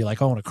desire to be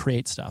like, oh, I want to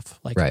create stuff.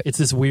 Like it's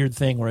this weird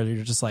thing where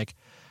you're just like,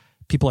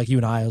 people like you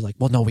and I was like,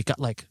 well, no, we got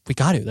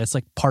to. That's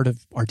like part of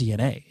our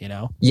DNA, you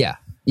know? Yeah.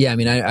 Yeah. I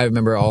mean, I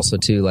remember also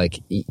too, like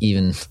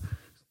even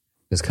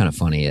it's kind of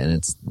funny and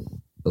it's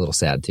a little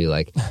sad too.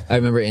 Like I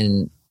remember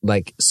in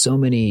like so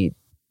many,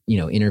 you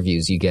know,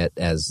 interviews you get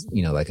as,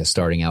 you know, like a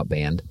starting out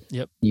band,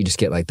 you just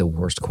get like the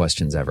worst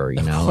questions ever,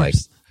 you know,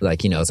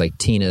 like, you know, it's like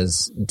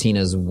Tina's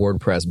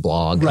WordPress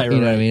blog, you know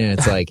what I mean? And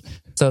it's like,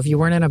 so if you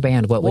weren't in a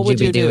band, what would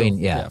you be doing?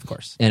 Yeah, of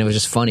course. And it was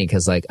just funny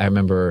because like I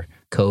remember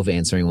Cove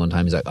answering one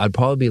time. He's like, I'd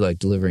probably be like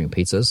delivering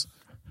pizzas,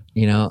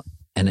 you know,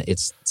 and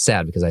it's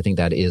sad because I think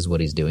that is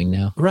what he's doing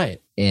now. Right.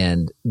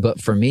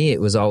 But for me,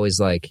 it was always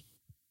like,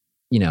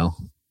 you know,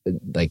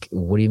 like,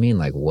 what do you mean?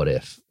 Like, what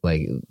if?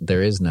 Like,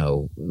 there is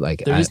no,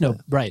 like, there is no,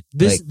 right.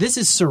 This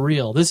is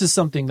surreal. This is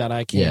something that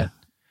I can't. Yeah.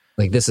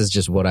 Like, this is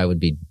just what I would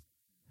be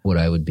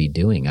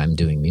doing. I'm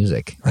doing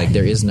music. Like,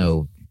 there is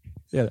no,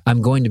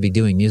 I'm going to be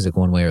doing music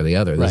one way or the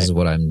other. This is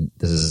what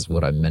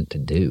I'm meant to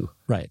do.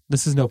 Right.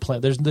 This is no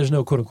plan. There's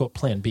no quote unquote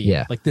plan B.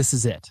 Yeah. Like this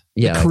is it.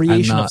 Yeah. The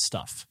creation of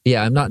stuff.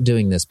 Yeah. I'm not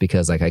doing this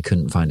because like I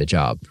couldn't find a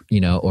job, you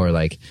know, or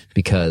like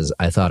because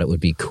I thought it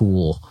would be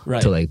cool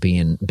to like be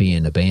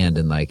in a band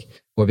and like,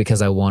 or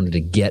because I wanted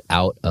to get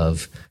out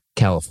of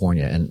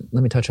California. And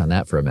let me touch on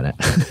that for a minute.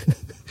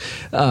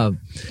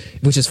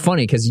 Which is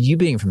funny because you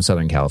being from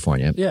Southern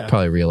California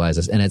probably realize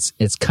this. And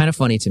it's kind of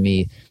funny to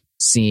me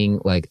seeing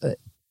like,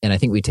 and I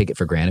think we take it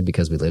for granted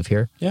because we live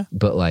here. Yeah.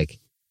 But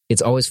like,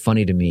 it's always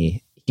funny to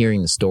me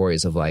hearing the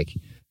stories of like,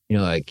 you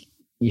know, like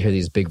you hear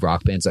these big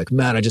rock bands like,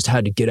 man, I just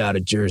had to get out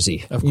of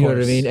Jersey. Of course. You know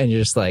what I mean? And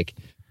you're just like,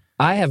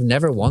 I have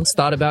never once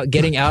thought about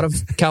getting out of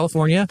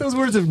California. Those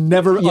words have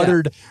never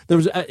uttered,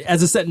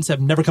 as a sentence,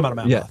 have never come out of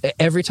my mouth.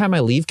 Every time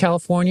I leave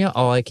California,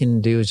 all I can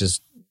do is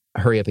just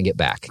hurry up and get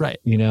back. Right.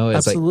 You know,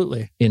 it's absolutely.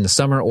 Like in the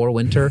summer or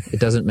winter,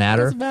 it doesn't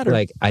matter. It doesn't matter.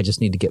 Like I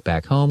just need to get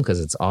back home because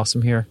it's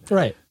awesome here.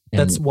 Right.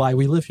 That's why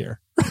we live here.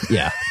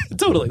 Yeah.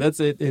 Totally. That's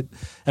it.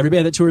 Every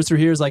band that tours through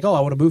here is like, oh,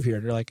 I want to move here.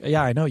 And you're like,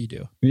 yeah, I know you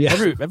do. Yeah.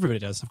 Everybody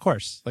does, of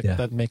course. Like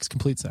that makes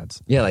complete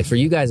sense. Yeah, like for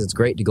you guys, it's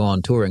great to go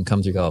on tour and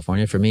come through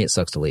California. For me, it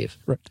sucks to leave.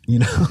 Right. You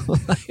know?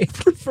 Like,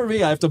 for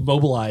me, I have to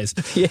mobilize,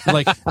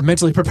 like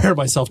mentally prepare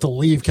myself to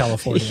leave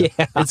California.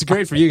 Yeah. It's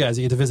great for you guys.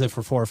 You get to visit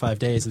for 4 or 5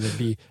 days and then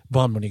be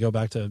bummed when you go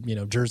back to, you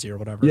know, Jersey or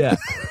whatever. Yeah.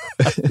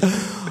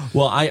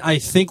 Well, I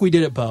think we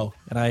did it, Beau.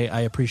 And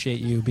I appreciate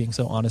you being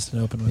so honest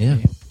and open with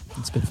me.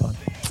 It's been fun.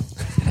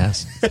 It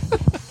has.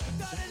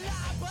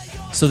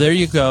 So there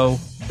you go.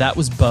 That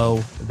was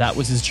Beau. That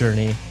was his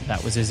journey.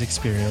 That was his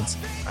experience.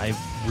 I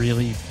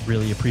really,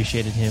 really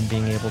appreciated him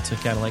being able to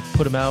kind of like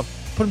put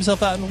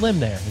himself out on a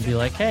limb there and be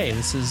like, hey,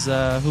 this is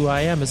who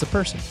I am as a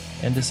person.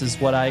 And this is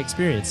what I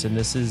experienced. And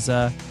this is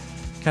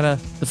kind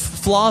of the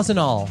flaws and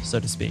all, so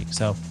to speak.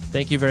 So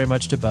thank you very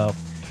much to Beau.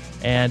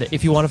 And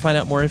if you want to find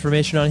out more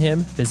information on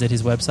him, visit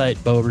his website,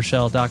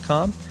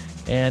 beauburchell.com.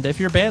 And if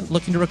you're a band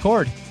looking to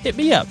record, hit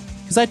me up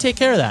because I take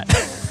care of that.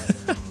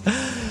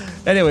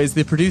 Anyways,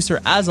 the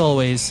producer, as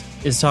always,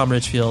 is Tom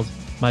Richfield,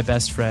 my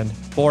best friend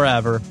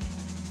forever.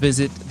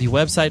 Visit the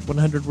website,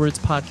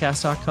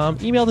 100wordspodcast.com.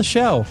 Email the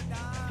show.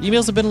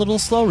 Emails have been a little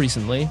slow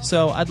recently,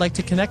 so I'd like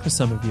to connect with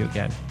some of you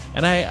again.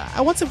 And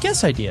I want some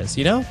guest ideas,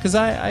 you know, because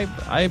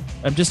I'm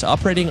just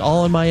operating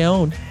all on my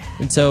own.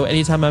 And so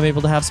anytime I'm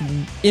able to have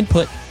some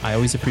input, I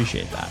always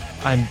appreciate that.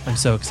 I'm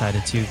so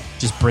excited to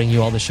just bring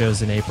you all the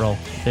shows in April.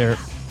 They're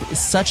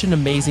such an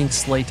amazing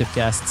slate of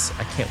guests.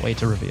 I can't wait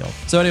to reveal.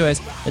 So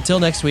anyways, until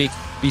next week,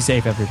 be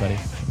safe, everybody.